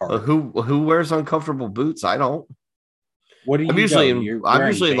fucking retarded. Who wears uncomfortable boots? I don't. What do you? I'm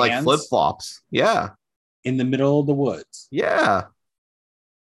usually in like flip flops. Yeah. In the middle of the woods. Yeah.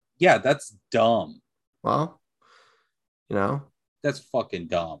 Yeah, that's dumb. Well, you know. That's fucking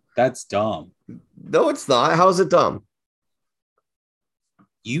dumb. That's dumb. No, it's not. How is it dumb?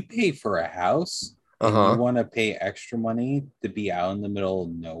 You pay for a house and you want to pay extra money to be out in the middle of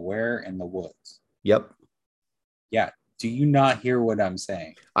nowhere in the woods. Yep. Yeah. Do you not hear what I'm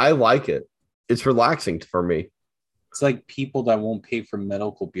saying? I like it. It's relaxing for me. It's like people that won't pay for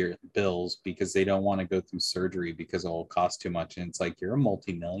medical bills because they don't want to go through surgery because it will cost too much. And it's like, you're a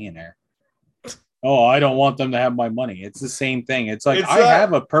multimillionaire. Oh, I don't want them to have my money. It's the same thing. It's like, I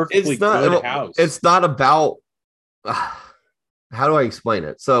have a perfectly good house. It's not about, how do I explain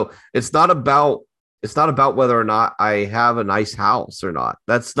it? So it's not about whether or not I have a nice house or not.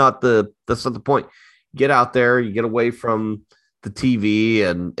 That's not the point. Get out there, you get away from the TV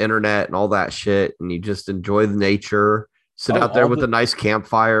and internet and all that shit, and you just enjoy the nature. Sit out there with a nice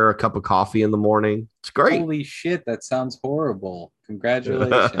campfire, a cup of coffee in the morning. It's great. Holy shit, that sounds horrible.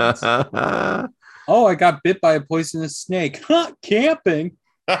 Congratulations. Oh, I got bit by a poisonous snake. Huh, camping.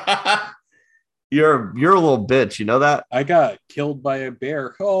 You're a little bitch, you know that? I got killed by a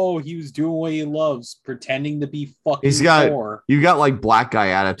bear. Oh, he was doing what he loves, pretending to be fucking poor. You got like black guy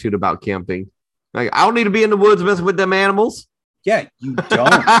attitude about camping. Like, I don't need to be in the woods messing with them animals. Yeah, you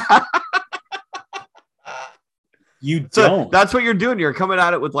don't. You don't. That's what you're doing. You're coming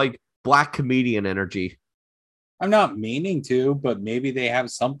at it with like black comedian energy. I'm not meaning to, but maybe they have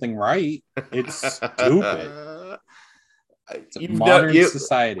something right. It's stupid. It's a modern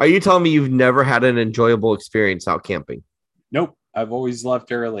society. Are you telling me you've never had an enjoyable experience out camping? Nope. I've always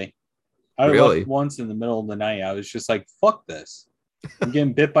left early. I left once in the middle of the night. I was just like, fuck this. I'm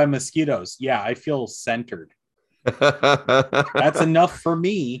getting bit by mosquitoes. Yeah, I feel centered. That's enough for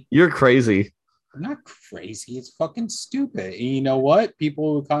me. You're crazy. I'm not crazy. It's fucking stupid. And you know what?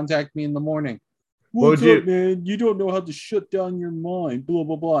 People will contact me in the morning. What's up, man? You don't know how to shut down your mind. Blah,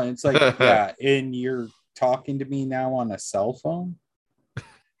 blah, blah. And it's like, yeah, and you're talking to me now on a cell phone?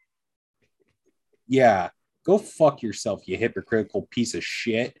 Yeah. Go fuck yourself, you hypocritical piece of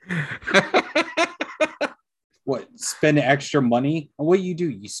shit. What? Spend extra money? And what you do?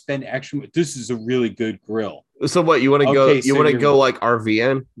 You spend extra money. This is a really good grill. So what, you want to go? You want to go like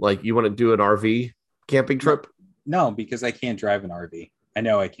RVN? Like you want to do an RV camping trip? No, because I can't drive an RV. I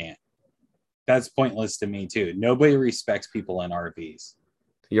know I can't. That's pointless to me too. Nobody respects people in RVs.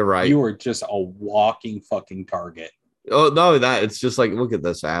 You're right. You are just a walking fucking target. Oh no, it's just like, look at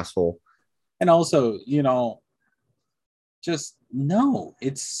this asshole. And also, you know, just no,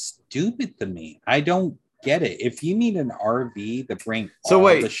 it's stupid to me. I don't get it. If you need an RV to bring So all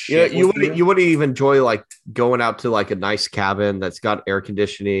wait, the shit you with wouldn't even enjoy like going out to like a nice cabin that's got air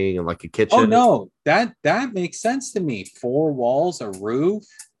conditioning and like a kitchen? Oh no, that makes sense to me. 4 walls, a roof,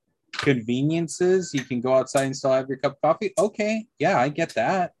 conveniences. You can go outside and still have your cup of coffee. Okay, yeah, I get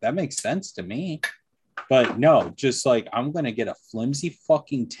that. That makes sense to me. But no, just like I'm gonna get a flimsy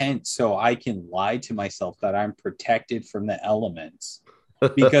fucking tent so I can lie to myself that I'm protected from the elements.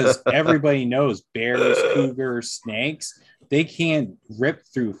 Because everybody knows bears, cougars, snakes, they can't rip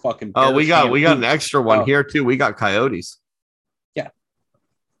through fucking. Oh, we got parachute an extra one here too. We got coyotes. Yeah.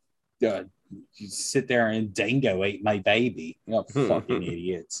 You sit there and dingo ate my baby. You know, fucking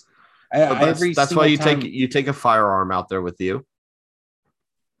idiots. That's why you take a firearm out there with you.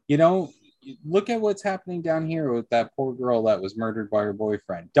 You know, look at what's happening down here with that poor girl that was murdered by her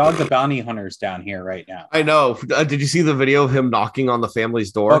boyfriend. Dog the bounty hunter's down here right now. I know. Did you see the video of him knocking on the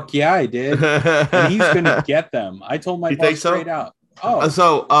family's door? Fuck yeah, I did. And he's gonna get them. I told my boss straight out. Oh,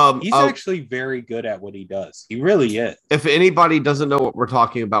 so he's actually very good at what he does. He really is. If anybody doesn't know what we're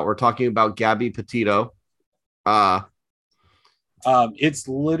talking about Gabby Petito. It's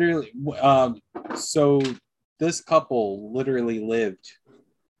literally so this couple literally lived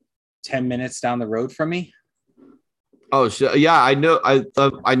 10 minutes down the road from me. Oh yeah, I know.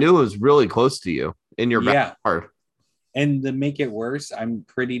 I knew it was really close to you in your backyard. And to make it worse, I'm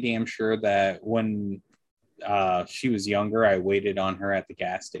pretty damn sure that when she was younger, I waited on her at the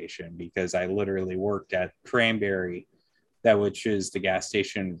gas station because I literally worked at Cranberry, which is the gas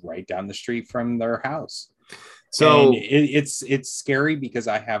station right down the street from their house. So and it's scary because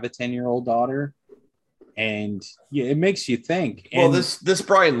I have a 10-year-old daughter. And yeah, it makes you think. Well, this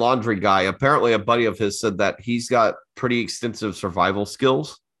Brian Laundrie guy, apparently a buddy of his said that he's got pretty extensive survival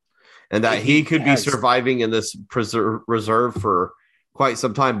skills and that he could be surviving in this reserve for quite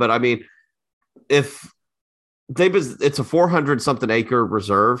some time. But I mean, if it's a 400 something acre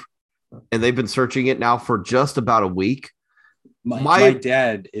reserve and they've been searching it now for just about a week. My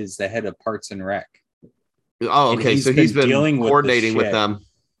dad is the head of Parks and Rec. Oh, okay. So he's been coordinating with them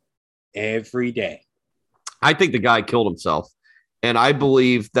every day. I think the guy killed himself, and I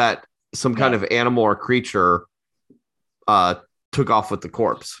believe that some kind of animal or creature took off with the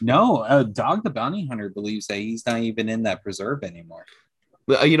corpse. No, Dog the Bounty Hunter believes that he's not even in that preserve anymore.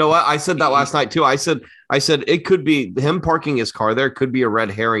 You know what? I said that last night too. I said it could be him parking his car there. Could be a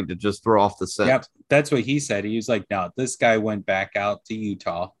red herring to just throw off the scent. Yep, that's what he said. He was like, "No, this guy went back out to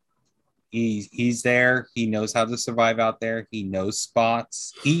Utah. He's there. He knows how to survive out there. He knows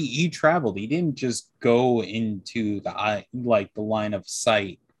spots. He traveled. He didn't just go into the line of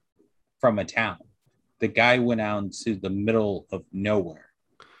sight from a town. The guy went out into the middle of nowhere.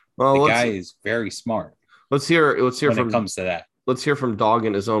 Well, the guy is very smart. Let's hear when it comes to that. Let's hear from Dog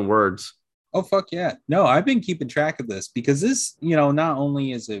in his own words. Oh, fuck yeah. No, I've been keeping track of this because this, not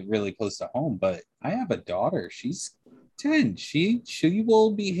only is it really close to home, but I have a daughter. She's 10. She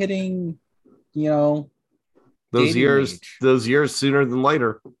will be hitting, those years sooner than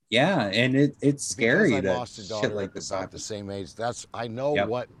later. Yeah, and it's scary. I lost a daughter like about the same age. I know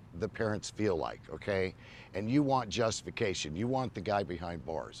what the parents feel like, okay? And you want justification. You want the guy behind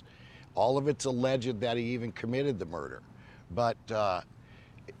bars. All of it's alleged that he even committed the murder, but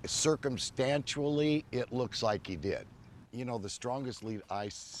circumstantially, it looks like he did. The strongest lead I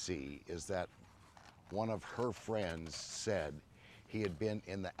see is that one of her friends said he had been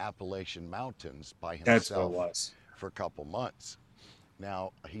in the Appalachian Mountains by himself for a couple months.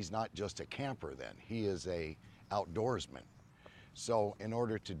 Now, he's not just a camper then, he is a outdoorsman. So in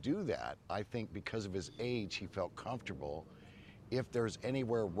order to do that, I think because of his age, he felt comfortable. If there's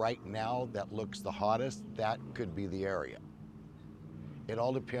anywhere right now that looks the hottest, that could be the area. It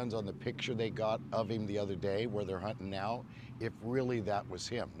all depends on the picture they got of him the other day where they're hunting now, if really that was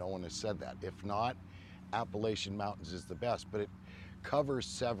him. No one has said that. If not, Appalachian Mountains is the best, but it covers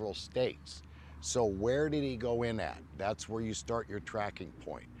several states. So where did he go in at? That's where you start your tracking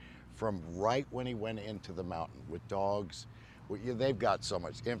point. From right when he went into the mountain with dogs. They've got so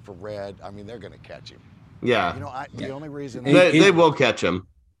much infrared. I mean, they're going to catch him. Yeah. The only reason they will catch him.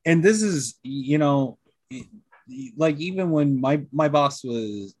 And this is, like even when my boss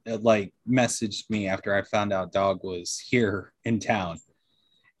was messaged me after I found out Dog was here in town.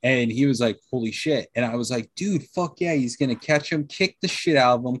 And he was like, holy shit. And I was like, dude, fuck yeah, he's going to catch him, kick the shit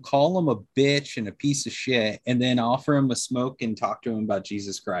out of him, call him a bitch and a piece of shit, and then offer him a smoke and talk to him about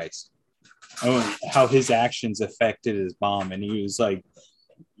Jesus Christ. Oh, how his actions affected his mom. And he was like,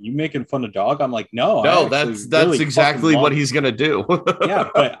 you making fun of Dog? I'm like, no, that's really exactly what he's going to do. Yeah,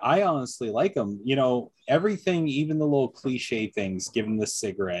 but I honestly like him. Everything, even the little cliche things, give him the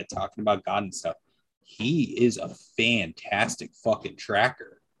cigarette, talking about God and stuff. he is a fantastic fucking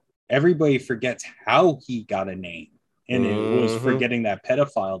tracker. Everybody forgets how he got a name, and it was for getting that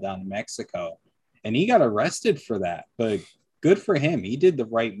pedophile down in Mexico, and he got arrested for that. But good for him. He did the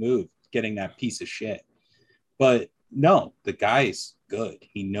right move, getting that piece of shit. But no, the guy's good.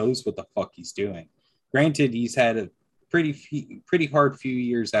 He knows what the fuck he's doing. Granted, he's had a pretty hard few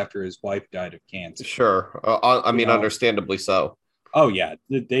years after his wife died of cancer. Sure. I mean, understandably so. Oh yeah,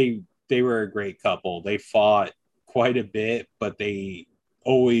 they were a great couple. They fought quite a bit, but they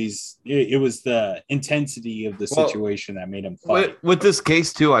always it was the intensity of the situation that made them fight. With this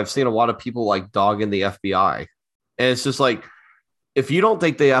case too, I've seen a lot of people like dogging the FBI, and it's just like, if you don't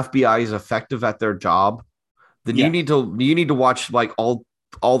think the FBI is effective at their job, then you need to watch like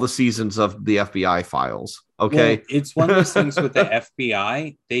all the seasons of the FBI files. Okay. Well, it's one of those things with the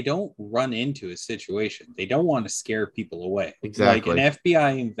FBI, they don't run into a situation. They don't want to scare people away. Exactly. Like an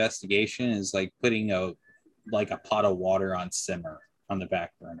FBI investigation is like putting a pot of water on simmer on the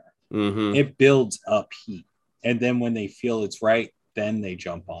back burner. Mm-hmm. It builds up heat. And then when they feel it's right, then they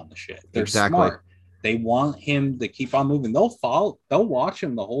jump on the shit. They're smart. They want him to keep on moving. They'll watch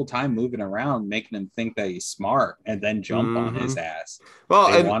him the whole time moving around, making him think that he's smart, and then jump on his ass. Well,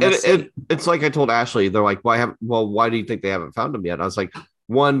 it's like I told Ashley, they're like, why do you think they haven't found him yet? I was like,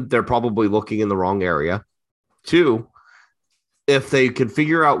 one, they're probably looking in the wrong area. Two, if they could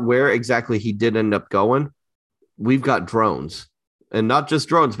figure out where exactly he did end up going, we've got drones. And not just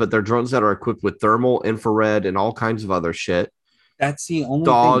drones, but they're drones that are equipped with thermal, infrared, and all kinds of other shit. That's the only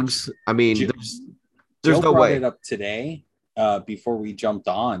dogs. Thing. I mean, there's Joe no brought way. it up today before we jumped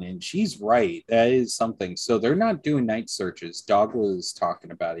on, and she's right. That is something. So they're not doing night searches. Dog was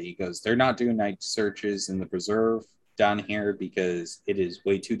talking about it. He goes, they're not doing night searches in the preserve down here because it is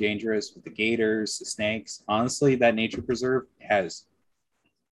way too dangerous with the gators, the snakes. Honestly, that nature preserve has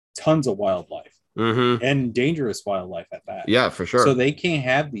tons of wildlife. Mm-hmm. And dangerous wildlife at that. Yeah, for sure. So they can't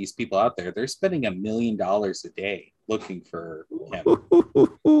have these people out there. They're spending $1 million a day looking for him.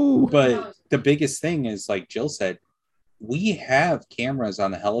 But the biggest thing is, like Jill said, we have cameras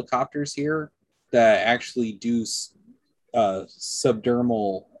on the helicopters here that actually do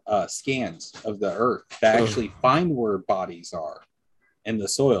subdermal scans of the earth that actually find where bodies are in the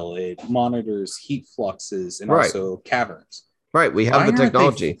soil. It monitors heat fluxes and also caverns. Right. We have the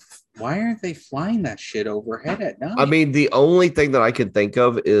technology. Why aren't they flying that shit overhead at night? I mean, the only thing that I can think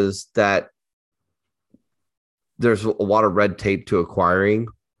of is that there's a lot of red tape to acquiring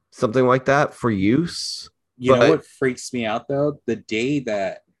something like that for use. You know what freaks me out though? The day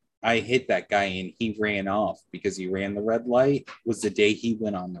that I hit that guy and he ran off because he ran the red light was the day he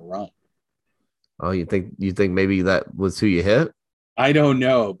went on the run. Oh, you think maybe that was who you hit? I don't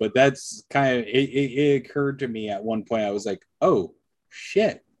know, but that's kind of it occurred to me at one point. I was like, oh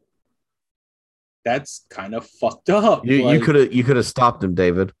shit. That's kind of fucked up. You could have stopped him,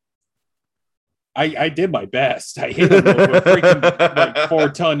 David. I did my best. I hit him with a freaking like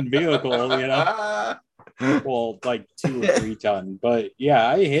 4-ton vehicle, you know. Well, like 2 or 3 ton, but yeah,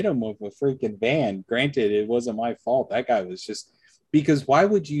 I hit him with a freaking van. Granted, it wasn't my fault. That guy was just because why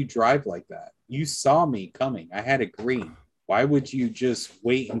would you drive like that? You saw me coming. I had a green. Why would you just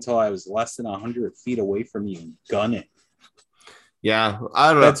wait until I was less than 100 feet away from you and gun it? Yeah,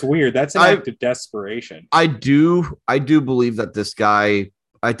 I don't know. That's weird. That's an act of desperation. I do believe that this guy.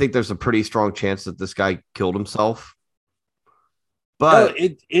 I think there's a pretty strong chance that this guy killed himself. But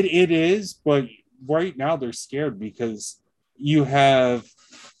it is. But right now they're scared because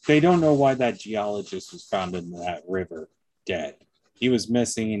they don't know why that geologist was found in that river dead. He was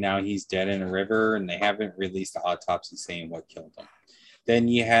missing and now he's dead in a river, and they haven't released the autopsy saying what killed him. Then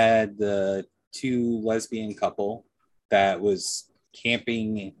you had the 2 lesbian couple that was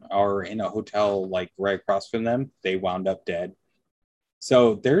camping or in a hotel like right across from them. They wound up dead.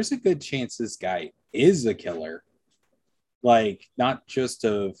 So there's a good chance this guy is a killer. Like, not just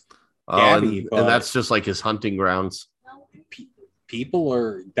of Gabby, and that's just like his hunting grounds.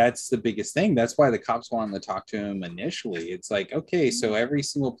 That's the biggest thing. That's why the cops wanted to talk to him initially. It's like, okay, so every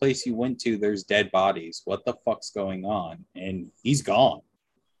single place you went to, there's dead bodies. What the fuck's going on? And he's gone.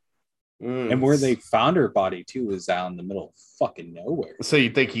 And where they found her body too is out in the middle of fucking nowhere. So you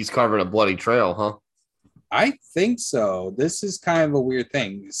think he's carving a bloody trail, huh? I think so. This is kind of a weird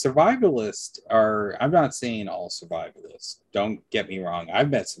thing. Survivalists I'm not saying all survivalists. Don't get me wrong. I've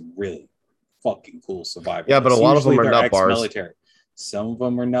met some really fucking cool survivalists. Yeah, but a lot of them are nut bars. Ex-military. Some of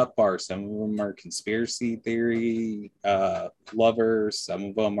them are nut bars. Some of them are conspiracy theory lovers. Some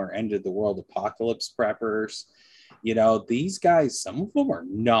of them are end of the world apocalypse preppers. You know, these guys, some of them are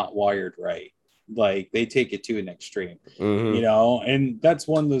not wired right. Like they take it to an extreme, Mhm. you know, and that's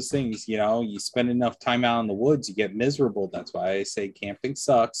one of those things, you know, you spend enough time out in the woods, you get miserable. That's why I say camping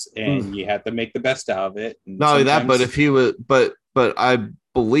sucks and you have to make the best out of it. And Not only that, but sometimes- if he was, but I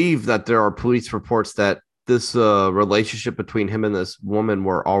believe that there are police reports that this relationship between him and this woman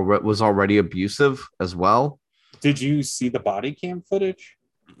was already abusive as well. Did you see the body cam footage?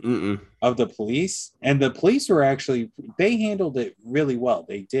 Mm-mm. Of the police? And the police were actually, they handled it really well.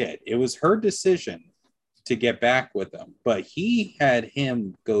 They did. It was her decision to get back with him, but he had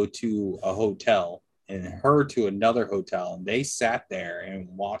him go to a hotel and her to another hotel, and they sat there and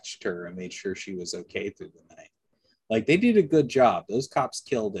watched her and made sure she was okay through the night. Like they did a good job. Those cops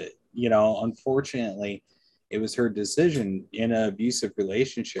killed it. You know, unfortunately, it was her decision. In an abusive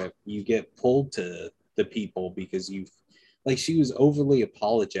relationship, you get pulled to the people because like she was overly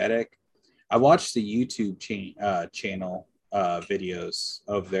apologetic. I watched the YouTube channel videos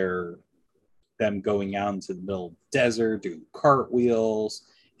of them going out into the middle of the desert, doing cartwheels,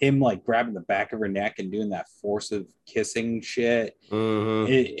 him like grabbing the back of her neck and doing that forcive kissing shit.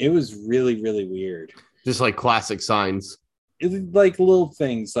 Mhm. It was really, really weird. Just like classic signs. Like little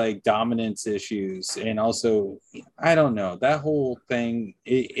things like dominance issues, and also I don't know, that whole thing,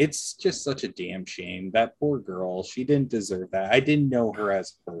 it's just such a damn shame. That poor girl, she didn't deserve that. I didn't know her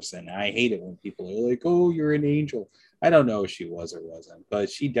as a person. I hate it when people are like, oh, you're an angel. I don't know if she was or wasn't, but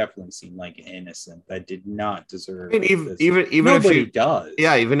she definitely seemed like an innocent that did not deserve And this. even if Nobody she does.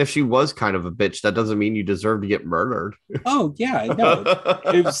 Yeah, even if she was kind of a bitch, that doesn't mean you deserve to get murdered. Oh yeah, no.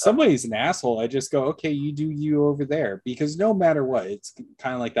 If somebody's an asshole, I just go, okay, you do you over there, because no matter what, it's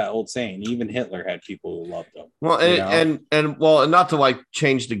kind of like that old saying. Even Hitler had people who loved him. Well, you know? and well, and not to like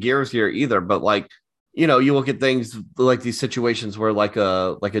change the gears here either, but like, you know, you look at things like these situations where like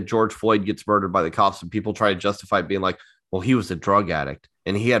a George Floyd gets murdered by the cops and people try to justify it being like, well, he was a drug addict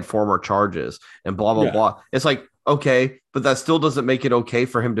and he had former charges and blah blah Yeah. blah. It's like, okay, but that still doesn't make it okay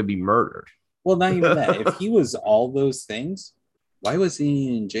for him to be murdered. Well, not even that. If he was all those things, why was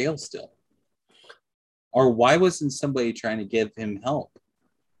he in jail still? Or why wasn't somebody trying to give him help?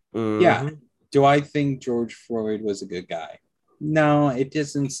 Yeah. Mhm. Do I think George Floyd was a good guy? No, it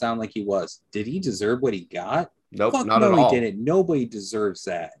doesn't sound like he was. Did he deserve what he got? Nope, Fuck not no, at he all. didn't. Nobody deserves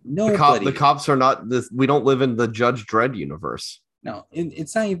that. The, Nobody. the cops are not this. We don't live in the Judge Dredd universe. No,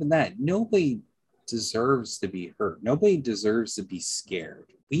 it's not even that. Nobody deserves to be hurt. Nobody deserves to be scared.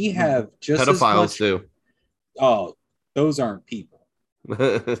 We have just as Pedophiles much. do. Oh, those aren't people.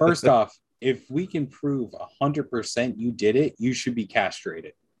 First off, if we can prove 100% you did it, you should be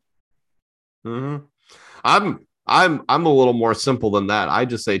castrated. Mhm. I'm a little more simple than that. I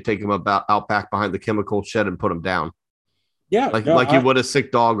just say take him out back behind the chemical shed and put him down. Yeah, like no, you would a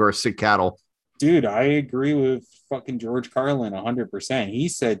sick dog or a sick cattle. Dude, I agree with fucking George Carlin 100%. He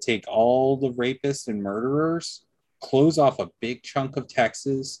said take all the rapists and murderers, close off a big chunk of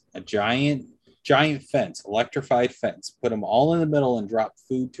Texas, a giant fence, electrified fence, put them all in the middle and drop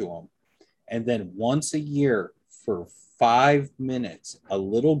food to them. And then once a year for 5 minutes, a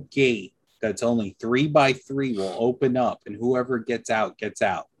little gate that's only 3 by 3 will open up, and whoever gets out, gets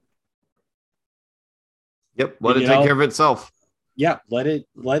out. Yep, let it take care of itself. Yeah, let it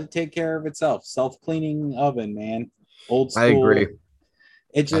take care of itself. Self-cleaning oven, man. Old school. I agree.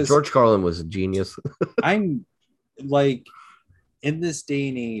 It just George Carlin was a genius. I'm like, in this day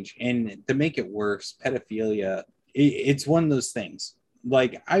and age, and to make it worse, pedophilia, it's one of those things.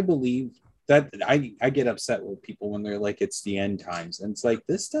 Like, I believe that I get upset with people when they're like, it's the end times. And it's like,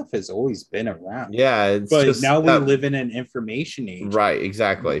 this stuff has always been around. Yeah. But just now we live in an information age. Right,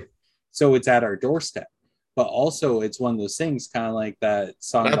 exactly. So it's at our doorstep. But also, it's one of those things, kind of like that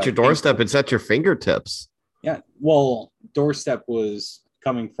song. Not by your doorstep, Pink- it's at your fingertips. Yeah. Well, doorstep was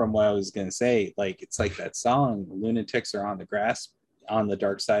coming from what I was going to say. Like, it's like that song, Lunatics Are on the Grass on the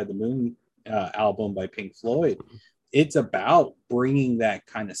Dark Side of the Moon album by Pink Floyd. It's about bringing that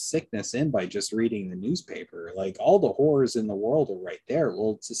kind of sickness in by just reading the newspaper. Like, all the horrors in the world are right there.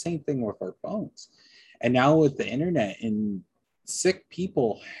 Well, it's the same thing with our phones. And now with the internet, and sick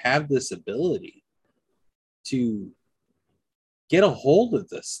people have this ability to get a hold of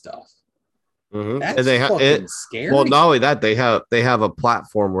this stuff. Mhm. That's And they fucking scary. Well, not only that, they have a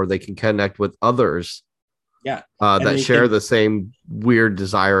platform where they can connect with others. Yeah. And That they share can- the same weird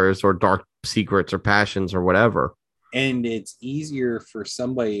desires or dark secrets or passions or whatever. And it's easier for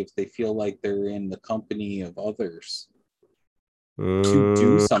somebody if they feel like they're in the company of others to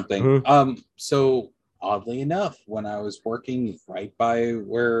do something. Mhm. So oddly enough, when I was working right by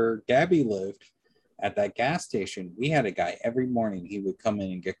where Gabby lived at that gas station, we had a guy every morning. He would come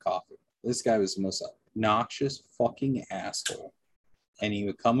in and get coffee. This guy was the most obnoxious fucking asshole. and he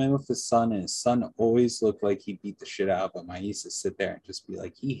would come in with his son, and his son always looked like he beat the shit out of him. I used to sit there and just be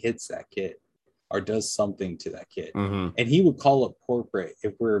like, he hits that kid or does something to that kid. Mhm. And he would call up corporate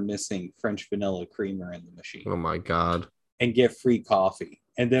if we were missing French vanilla creamer in the machine Oh my god. and get free coffee.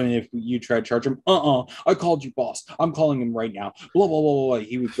 And then if you try to charge him, I called you, boss. I'm calling him right now. Blah, blah, blah, blah.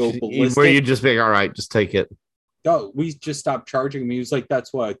 He would go ballistic. Where you just be all right, just take it. No, we just stopped charging him. He was like,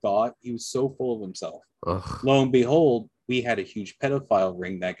 that's what I thought. He was so full of himself. Ugh. Lo and behold, we had a huge pedophile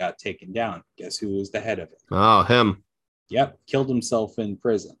ring that got taken down. Guess who was the head of it? Oh, him. Yep, killed himself in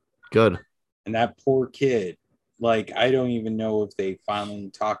prison. Good. And that poor kid, like, I don't even know if they finally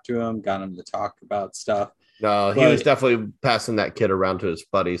talked to him, got him to talk about stuff. No, he But- was definitely passing that kid around to his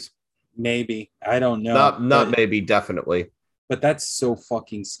buddies. Maybe. I don't know. Not But- maybe, definitely. But that's so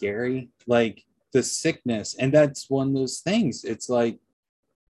fucking scary. Like the sickness. And that's one of those things. It's like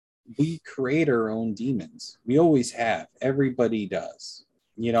we create our own demons. We always have. Everybody does.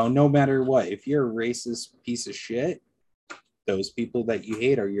 You know, no matter what. If you're a racist piece of shit, those people that you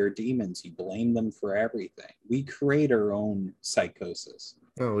hate are your demons. You blame them for everything. We create our own psychosis.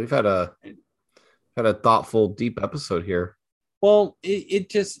 Oh, we've had a thoughtful, deep episode here. Well, it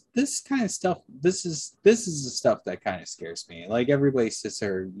just this kind of stuff. This is the stuff that kind of scares me. Like everybody sits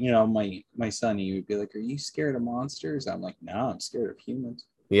there, you know, my son, he would be like, "Are you scared of monsters?" I'm like, "No, I'm scared of humans."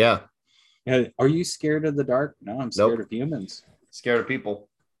 Yeah. Are you scared of the dark? No, I'm scared Nope. of humans. Scared of people.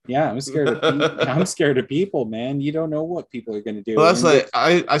 Yeah, I'm scared of people. I'm scared of people, man. You don't know what people are going to do. Well, that's And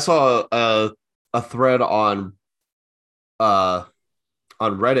like I saw a thread on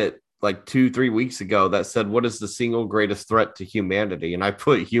Reddit like 2-3 weeks ago that said, "What is the single greatest threat to humanity?" And I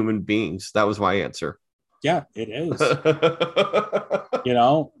put human beings. That was my answer. yeah, it is. You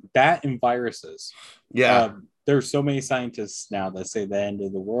know, that and viruses. Yeah. There's so many scientists now that say the end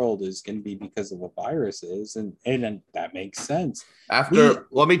of the world is going to be because of a virus is, and that makes sense.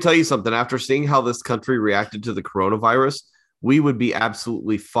 Let me tell you something. After seeing how this country reacted to the coronavirus, we would be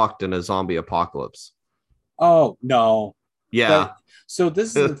absolutely fucked in a zombie apocalypse. Oh no. Yeah. So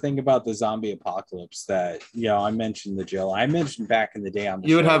this is the thing about the zombie apocalypse that, you know, I mentioned the Jill. I mentioned back in the day on the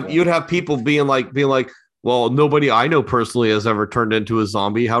You would show have when- you'd have people being like, well, nobody I know personally has ever turned into a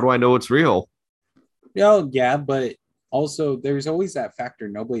zombie. How do I know it's real? Oh, yeah, but also there's always that factor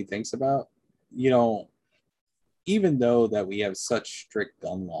nobody thinks about. You know, even though that we have such strict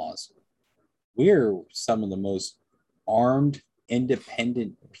gun laws, we're some of the most armed,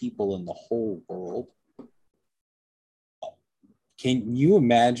 independent people in the whole world. Can you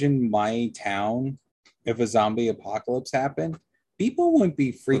imagine my town if a zombie apocalypse happened? People wouldn't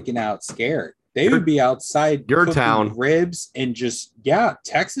be freaking out scared. They would be outside your cooking town. ribs and just, yeah,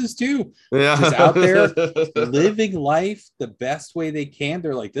 Texas too. Yeah. Just out there living life the best way they can.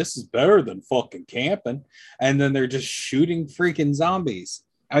 They're like, this is better than fucking camping. And then they're just shooting freaking zombies.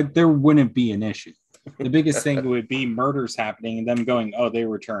 There wouldn't be an issue. The biggest thing would be murders happening and them going, oh, they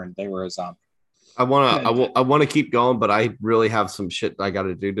returned. They were a zombie. I want to keep going, but I really have some shit I got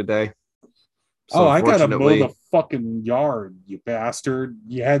to do today. So I gotta mow unfortunately- the fucking yard, you bastard.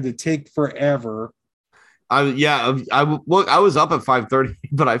 You had to take forever. I was up at 5:30,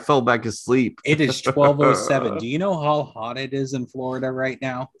 but I fell back asleep. It is 12:07. Do you know how hot it is in Florida right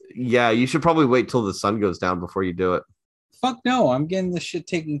now? Yeah, you should probably wait till the sun goes down before you do it. Fuck no, I'm getting this shit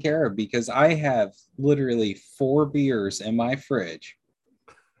taken care of because I have literally 4 beers in my fridge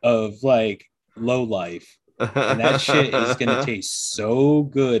of like low life. And that shit is gonna taste so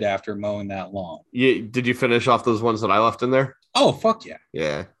good after mowing that lawn. Did you finish off those ones that I left in there? Oh fuck yeah.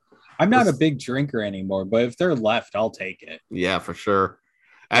 Yeah. I'm not a big drinker anymore, but if they're left, I'll take it. Yeah, for sure.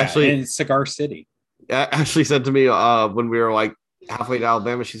 Yeah, Actually, and it's Cigar City. Ashley said to me when we were like halfway to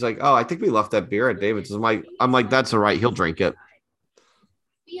Alabama, she's like, "Oh, I think we left that beer at David's." I'm like, "That's all right. He'll drink it."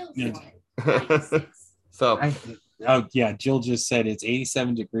 So Oh yeah, Jill just said it's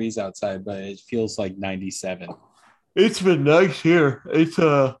 87 degrees outside, but it feels like 97. it's been nice here. It's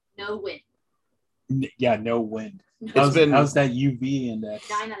No wind. Yeah, no wind. It's been- How's that UV index?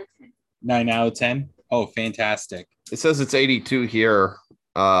 9 out of 10. 9 out of 10. Oh, fantastic! It says it's 82 here.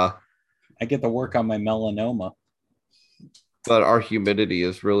 I get to work on my melanoma. But our humidity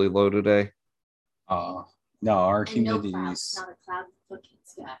is really low today. No, our And no humidity clouds, is. not a cloud looking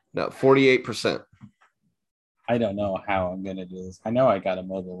sky. No, 48%. I don't know how I'm gonna do this. I know I gotta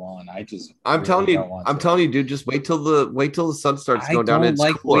mow the lawn. I just. I'm really telling don't you, want I'm to. telling you, dude. Just wait till the sun starts I going down. don't It's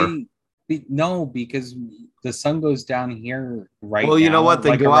like cooler. waiting. No, because the sun goes down here right. Well, you know now, what?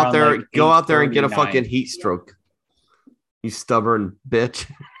 Then like go out around, there, like, go out there and get a 8:49. fucking heat stroke. You stubborn bitch.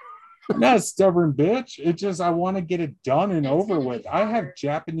 I'm not a stubborn bitch. It's just I want to get it done and over with. I have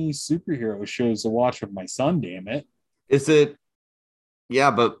Japanese superhero shows to watch with my son. Damn it! Is it Yeah,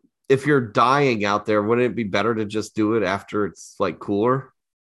 but if you're dying out there, wouldn't it be better to just do it after it's like cooler?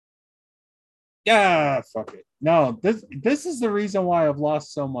 Yeah, fuck it. No, this is the reason why I've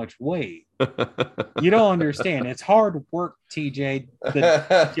lost so much weight. You don't understand. It's hard work, TJ,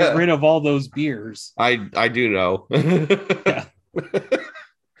 to get rid of all those beers. I do know. Yeah.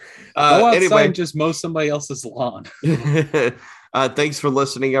 Go outside Anyway, and just mow somebody else's lawn. Thanks for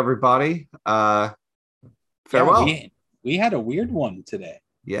listening, everybody. Farewell. Yeah, we had a weird one today.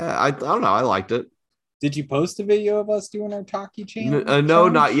 Yeah, I don't know. I liked it. Did you post a video of us doing our talkie channel? No,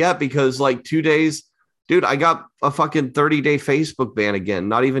 not yet, because like 2 days, dude, I got a fucking 30-day Facebook ban again.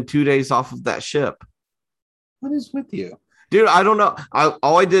 Not even 2 days off of that ship. What is with you? Dude, I don't know.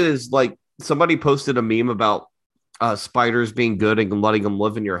 All I did is like somebody posted a meme about spiders being good and letting them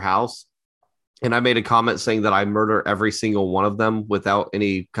live in your house. And I made a comment saying that I murder every single one of them without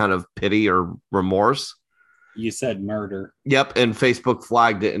any kind of pity or remorse. You said murder. Yep. And Facebook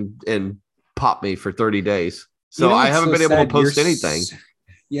flagged it and popped me for 30 days. So I haven't been able to post anything.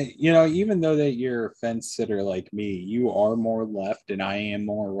 Yeah. You know, even though that you're a fence sitter like me, you are more left and I am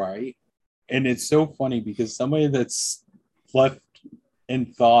more right. And it's so funny because somebody that's left in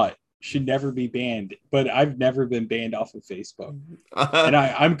thought should never be banned, but I've never been banned off of Facebook. And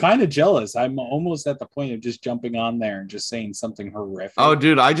I'm kind of jealous. I'm almost at the point of just jumping on there and just saying something horrific. Oh,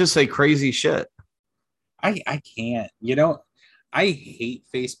 dude, I just say crazy shit. I can't. You know, I hate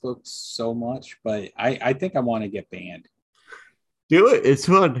Facebook so much, but I think I want to get banned. Do it. It's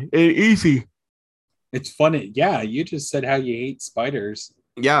fun and easy. It's funny. Yeah, you just said how you hate spiders.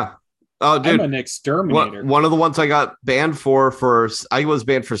 Yeah. Oh, dude, I'm an exterminator. One of the ones I got banned for I was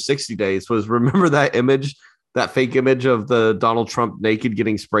banned for 60 days was, remember that image, that fake image of the Donald Trump naked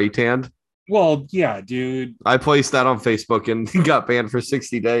getting spray tanned? Well, yeah, dude. I placed that on Facebook and got banned for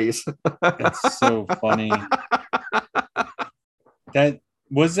 60 days. That's so funny.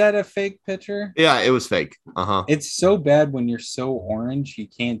 Was that a fake picture? Yeah, it was fake. Uh-huh. It's so bad when you're so orange you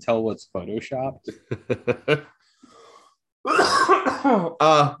can't tell what's photoshopped.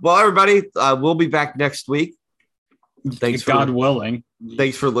 Well, everybody, we'll be back next week. Thanks, God willing.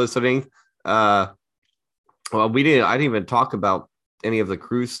 Thanks for listening. Well, I didn't even talk about any of the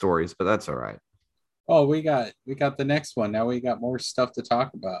cruise stories, but that's all right. Oh, we got the next one. Now we got more stuff to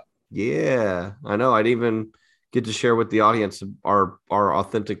talk about. Yeah, I know. I'd even get to share with the audience our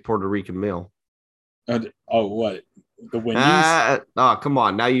authentic Puerto Rican meal. What? The Wendy's? Come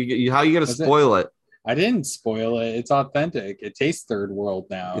on. Now you how are you gonna spoil it? I didn't spoil it. It's authentic. It tastes third world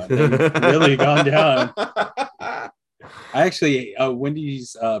now. They've really gone down. I actually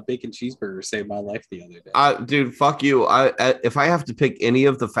Wendy's bacon cheeseburger saved my life the other day. Dude, fuck you. If I have to pick any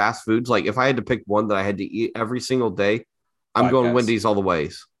of the fast foods, like if I had to pick one that I had to eat every single day, I'm going Guys. Wendy's all the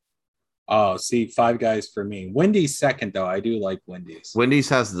ways. Oh, see, Five Guys for me. Wendy's second though. I do like Wendy's. Wendy's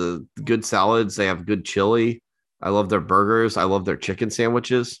has the good salads. They have good chili. I love their burgers. I love their chicken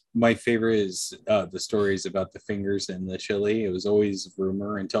sandwiches. My favorite is the stories about the fingers and the chili. It was always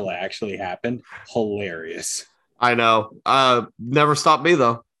rumor until it actually happened. Hilarious. I know. Never stopped me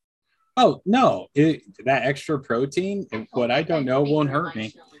though. Oh no, that extra protein. What I don't know won't hurt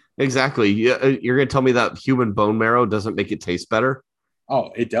me. Exactly. You're gonna tell me that human bone marrow doesn't make it taste better?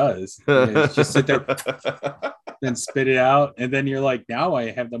 Oh, it does. Just sit there and spit it out, and then you're like, now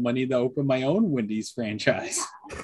I have the money to open my own Wendy's franchise.